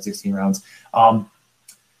 There's only 16 rounds.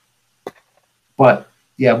 But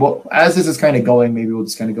yeah, well, as this is kind of going, maybe we'll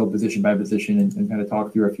just kind of go position by position and kind of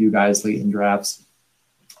talk through a few guys late in drafts.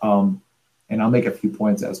 And I'll make a few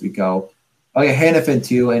points as we go. Oh yeah, Hannafin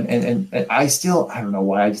too, and I don't know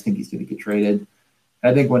why. I just think he's going to get traded.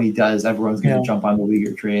 I think when he does, everyone's going to jump on the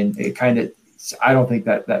Uyghur train. I don't think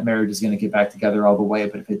that marriage is going to get back together all the way,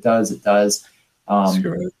 but if it does, it does.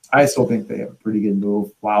 I still think they have a pretty good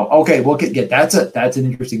move. Wow. Okay, we'll get that's an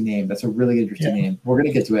interesting name. That's a really interesting name. We're going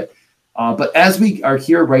to get to it. But as we are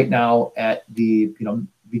here right now at the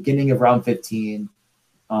beginning of round 15.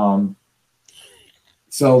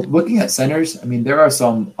 So looking at centers, there are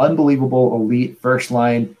some unbelievable elite first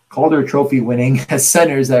line Calder Trophy winning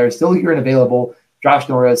centers that are still here and available. Josh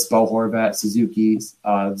Norris, Bo Horvat, Suzuki,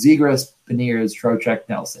 Zegras, Beniers, Trocheck,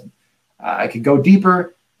 Nelson. I could go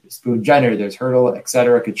deeper. There's Spoon Jenner, there's Hurdle,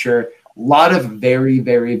 etc., Couture. A lot of very,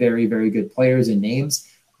 very, very, very good players and names,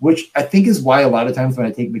 which I think is why a lot of times when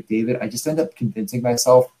I take McDavid, I just end up convincing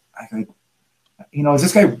myself, is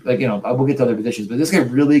this guy, we'll get to other positions, but is this guy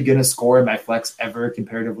really going to score in my flex ever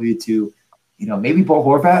comparatively to, maybe Bo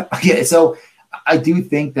Horvat? Yeah, so I do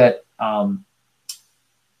think that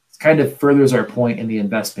kind of furthers our point in the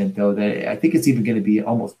investment, though, that I think it's even going to be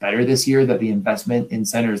almost better this year that the investment in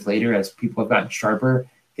centers later, as people have gotten sharper,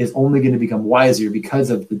 is only going to become wiser because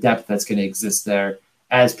of the depth that's going to exist there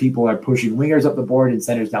as people are pushing wingers up the board and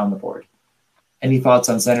centers down the board. Any thoughts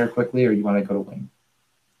on center quickly, or you want to go to wing?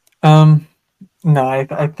 No,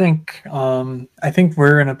 I think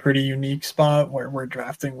we're in a pretty unique spot where we're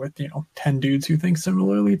drafting with 10 dudes who think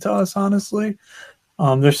similarly to us. Honestly,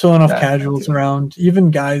 there's still enough casuals around, even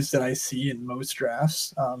guys that I see in most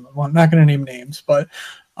drafts. Well, I'm not going to name names, but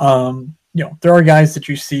there are guys that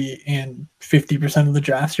you see in 50% of the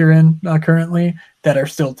drafts you're in currently that are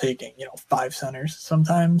still taking 5 centers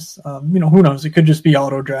sometimes. Who knows? It could just be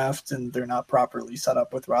auto draft and they're not properly set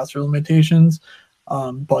up with roster limitations.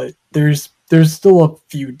 But there's still a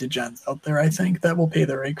few degens out there, I think, that will pay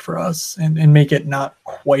the rake for us and make it not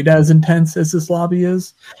quite as intense as this lobby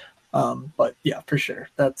is. But yeah, for sure.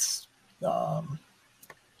 That's, the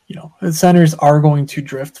centers are going to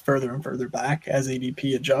drift further and further back as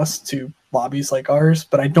ADP adjusts to lobbies like ours,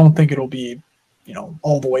 but I don't think it'll be,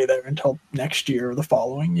 all the way there until next year or the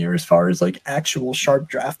following year as far as like actual sharp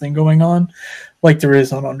drafting going on, like there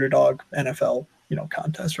is on Underdog NFL,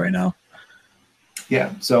 contest right now.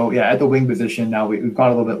 Yeah. So yeah, at the wing position now, we've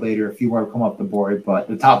gone a little bit later. A few more come up the board, but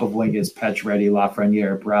the top of wing is Pacioretty,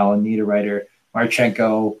 Lafreniere, Brown, Niederreiter,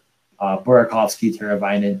 Marchenko, Burakovsky,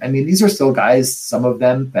 Teravainen. I mean, these are still guys, some of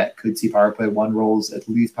them that could see power play 1 roles, at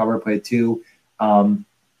least power play 2.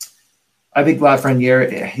 I think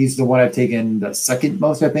Lafreniere, he's the one I've taken the second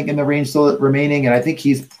most, I think, in the range still remaining. And I think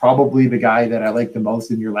he's probably the guy that I like the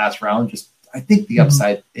most in your last round. I think the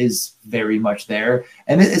upside is very much there.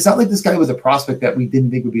 And it's not like this guy was a prospect that we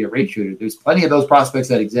didn't think would be a rate shooter. There's plenty of those prospects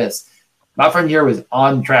that exist. Lafreniere was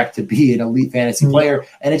on track to be an elite fantasy player,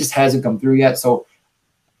 and it just hasn't come through yet. So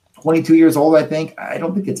 22 years old, I think. I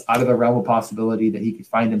don't think it's out of the realm of possibility that he could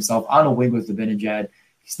find himself on a wing with Zibanejad.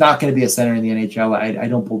 He's not going to be a center in the NHL, I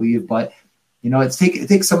don't believe. But, it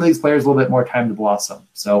takes some of these players a little bit more time to blossom.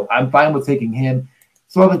 So I'm fine with taking him.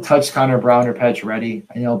 Still haven't touched Connor Brown or Pacioretty.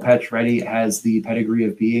 I know Pacioretty has the pedigree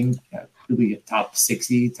of being really a top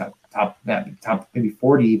 60, top maybe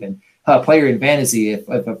 40 even player in fantasy if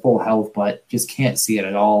a full health, but just can't see it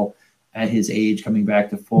at all at his age coming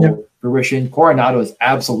back to full fruition. Coronado is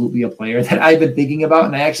absolutely a player that I've been thinking about,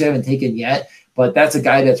 and I actually haven't taken yet, but that's a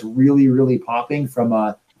guy that's really, really popping from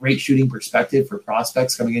a rate shooting perspective for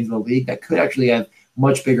prospects coming into the league that could actually have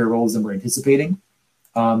much bigger roles than we're anticipating.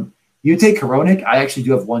 You take Hronek. I actually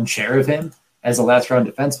do have 1 share of him as a last round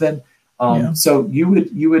defenseman. So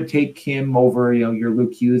you would take him over, your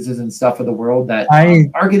Luke Hugheses and stuff of the world that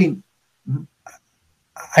are getting.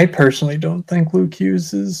 I personally don't think Luke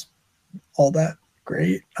Hughes is all that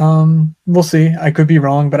great. We'll see. I could be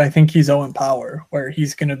wrong, but I think he's Owen Power, where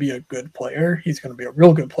he's going to be a good player. He's going to be a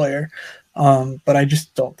real good player. But I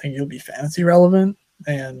just don't think he'll be fantasy relevant.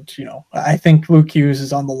 And, I think Luke Hughes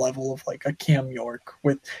is on the level of like a Cam York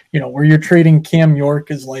with, where you're trading Cam York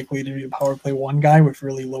is likely to be a power play 1 guy with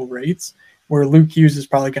really low rates, where Luke Hughes is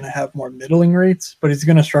probably going to have more middling rates, but he's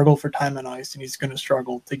going to struggle for time on ice and he's going to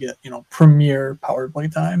struggle to get, premier power play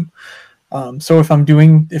time. So if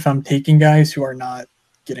I'm taking guys who are not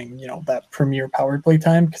getting, that premier power play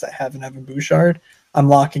time because I have an Evan Bouchard, I'm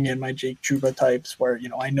locking in my Jake Trouba types where,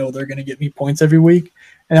 I know they're going to get me points every week.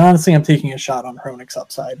 And honestly, I'm taking a shot on Hronek's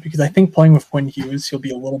upside because I think playing with Quinn Hughes, he'll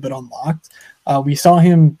be a little bit unlocked. We saw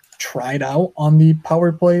him tried out on the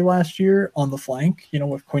power play last year on the flank,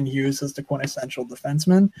 with Quinn Hughes as the quintessential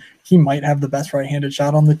defenseman. He might have the best right-handed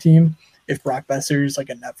shot on the team if Brock Besser is like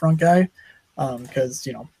a net front guy because,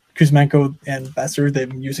 Kuzmenko and Besser, they've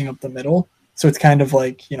been using up the middle. So it's kind of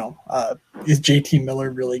like, is JT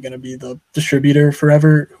Miller really going to be the distributor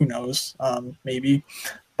forever? Who knows? Maybe.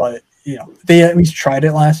 But, they at least tried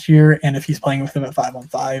it last year. And if he's playing with them at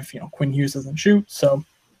 5-on-5, Quinn Hughes doesn't shoot. So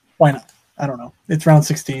why not? I don't know. It's round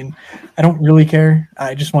 16. I don't really care.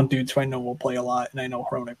 I just want dudes who I know will play a lot, and I know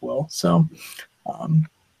Hronek will. So,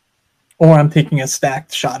 or I'm taking a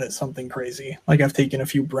stacked shot at something crazy. Like I've taken a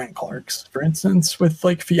few Brent Clarks, for instance, with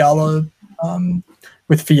like Fiala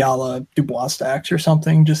Dubois stacks or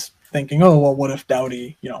something, just thinking, oh, well, what if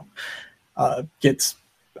Doughty, gets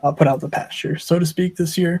put out the pasture, so to speak,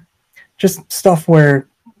 this year. Just stuff where,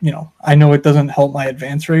 I know it doesn't help my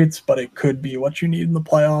advance rates, but it could be what you need in the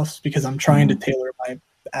playoffs because I'm trying to tailor my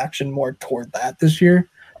action more toward that this year.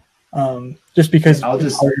 Just because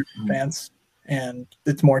it's harder to advance and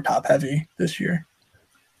it's more top heavy this year.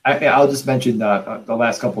 I'll just mention the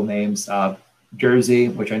last couple names. Jersey,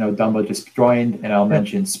 which I know Dumba just joined, and I'll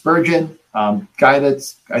mention Spurgeon, guy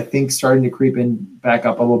that's I think starting to creep in back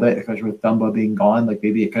up a little bit, especially with Dumba being gone. Like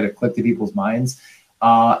maybe it kind of clicked to people's minds.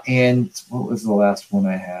 And what was the last one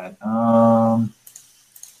I had? I'm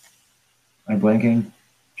blanking.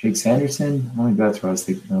 Jake Sanderson? I think that's what I was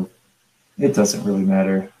thinking of. It doesn't really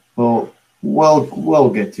matter. We'll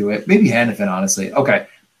get to it. Maybe Hannafin, honestly. Okay.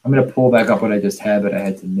 I'm going to pull back up what I just had, but I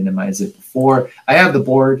had to minimize it before. I have the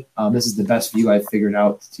board. This is the best view I've figured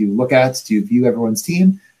out to look at to view everyone's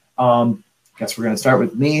team. Guess we're going to start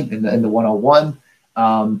with me in the 101.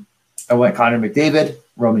 I went Connor McDavid,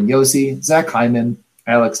 Roman Yossi, Zach Hyman,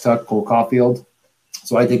 Alex Tuck, Cole Caulfield.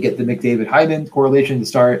 So I did get the McDavid-Hyman correlation to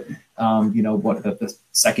start. What the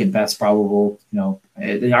second best probable,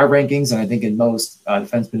 in our rankings, and I think in most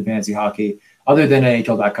defenseman fantasy hockey, other than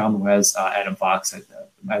NHL.com, who has Adam Fox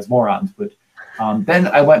as morons. But then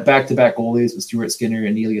I went back-to-back goalies with Stuart Skinner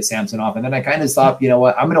and Ilya Samsonov, and then I kind of thought, you know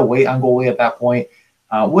what, I'm going to wait on goalie at that point.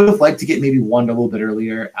 Would have liked to get maybe one a little bit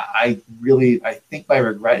earlier. I think my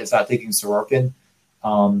regret is not taking Sorokin.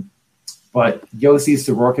 But Yossi,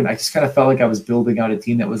 Sorokin, I just kind of felt like I was building out a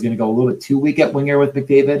team that was going to go a little bit too weak at winger with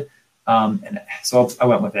McDavid. And so I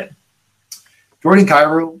went with it. Jordan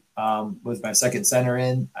Kyrou was my second center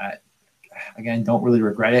in. Again, don't really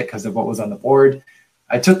regret it because of what was on the board.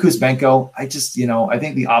 I took Kuzmenko. I just, I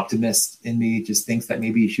think the optimist in me just thinks that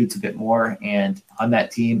maybe he shoots a bit more. And on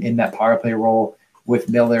that team, in that power play role with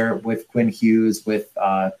Miller, with Quinn Hughes, with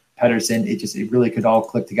Pedersen, it really could all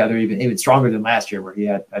click together even stronger than last year where he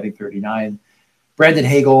had, I think, 39. Brandon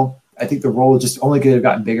Hagel, I think the role just only could have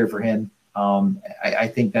gotten bigger for him. I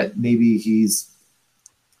think that maybe he's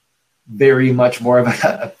very much more of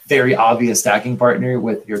a very obvious stacking partner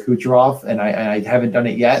with your Kucherov, and I haven't done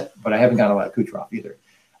it yet, but I haven't gotten a lot of Kucherov either.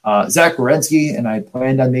 Zach Werenski, and I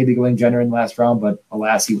planned on maybe going Jenner in the last round, but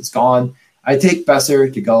alas, he was gone. I take Besser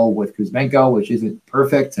to go with Kuzmenko, which isn't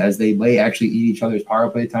perfect as they may actually eat each other's power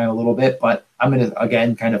play time a little bit, but I'm going to,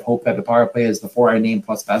 again, kind of hope that the power play is the 4 I named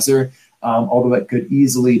plus Besser, although it could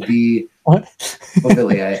easily be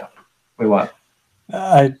Billy. Wait, what?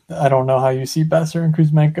 I don't know how you see Besser and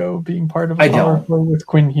Kuzmenko being part of a power play with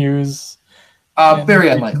Quinn Hughes. Very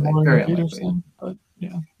unlikely. Very unlikely. But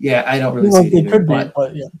yeah, I don't really see it. It could be,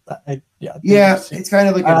 but it's kind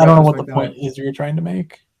of like I don't know what the point is you're trying to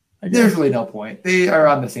make. There's really no point. They are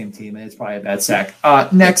on the same team, and it's probably a bad sack.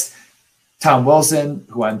 Next, Tom Wilson,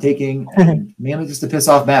 who I'm taking, mainly just to piss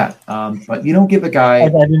off Matt. But you don't give a guy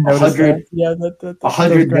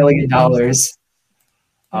 $100 million.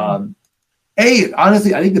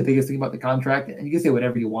 Honestly, I think the biggest thing about the contract, and you can say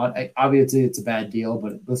whatever you want. Obviously, it's a bad deal,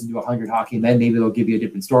 but listen to 100 Hockey Men, maybe they'll give you a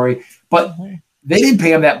different story. But they didn't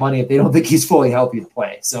pay him that money if they don't think he's fully healthy to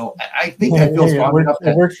play. So I think I feel strong enough.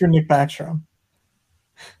 It works for Nick Backstrom.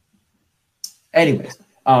 Anyways,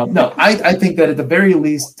 I think that at the very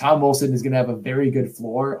least, Tom Wilson is going to have a very good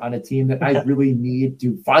floor on a team that I really need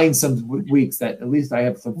to find some weeks that at least I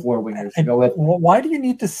have some floor wingers to go with. Why do you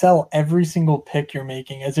need to sell every single pick you're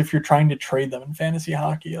making as if you're trying to trade them in fantasy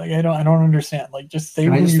hockey? Like I don't understand. Like just say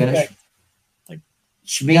when you finish. Like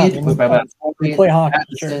Schmid was my last play hockey.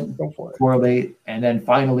 Sure, go for it. Correlate, and then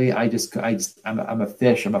finally, I'm a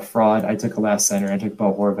fish. I'm a fraud. I took a last center. I took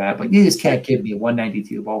Bo Horvat, but you just can't give me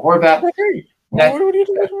 192 Bo Horvat. That's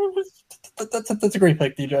a great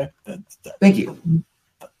pick, DJ. Thank you.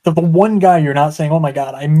 The one guy you're not saying, oh my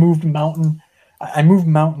god, I moved mountains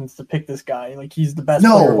to pick this guy. Like he's the best.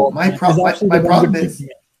 No, my problem is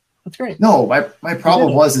that's great. No, my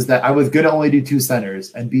problem is that I was going to only do 2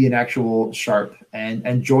 centers and be an actual sharp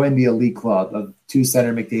and join the elite club of 2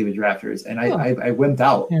 center McDavid drafters, and I wimped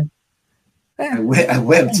out. Yeah. I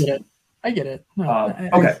wimped. I get it.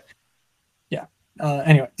 Okay.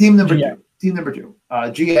 Anyway, Team number 2.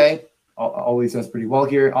 GA always does pretty well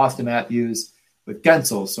here. Austin Matthews with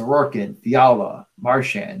Gensel, Sorokin, Fiala,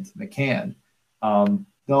 Marchand, McCann.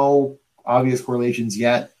 No obvious correlations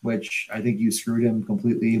yet, which I think you screwed him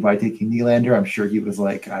completely by taking Nylander. I'm sure he was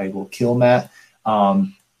like, I will kill Matt.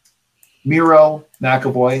 Miro,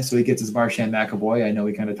 McAvoy, so he gets his Marchand McAvoy. I know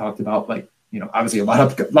we kind of talked about, obviously a lot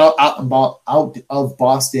out of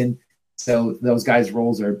Boston, so those guys'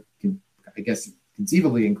 roles are, I guess,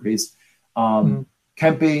 conceivably increased.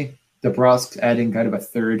 Kempe, DeBrusque adding kind of a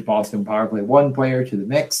third Boston power play 1 player to the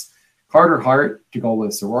mix. Carter Hart to go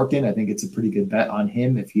with Sorokin. I think it's a pretty good bet on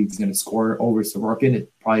him. If he's going to score over Sorokin,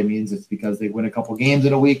 it probably means it's because they win a couple games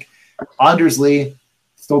in a week. Andersley,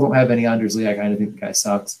 still don't have any Andersley. I kind of think the guy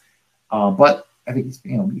sucks. But I think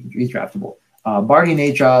he's draftable. Barney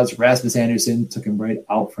Natchez, Rasmus Anderson took him right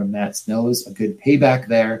out from Matt Snows. A good payback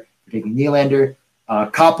there for taking Nylander.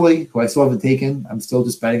 Copley, who I still haven't taken. I'm still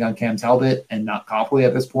just betting on Cam Talbot and not Copley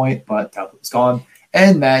at this point, but Talbot's gone.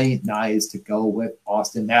 And Matty Nyes to go with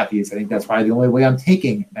Austin Matthews. I think that's probably the only way I'm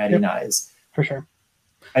taking Matty Nyes. For sure.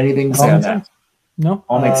 Anything to say on that? No.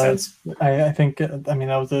 All makes sense. I think, that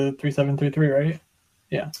was a 3-7-3-3, right?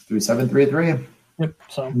 Yeah. 3-7-3-3. Yep.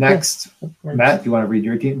 So next, Matt, do you want to read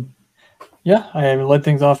your team? Yeah, I led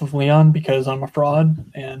things off with Leon because I'm a fraud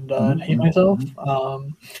and hate myself.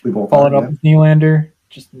 We both followed up with Nylander,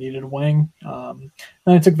 just needed a wing. Then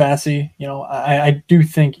I took Vasi. You know, I do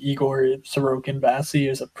think Igor, Sorokin, Vasi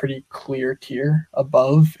is a pretty clear tier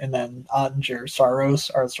above, and then Ottinger, Saros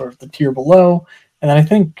are sort of the tier below. And then I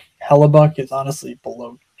think Hellebuck is honestly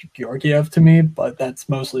below Georgiev to me, but that's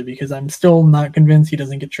mostly because I'm still not convinced he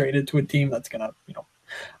doesn't get traded to a team that's going to,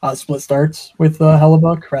 split starts with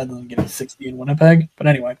Hellebuck rather than getting 60 in Winnipeg. But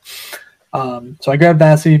anyway, so I grabbed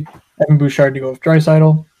Vasi, Evan Bouchard to go with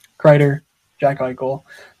Draisaitl, Kreider, Jack Eichel,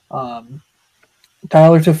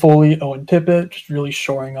 Tyler Toffoli, Owen Tippett, just really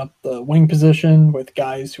shoring up the wing position with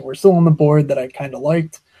guys who were still on the board that I kind of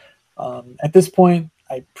liked. At this point,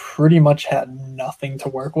 I pretty much had nothing to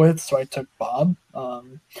work with, so I took Bob.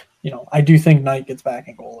 I do think Knight gets back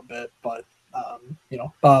in goal a bit, but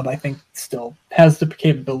Bob, I think, still has the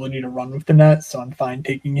capability to run with the net, so I'm fine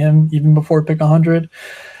taking him even before pick 100.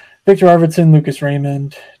 Victor Arvidsson, Lucas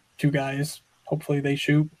Raymond, two guys. Hopefully they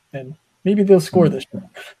shoot, and maybe they'll score this year.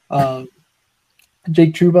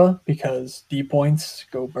 Jake Trouba, because D points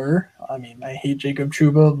go Burr. I mean, I hate Jacob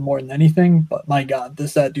Trouba more than anything, but my God,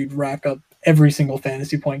 that dude rack up every single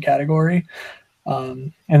fantasy point category.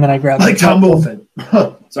 And then I grabbed Tom Wilson.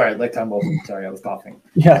 Sorry, Tom Wilson. Sorry, I was coughing.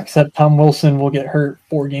 Yeah, except Tom Wilson will get hurt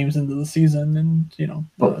 4 games into the season, and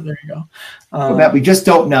there you go. But Matt, we just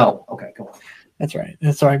don't know. Okay, go on. That's right.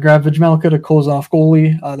 So I grabbed Vejmelka to close off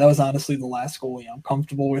goalie. That was honestly the last goalie I'm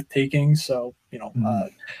comfortable with taking. So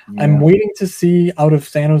I'm waiting to see out of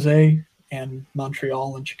San Jose and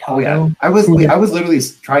Montreal and Chicago. Oh, yeah. I was literally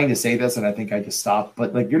trying to say this, and I think I just stopped.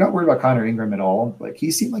 But you're not worried about Connor Ingram at all. He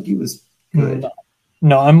seemed like he was good.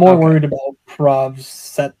 No, I'm more worried about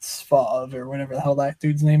Provsetsov or whatever the hell that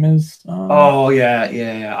dude's name is.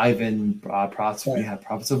 Yeah. Ivan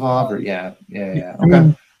Provsetsov, or yeah.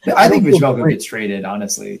 Okay. I think Vejmelka gets traded,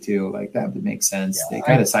 honestly, too. That would make sense. Yeah, they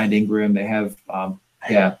kind of signed Ingram. They have,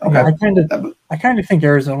 okay. I kind of think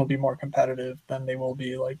Arizona will be more competitive than they will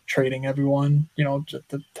be trading everyone, just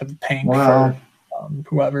to tank for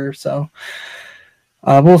whoever. So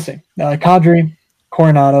we'll see. Kadri,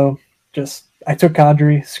 Coronado, I took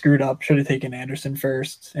Kadri, screwed up, should have taken Anderson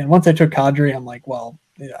first. And once I took Kadri, I'm like, well,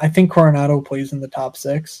 I think Coronado plays in the top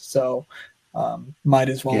 6, so might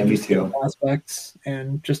as well just get prospects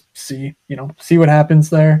and just see what happens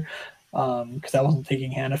there. Because I wasn't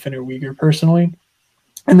taking Hannafin or Uyghur personally.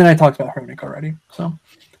 And then I talked about Hronik already. So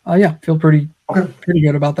feel pretty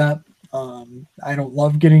good about that. I don't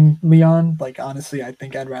love getting Leon. Honestly, I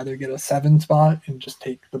think I'd rather get a 7 spot and just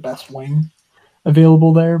take the best wing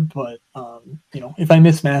available there. But if I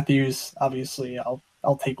miss Matthews, obviously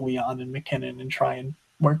I'll take Leon and McKinnon and try and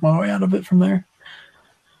work my way out of it from there.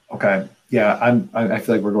 Okay. Yeah, I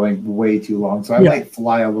feel like we're going way too long, so I might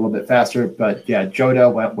fly a little bit faster. But yeah,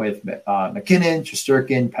 Joda went with McKinnon,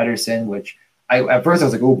 Shesterkin, Pedersen, which at first I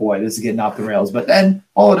was like, oh boy, this is getting off the rails. But then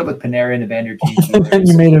followed up with Panarin, Evander Kane. And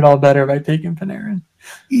you made it all better by taking Panarin.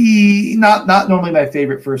 Not normally my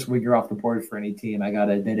favorite first winger off the board for any team, I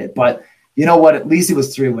gotta admit it. But you know what? At least it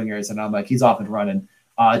was 3 wingers, and I'm like, he's off and running.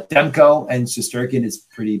 Demko and Shesterkin is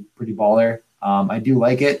pretty baller. I do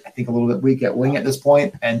like it. I think a little bit weak at wing at this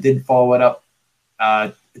point, and did follow it up.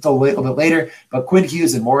 It's a little bit later, but Quinn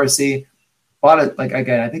Hughes and Morrissey bought it.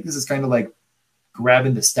 Again, I think this is kind of like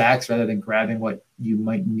grabbing the stacks rather than grabbing what you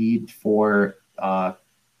might need for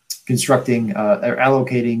constructing or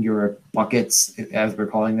allocating your buckets, as we're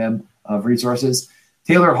calling them, of resources.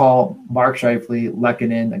 Taylor Hall, Mark Scheifele,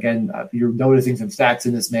 Lehkonen. Again, you're noticing some stacks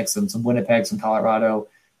in this mix, some Winnipeg, some Colorado,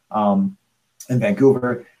 and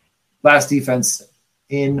Vancouver. Last defense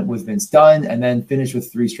in was Vince Dunn, and then finished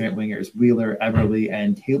with 3 straight wingers, Wheeler, Eberle,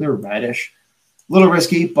 and Taylor Radish. A little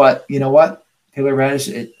risky, but you know what? Taylor Radish,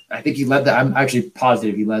 I think he led I'm actually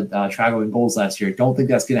positive he led Trago in goals last year. Don't think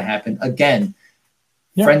that's going to happen again.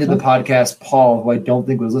 Friend of the podcast, Paul, who I don't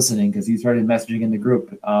think was listening because he started messaging in the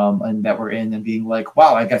group and that we're in and being like,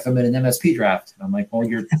 wow, I guess I'm in an MSP draft. And I'm like, well,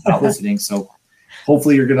 you're not listening. So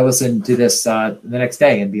hopefully you're going to listen to this the next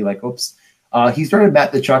day and be like, oops. He started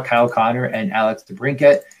Matt Tkachuk, Kyle Connor, and Alex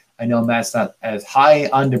DeBrincat. I know Matt's not as high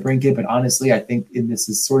on DeBrincat, but honestly, I think this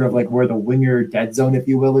is sort of like where the winger dead zone, if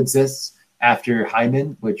you will, exists after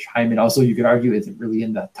Hyman, which Hyman also, you could argue, isn't really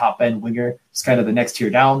in the top end winger. It's kind of the next tier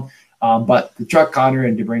down. But Tkachuk, Connor,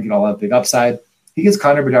 and DeBrincat all have big upside. He gets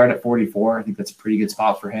Connor Bedard at 44. I think that's a pretty good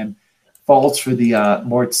spot for him. Falls for the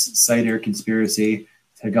Mortz Sider conspiracy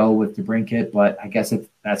to go with DeBrincat, but I guess if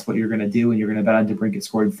that's what you're going to do and you're going to bet on DeBrincat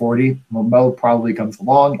scoring 40, Mo probably comes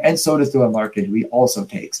along, and so does Dylan Larkin, who he also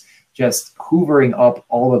takes, just hoovering up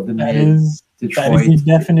all of the minutes Detroit. That is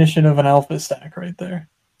the definition of an alpha stack right there.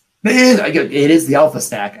 It is the alpha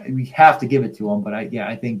stack. We have to give it to them, but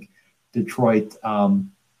I think Detroit.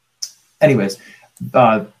 Anyways,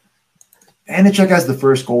 Vanacek as the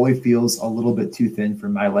first goalie feels a little bit too thin for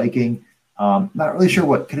my liking. Not really sure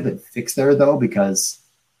what could have been fixed there though, because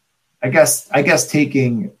I guess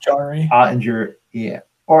taking Jari, Ottinger,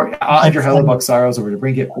 or Ottinger, Hellebuck, Saros over to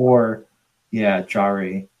bring it, or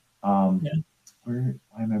Jari.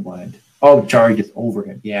 Why am I blind? Oh, Jari gets over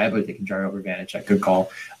him. Yeah, I would have taken Jari over Vanacek. Good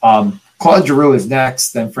call. Claude Giroux is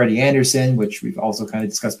next, then Freddie Anderson, which we've also kind of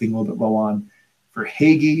discussed being a little bit low on. For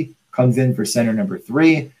Hagee, comes in for center number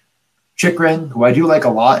 3. Chikrin, who I do like a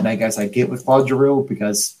lot, and I guess I get with Claude Giroux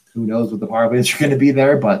because who knows what the power plays are going to be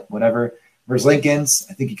there, but whatever. Versus Lincolns,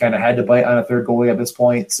 I think he kind of had to bite on a third goalie at this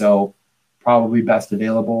point, so probably best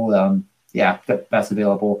available. Best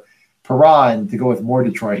available. Perron, to go with more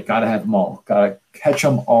Detroit, got to have them all. Got to catch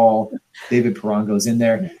them all. David Perron goes in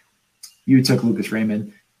there. You took Lucas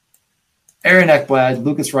Raymond. Aaron Ekblad,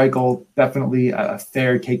 Lucas Reichel, definitely a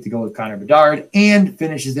fair take to go with Connor Bedard, and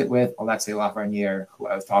finishes it with Alexei Lafreniere, who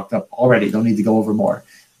I was talked up already. Don't need to go over more.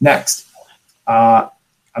 Next.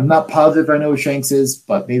 I'm not positive I know who Shanks is,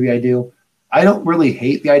 but maybe I do. I don't really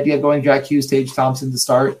hate the idea of going Jack Hughes, Tage Thompson to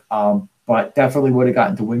start, but definitely would have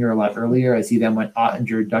gotten to winger a lot earlier. I see them went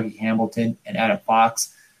Ottinger, Dougie Hamilton, and Adam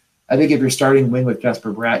Fox. I think if you're starting wing with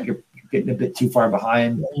Jesper Bratt, you're getting a bit too far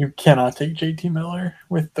behind. You cannot take JT Miller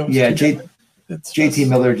with those. Yeah, JT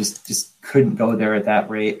Miller just couldn't go there at that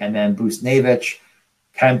rate. And then Busnevich,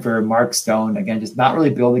 Kemper, Mark Stone, again, just not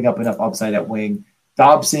really building up enough upside at wing.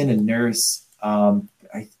 Dobson and Nurse,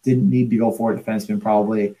 I didn't need to go for a defenseman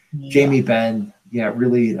probably. Yeah. Jamie Benn,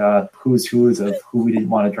 really who's of who we didn't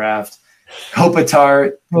want to draft.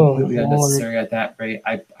 Kopitar, completely unnecessary at that rate.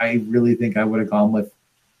 I really think I would have gone with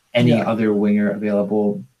any other winger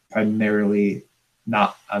available, primarily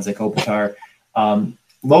not as a Kopitar.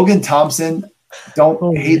 Logan Thompson,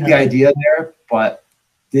 don't hate the idea there, but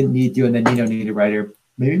didn't need to. And then Nino Niederreiter,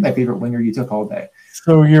 maybe my favorite winger you took all day.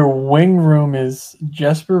 So your wing room is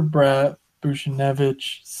Jesper Bratt,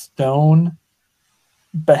 Bushnevich, Stone,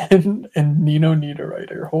 Ben, and Nino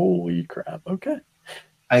Niederreiter. Holy crap. Okay.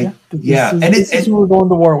 This is what we're going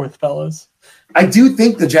to war with, fellas. I do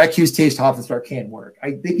think the Jack Hughes Tage Thompson start can work.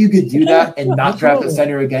 I think you could do that and not draft a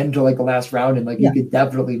center again until like the last round, and you could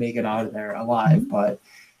definitely make it out of there alive. But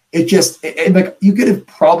it just you could have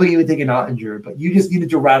probably even taken Ottinger, but you just needed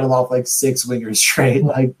to rattle off like 6 wingers straight.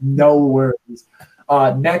 Like no worries.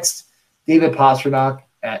 Next, David Pastrnak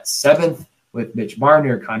at 7th with Mitch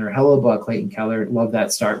Marner, Connor Hellebuck, Clayton Keller. Love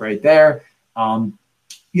that start right there.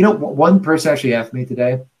 One person actually asked me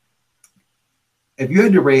today, if you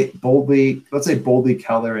had to rate Boldly, let's say Boldly,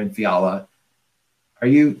 Keller, and Fiala, are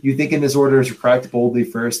you thinking this order is correct? Boldly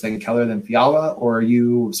first, then Keller, then Fiala, or are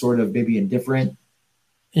you sort of maybe indifferent?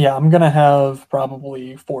 Yeah, I'm gonna have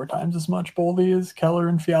probably 4 times as much Boldly as Keller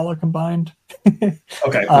and Fiala combined. Okay,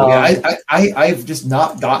 cool. I've just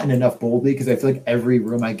not gotten enough Boldly because I feel like every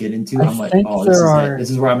room I get into, I'm like, oh, this is it. This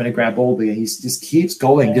is where I'm gonna grab Boldly, and he just keeps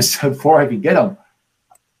going just before I can get him.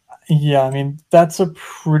 Yeah, I mean, that's a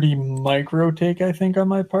pretty micro take, I think, on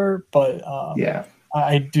my part, but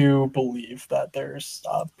I do believe that there's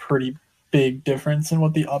a pretty big difference in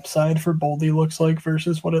what the upside for Boldy looks like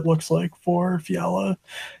versus what it looks like for Fiala.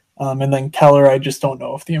 And then Keller, I just don't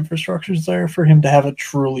know if the infrastructure is there for him to have a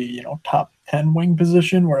truly, top 10 wing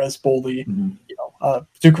position, whereas Boldy,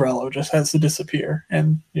 Zuccarello just has to disappear.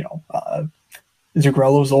 And,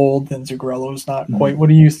 Zuccarello's old and Zuccarello's not quite what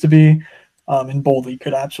he used to be. And Boldy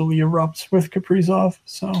could absolutely erupt with Kaprizov.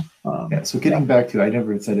 So getting back to, I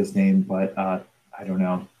never said his name, but I don't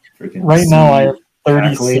know. Right now I have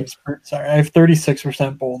 36%. Sorry, I have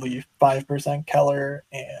 36% Boldy, 5% Keller,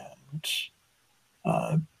 and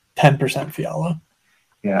 10% Fiala.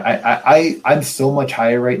 Yeah, I'm so much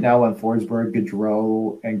higher right now on Forsberg,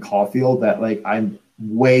 Gaudreau, and Caulfield that I'm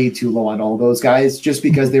way too low on all those guys just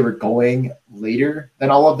because they were going later than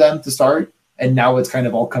all of them to start, and now it's kind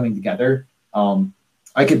of all coming together.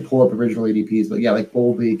 I could pull up original ADPs, but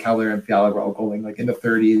Boldy, Keller, and Fiala were all going in the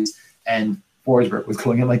 30s, and Forsberg was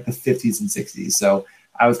going in the 50s and 60s. So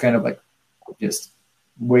I was kind of just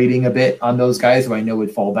waiting a bit on those guys who I know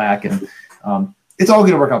would fall back, and it's all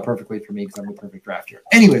going to work out perfectly for me because I'm the perfect drafter.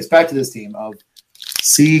 Anyways, back to this team of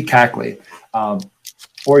C. Cackley,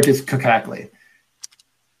 or just Cackley.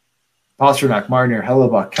 Pastrnak, Marner,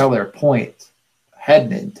 Hellebuck, Keller, Point,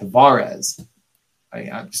 Hedman, Tavares.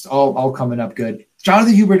 I'm just all coming up good.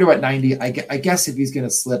 Jonathan Huberdeau at 90. I guess if he's going to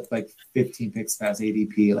slip 15 picks past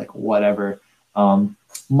ADP, whatever,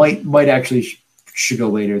 might actually should go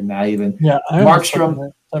later than that even. Yeah, I Markstrom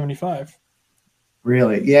at 75.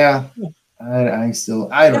 Really? Yeah. I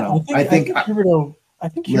don't know. I think Huberdeau.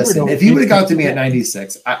 Listen, if he would have got to me at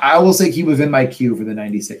 96, I will say he was in my queue for the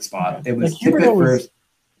 96 spot. Okay. It was like Tippett first.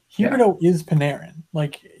 Huberdeau is Panarin.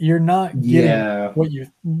 Like you're not getting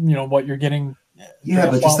what what you're getting. Yeah,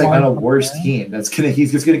 but just like on a worse team,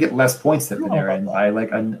 he's just gonna get less points than Panarin by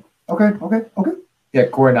like an okay. Yeah,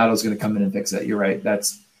 Coronado's gonna come in and fix it. You're right.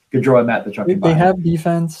 That's good draw, Matt. The truck. They have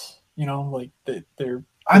defense. Like they're.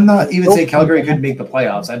 I'm not even saying Calgary could make the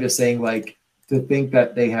playoffs. I'm just saying like to think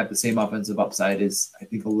that they have the same offensive upside is I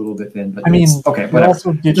think a little bit thin. But okay, but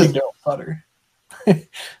also ditching Daryl Sutter.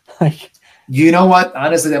 Like. You know what?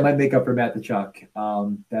 Honestly, that might make up for Matt the Chuck.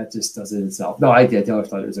 That just does it itself. No, I did. Taylor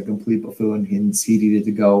Sutter is a complete buffoon. He needed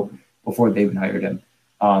to go before they even hired him.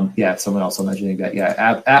 Someone also mentioning that.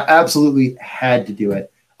 Yeah, absolutely had to do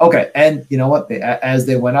it. Okay, and you know what? As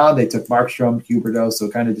they went on, they took Markstrom, Huberdeau, so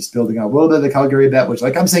kind of just building out a little bit of the Calgary bet, which,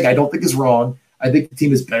 like I'm saying, I don't think is wrong. I think the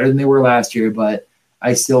team is better than they were last year, but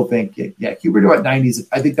I still think, Huberdeau at 90s,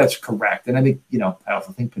 I think that's correct. And I think, I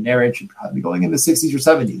also think Panarin should probably be going in the 60s or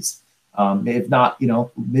 70s. If not,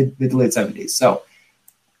 mid to late 70s. So,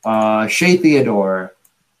 Shea Theodore,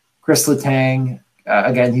 Chris Letang,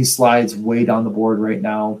 again, he slides way down the board right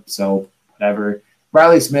now. So, whatever.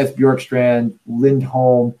 Riley Smith, Bjorkstrand,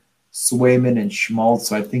 Lindholm, Swayman, and Schmaltz.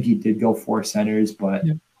 So, I think he did go 4 centers, but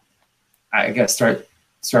I guess start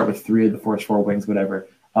with 3 of the first 4 wings, whatever.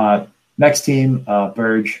 Next team,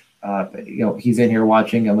 Burge. He's in here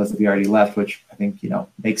watching, unless if he already left, which I think,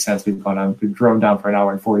 makes sense. We've drove down for an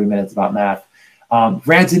hour and 40 minutes about math.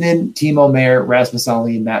 Rantanen, Timo Meier, Rasmus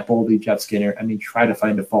Dahlin, Matt Boldy, Jeff Skinner. I mean, try to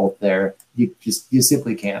find a fault there. You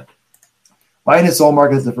simply can't. Linus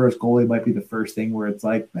Ullmark as the first goalie might be the first thing where it's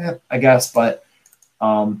like, I guess. But, he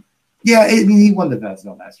won the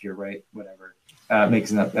Vezina last year, right? Whatever.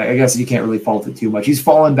 Makes it up. I guess you can't really fault it too much. He's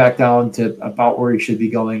fallen back down to about where he should be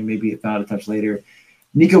going, maybe if not a touch later.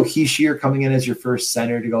 Nico Hischier coming in as your first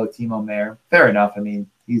center to go with Timo Meier. Fair enough. I mean,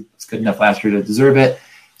 he's good enough last year to deserve it.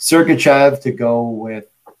 Sergachev to go with,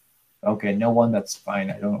 no one. That's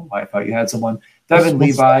fine. I don't know why I thought you had someone. Devin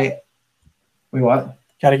Levi. Wait, what?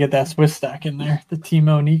 Got to get that Swiss stack in there. The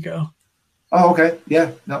Timo Nico. Oh, okay.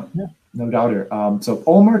 Yeah. No doubter. So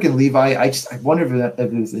Ullmark and Levi, I wonder if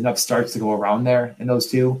there's enough starts to go around there in those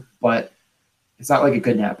two, but it's not like it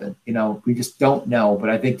couldn't happen. We just don't know. But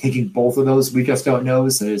I think taking both of those, we just don't know.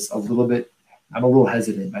 So there's I'm a little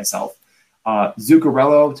hesitant myself.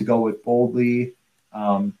 Zuccarello to go with Boldly.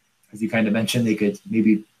 As you kind of mentioned, they could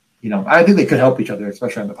maybe, I think they could help each other,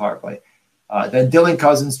 especially on the power play. Then Dylan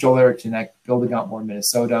Cousins, Joel Eriksson, building out more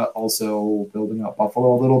Minnesota, also building out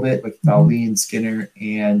Buffalo a little bit with Dahlin, Skinner,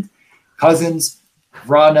 and Cousins,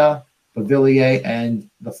 Vrana, Bavillier, and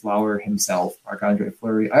the Flower himself, Marc-Andre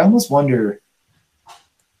Fleury. I almost wonder.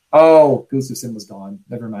 Oh, Gustafsson was gone.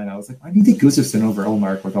 Never mind. I was like, why do you take Gustafsson over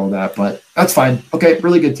Ullmark with all that? But that's fine. Okay,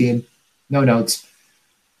 really good team. No notes.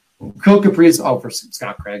 Kirill Kaprizov for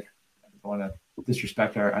Scott Craig. I don't want to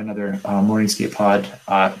disrespect another morning skate pod.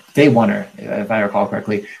 Day oneer, if I recall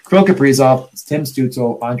correctly. Kirill Kaprizov, Tim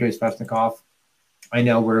Stützle, Andrei Svechnikov. I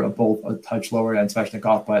know we're both a touch lower than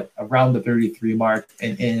Svechnikov, but around the 33 mark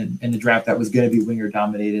in the draft that was going to be winger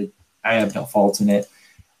dominated. I have no faults in it.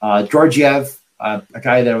 Georgiev, a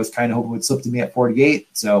guy that I was kind of hoping would slip to me at 48,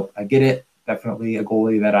 so I get it. Definitely a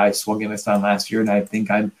goalie that I swung against on last year, and I think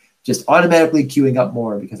I'm just automatically queuing up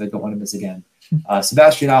more because I don't want to miss again.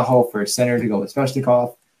 Sebastian Aho for center to go with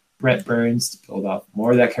Svechnikov. Brent Burns to build up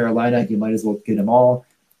more of that Carolina. You might as well get them all.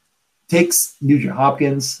 Takes Nugent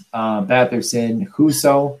Hopkins, Batherson,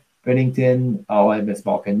 Husso, Bennington. Oh, I missed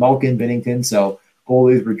Malkin, Bennington. So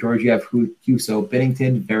goalies were Georgiev, Husso,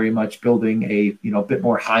 Bennington. Very much building a bit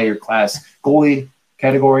more higher class goalie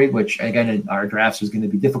category, which again in our drafts was going to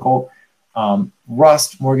be difficult.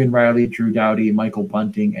 Rust, Morgan Riley, Drew Doughty, Michael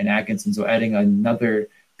Bunting, and Atkinson. So adding another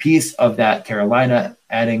piece of that Carolina,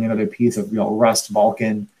 adding another piece of Rust,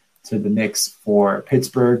 Malkin to the mix for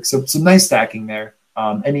Pittsburgh. So some nice stacking there.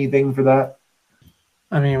 Anything for that?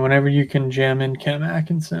 I mean, whenever you can jam in Cam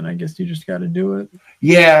Atkinson, I guess you just got to do it.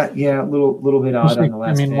 Yeah, a little bit odd on the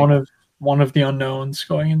last. I mean, one of the unknowns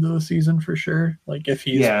going into the season for sure. Like if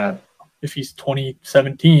he's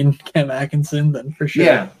 2017 Cam Atkinson, then for sure.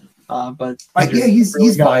 Yeah. But he's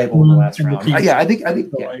viable in the last round. I think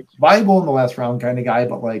viable in the last round kind of guy,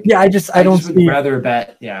 but I would rather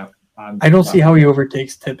bet. Yeah, I don't see how he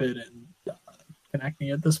overtakes Tippett and connecting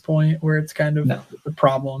at this point, where it's kind of the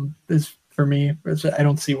problem is for me. I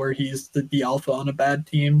don't see where he's the alpha on a bad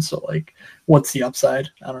team. So what's the upside?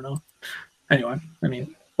 I don't know. Anyway, I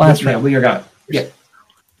mean, last round we got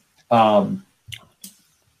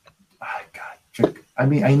I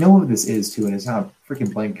mean, I know who this is too, and it's not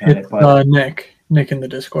freaking blank on it, but Nick in the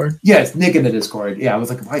Discord. Yes, Nick in the Discord. Yeah, I was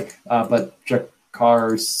like, why? But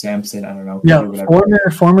Jakar Sampson, I don't know. Yeah,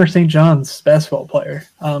 former St. John's basketball player.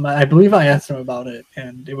 I believe I asked him about it,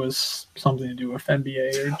 and it was something to do with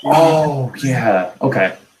NBA. Or oh, yeah.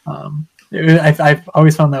 Okay. I've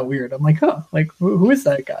always found that weird. I'm like, who is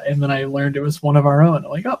that guy? And then I learned it was one of our own. I'm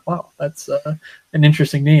like, oh, wow, that's an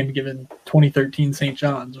interesting name given 2013 St.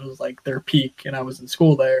 John's was like their peak, and I was in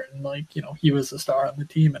school there, and he was a star on the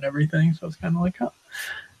team and everything. So it's kind of like,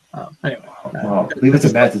 anyway. Well, leave it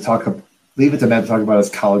to Matt to talk about his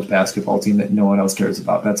college basketball team that no one else cares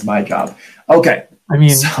about. That's my job. Okay. I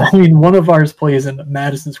mean, one of ours plays in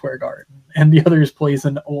Madison Square Garden, and the others plays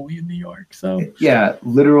in Ole in New York. So yeah,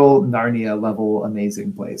 literal Narnia level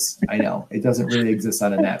amazing place. I know it doesn't really exist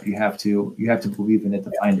on a map. You have to believe in it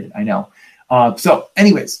to find it. I know. So,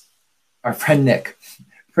 anyways, our friend Nick,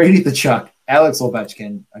 Brady the Chuck, Alex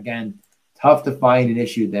Ovechkin. Again, tough to find an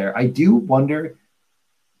issue there. I do wonder.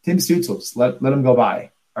 Tim Stützle, just let him go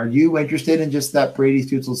by. Are you interested in just that Brady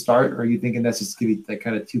Stützle start, or are you thinking that's just going to be like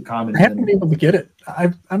kind of too common? I haven't been able to get it.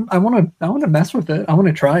 I want to mess with it. I want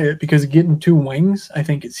to try it because getting two wings, I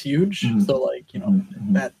think, is huge. Mm-hmm. So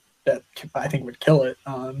that I think would kill it.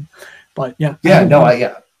 But yeah.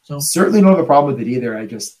 So certainly don't have a problem with it either. I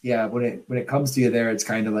just when it comes to you there, it's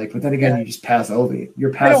kind of like, but then again, you just pass Ovi.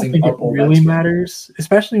 You're passing. I don't think it really matters,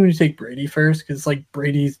 especially when you take Brady first, because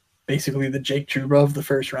Brady's basically the Jake Trouba of the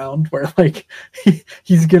first round, where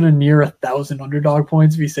he's gonna near 1,000 underdog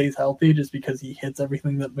points if he stays healthy, just because he hits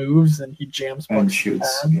everything that moves and he jams and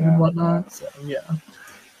shoots and whatnot. So yeah.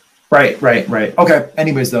 Right. Okay.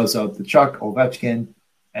 Anyways, though, so the Chuck, Ovechkin,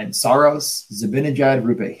 and Saros, Zibanejad,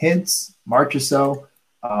 Rupe Hintz, Marchessault,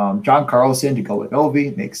 John Carlson to go with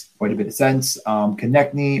Ovi makes quite a bit of sense.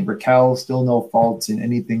 Konechny, Raquel, still no faults in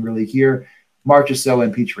anything really here. Marchessault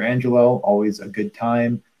and Pietrangelo, always a good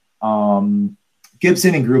time.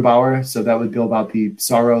 Gibson and Grubauer, so that would build out the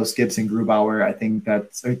Saros, Gibson, Grubauer. I think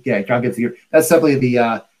that's John Gibson. That's definitely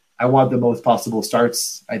the I want the most possible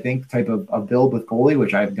starts, I think, type of build with goalie,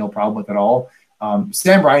 which I have no problem with at all.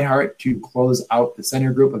 Sam Reinhart to close out the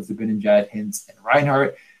center group of Zibanejad, Hintz, and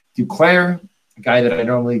Reinhart. Duclair, a guy that I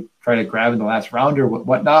normally try to grab in the last round or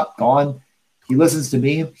whatnot, gone. He listens to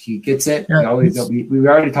me. He gets it. Yeah, we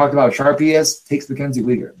already talked about how sharp he is. Takes Mackenzie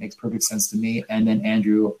Weegar. Makes perfect sense to me. And then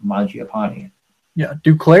Andrew Mangiapane. Yeah,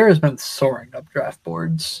 Duclair has been soaring up draft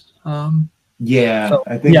boards. I think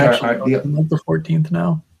the 14th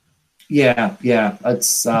now. Yeah.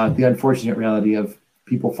 That's the unfortunate reality of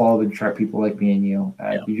people following the chart. People like me and you.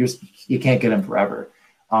 You can't get them forever.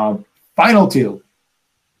 Final two.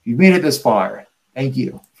 You've made it this far. Thank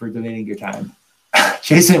you for donating your time.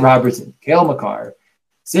 Jason Robertson, Cale Makar,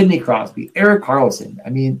 Sidney Crosby, Erik Karlsson. I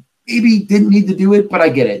mean, maybe didn't need to do it, but I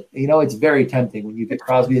get it. It's very tempting when you get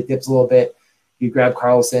Crosby that dips a little bit. You grab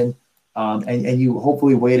Karlsson, and you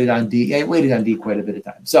hopefully waited on D. Yeah, waited on D quite a bit of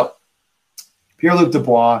time. So Pierre-Luc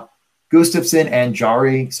Dubois, Gustafsson, and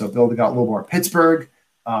Jari. So building out a little more Pittsburgh.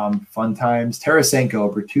 Fun times.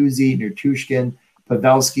 Tarasenko, Bertuzzi, Nurtushkin,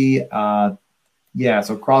 Pavelski.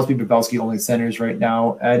 So Crosby, Pavelski only centers right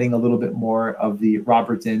now, adding a little bit more of the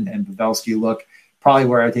Robertson and Pavelski look. Probably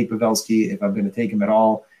where I take Pavelski if I'm going to take him at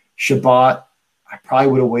all. Shabbat, I probably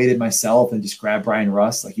would have waited myself and just grabbed Brian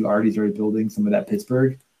Russ. Like you already started building some of that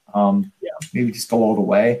Pittsburgh. Maybe just go all the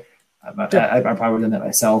way. I probably would have done that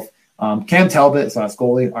myself. Cam Talbot, last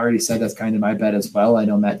goalie, already said that's kind of my bet as well. I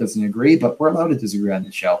know Matt doesn't agree, but we're allowed to disagree on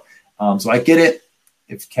the show. So I get it.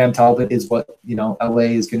 If Cam Talbot is what LA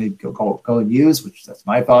is going to go and use, which that's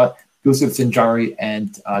my thought, Gustafsson, Jari,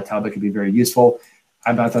 and Talbot could be very useful.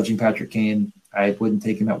 I'm not touching Patrick Kane. I wouldn't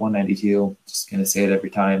take him at 192. Just going to say it every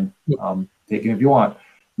time. Take him if you want.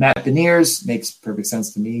 Matt Beniers makes perfect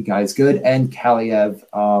sense to me. Guy's good. And Kaliev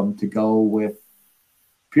to go with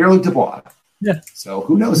Pierre-Luc Dubois. Yeah. So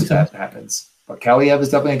who knows if that happens. But Kaliev is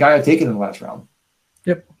definitely a guy I've taken in the last round.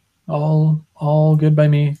 Yep. All good by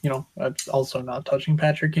me. I'm also not touching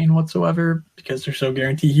Patrick Kane whatsoever because they're so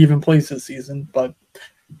guaranteed he even plays this season. But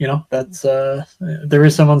that's there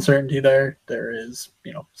is some uncertainty there. There is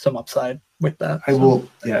some upside with that. I will.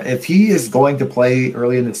 Yeah, if he is going to play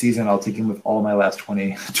early in the season, I'll take him with all my last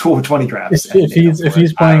 20 drafts. If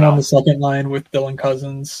he's playing on the second line with Dylan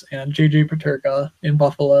Cousins and JJ Peterka in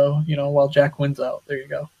Buffalo, while Jack wins out, there you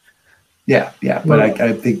go. Yeah, but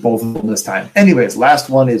I think both of them this time. Anyways, last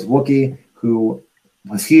one is Wookie, who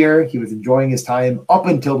was here. He was enjoying his time up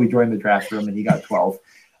until we joined the draft room, and he got 12.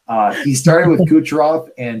 He started with Kucherov,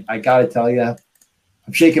 and I got to tell you,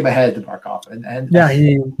 I'm shaking my head at the Barkov. And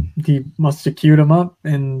he must have queued him up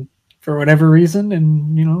and for whatever reason,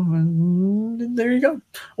 and and there you go.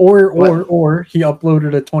 Or he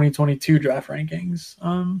uploaded a 2022 draft rankings.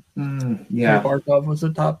 Yeah, Barkov was a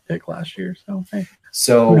top pick last year, so hey.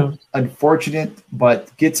 So unfortunate,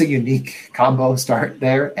 but gets a unique combo start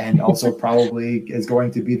there, and also probably is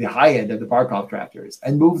going to be the high end of the Barkov drafters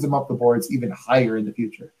and moves them up the boards even higher in the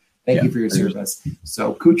future. Thank you for your service.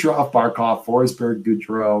 So Kucherov, Barkov, Forsberg,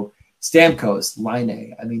 Gaudreau, Stamkos,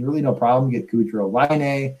 Line. I mean, really no problem. You get Gaudreau,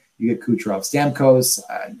 Line. You get Kucherov, Stamkos.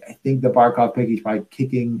 I think the Barkov pick, he's probably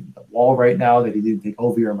kicking the wall right now that he didn't take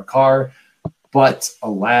Ovi or Makar. But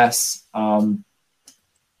alas,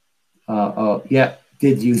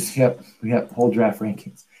 did use whole draft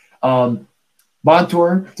rankings.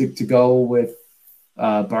 Montour to go with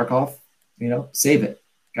Barkov, save it.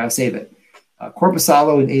 Gotta save it.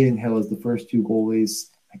 Korpisalo and Aiden Hill is the first two goalies.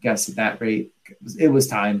 I guess at that rate, it was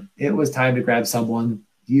time. It was time to grab someone.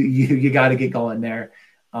 You got to get going there.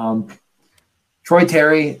 Troy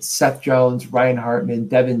Terry, Seth Jones, Ryan Hartman,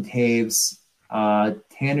 Devin Taves,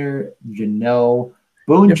 Tanner Janot,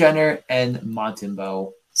 Boone Jenner, and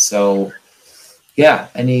Montembeault. So, yeah,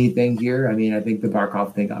 anything here? I mean, I think the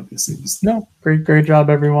Barkov thing obviously was... No, great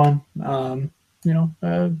job, everyone.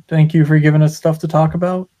 Thank you for giving us stuff to talk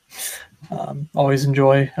about. Always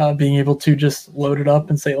enjoy being able to just load it up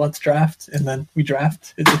and say, let's draft, and then we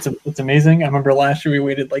draft. It's amazing. I remember last year we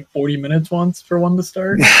waited like 40 minutes once for one to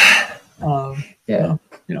start. We are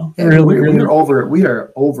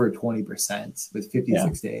over 20% with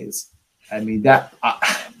 56 days. I mean,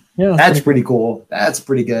 that's pretty cool. That's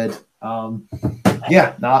pretty good.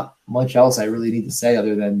 Not much else I really need to say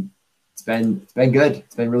other than it's been good.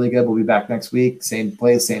 It's been really good. We'll be back next week, same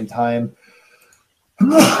place, same time.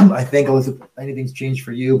 I think Elizabeth, anything's changed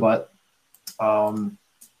for you, but anything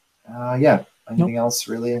else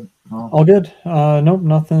really? No. All good. Nope,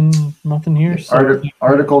 nothing here.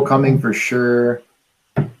 Article coming for sure.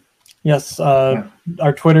 Yes,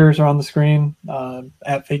 our Twitters are on the screen,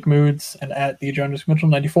 at Fake Moods and at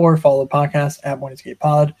DJ_Mitchell94. Follow the podcast at Morningscape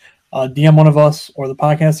Pod. DM one of us or the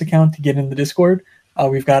podcast account to get in the Discord.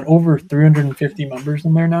 We've got over 350 members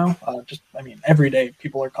in there now. Every day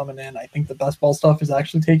people are coming in. I think the best ball stuff is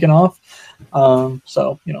actually taking off.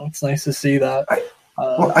 So it's nice to see that.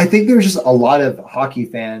 I think there's just a lot of hockey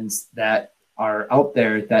fans that are out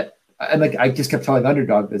there that I just kept telling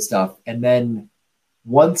Underdog this stuff, and then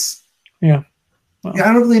once, I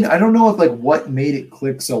don't know if what made it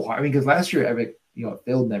click so hard. I mean, because last year it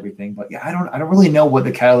filled and everything, but I don't really know what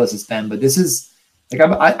the catalyst has been. But this is.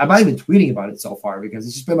 I'm not even tweeting about it so far because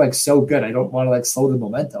it's just been so good. I don't want to slow the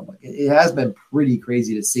momentum. It has been pretty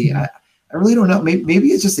crazy to see. I really don't know.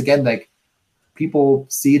 Maybe it's just again people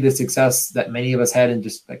see the success that many of us had in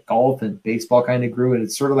just golf and baseball kind of grew, and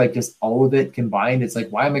it's sort of just all of it combined. It's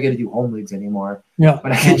why am I going to do home leagues anymore? Yeah,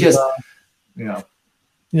 but I can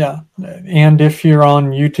Yeah, and if you're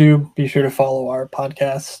on YouTube, be sure to follow our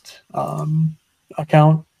podcast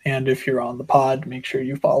account. And if you're on the pod, make sure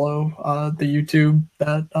you follow the YouTube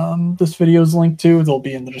that this video is linked to. They'll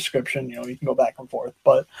be in the description. You can go back and forth,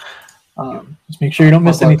 but just make sure you don't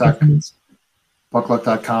miss anything.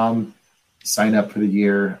 Puckluck.com. Sign up for the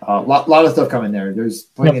year. Lot of stuff coming there. There's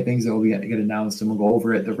plenty of things that will get announced, and we'll go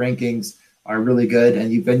over it. The rankings are really good,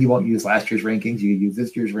 and you won't use last year's rankings. You use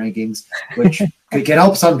this year's rankings, which can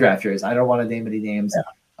help some drafters. I don't want to name any names.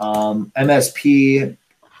 MSP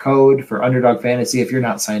code for Underdog Fantasy. If you're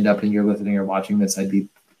not signed up and you're listening or watching this, I'd be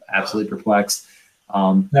absolutely perplexed.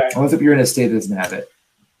 Unless if you're in a state that doesn't have it.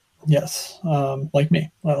 Yes, like me.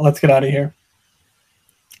 Let's get out of here.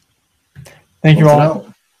 Thank you all.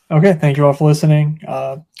 Okay, thank you all for listening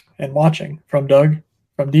and watching. From Doug,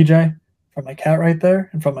 from DJ, from my cat right there,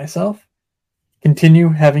 and from myself. Continue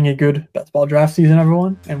having a good best ball draft season,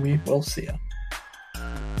 everyone, and we will see you.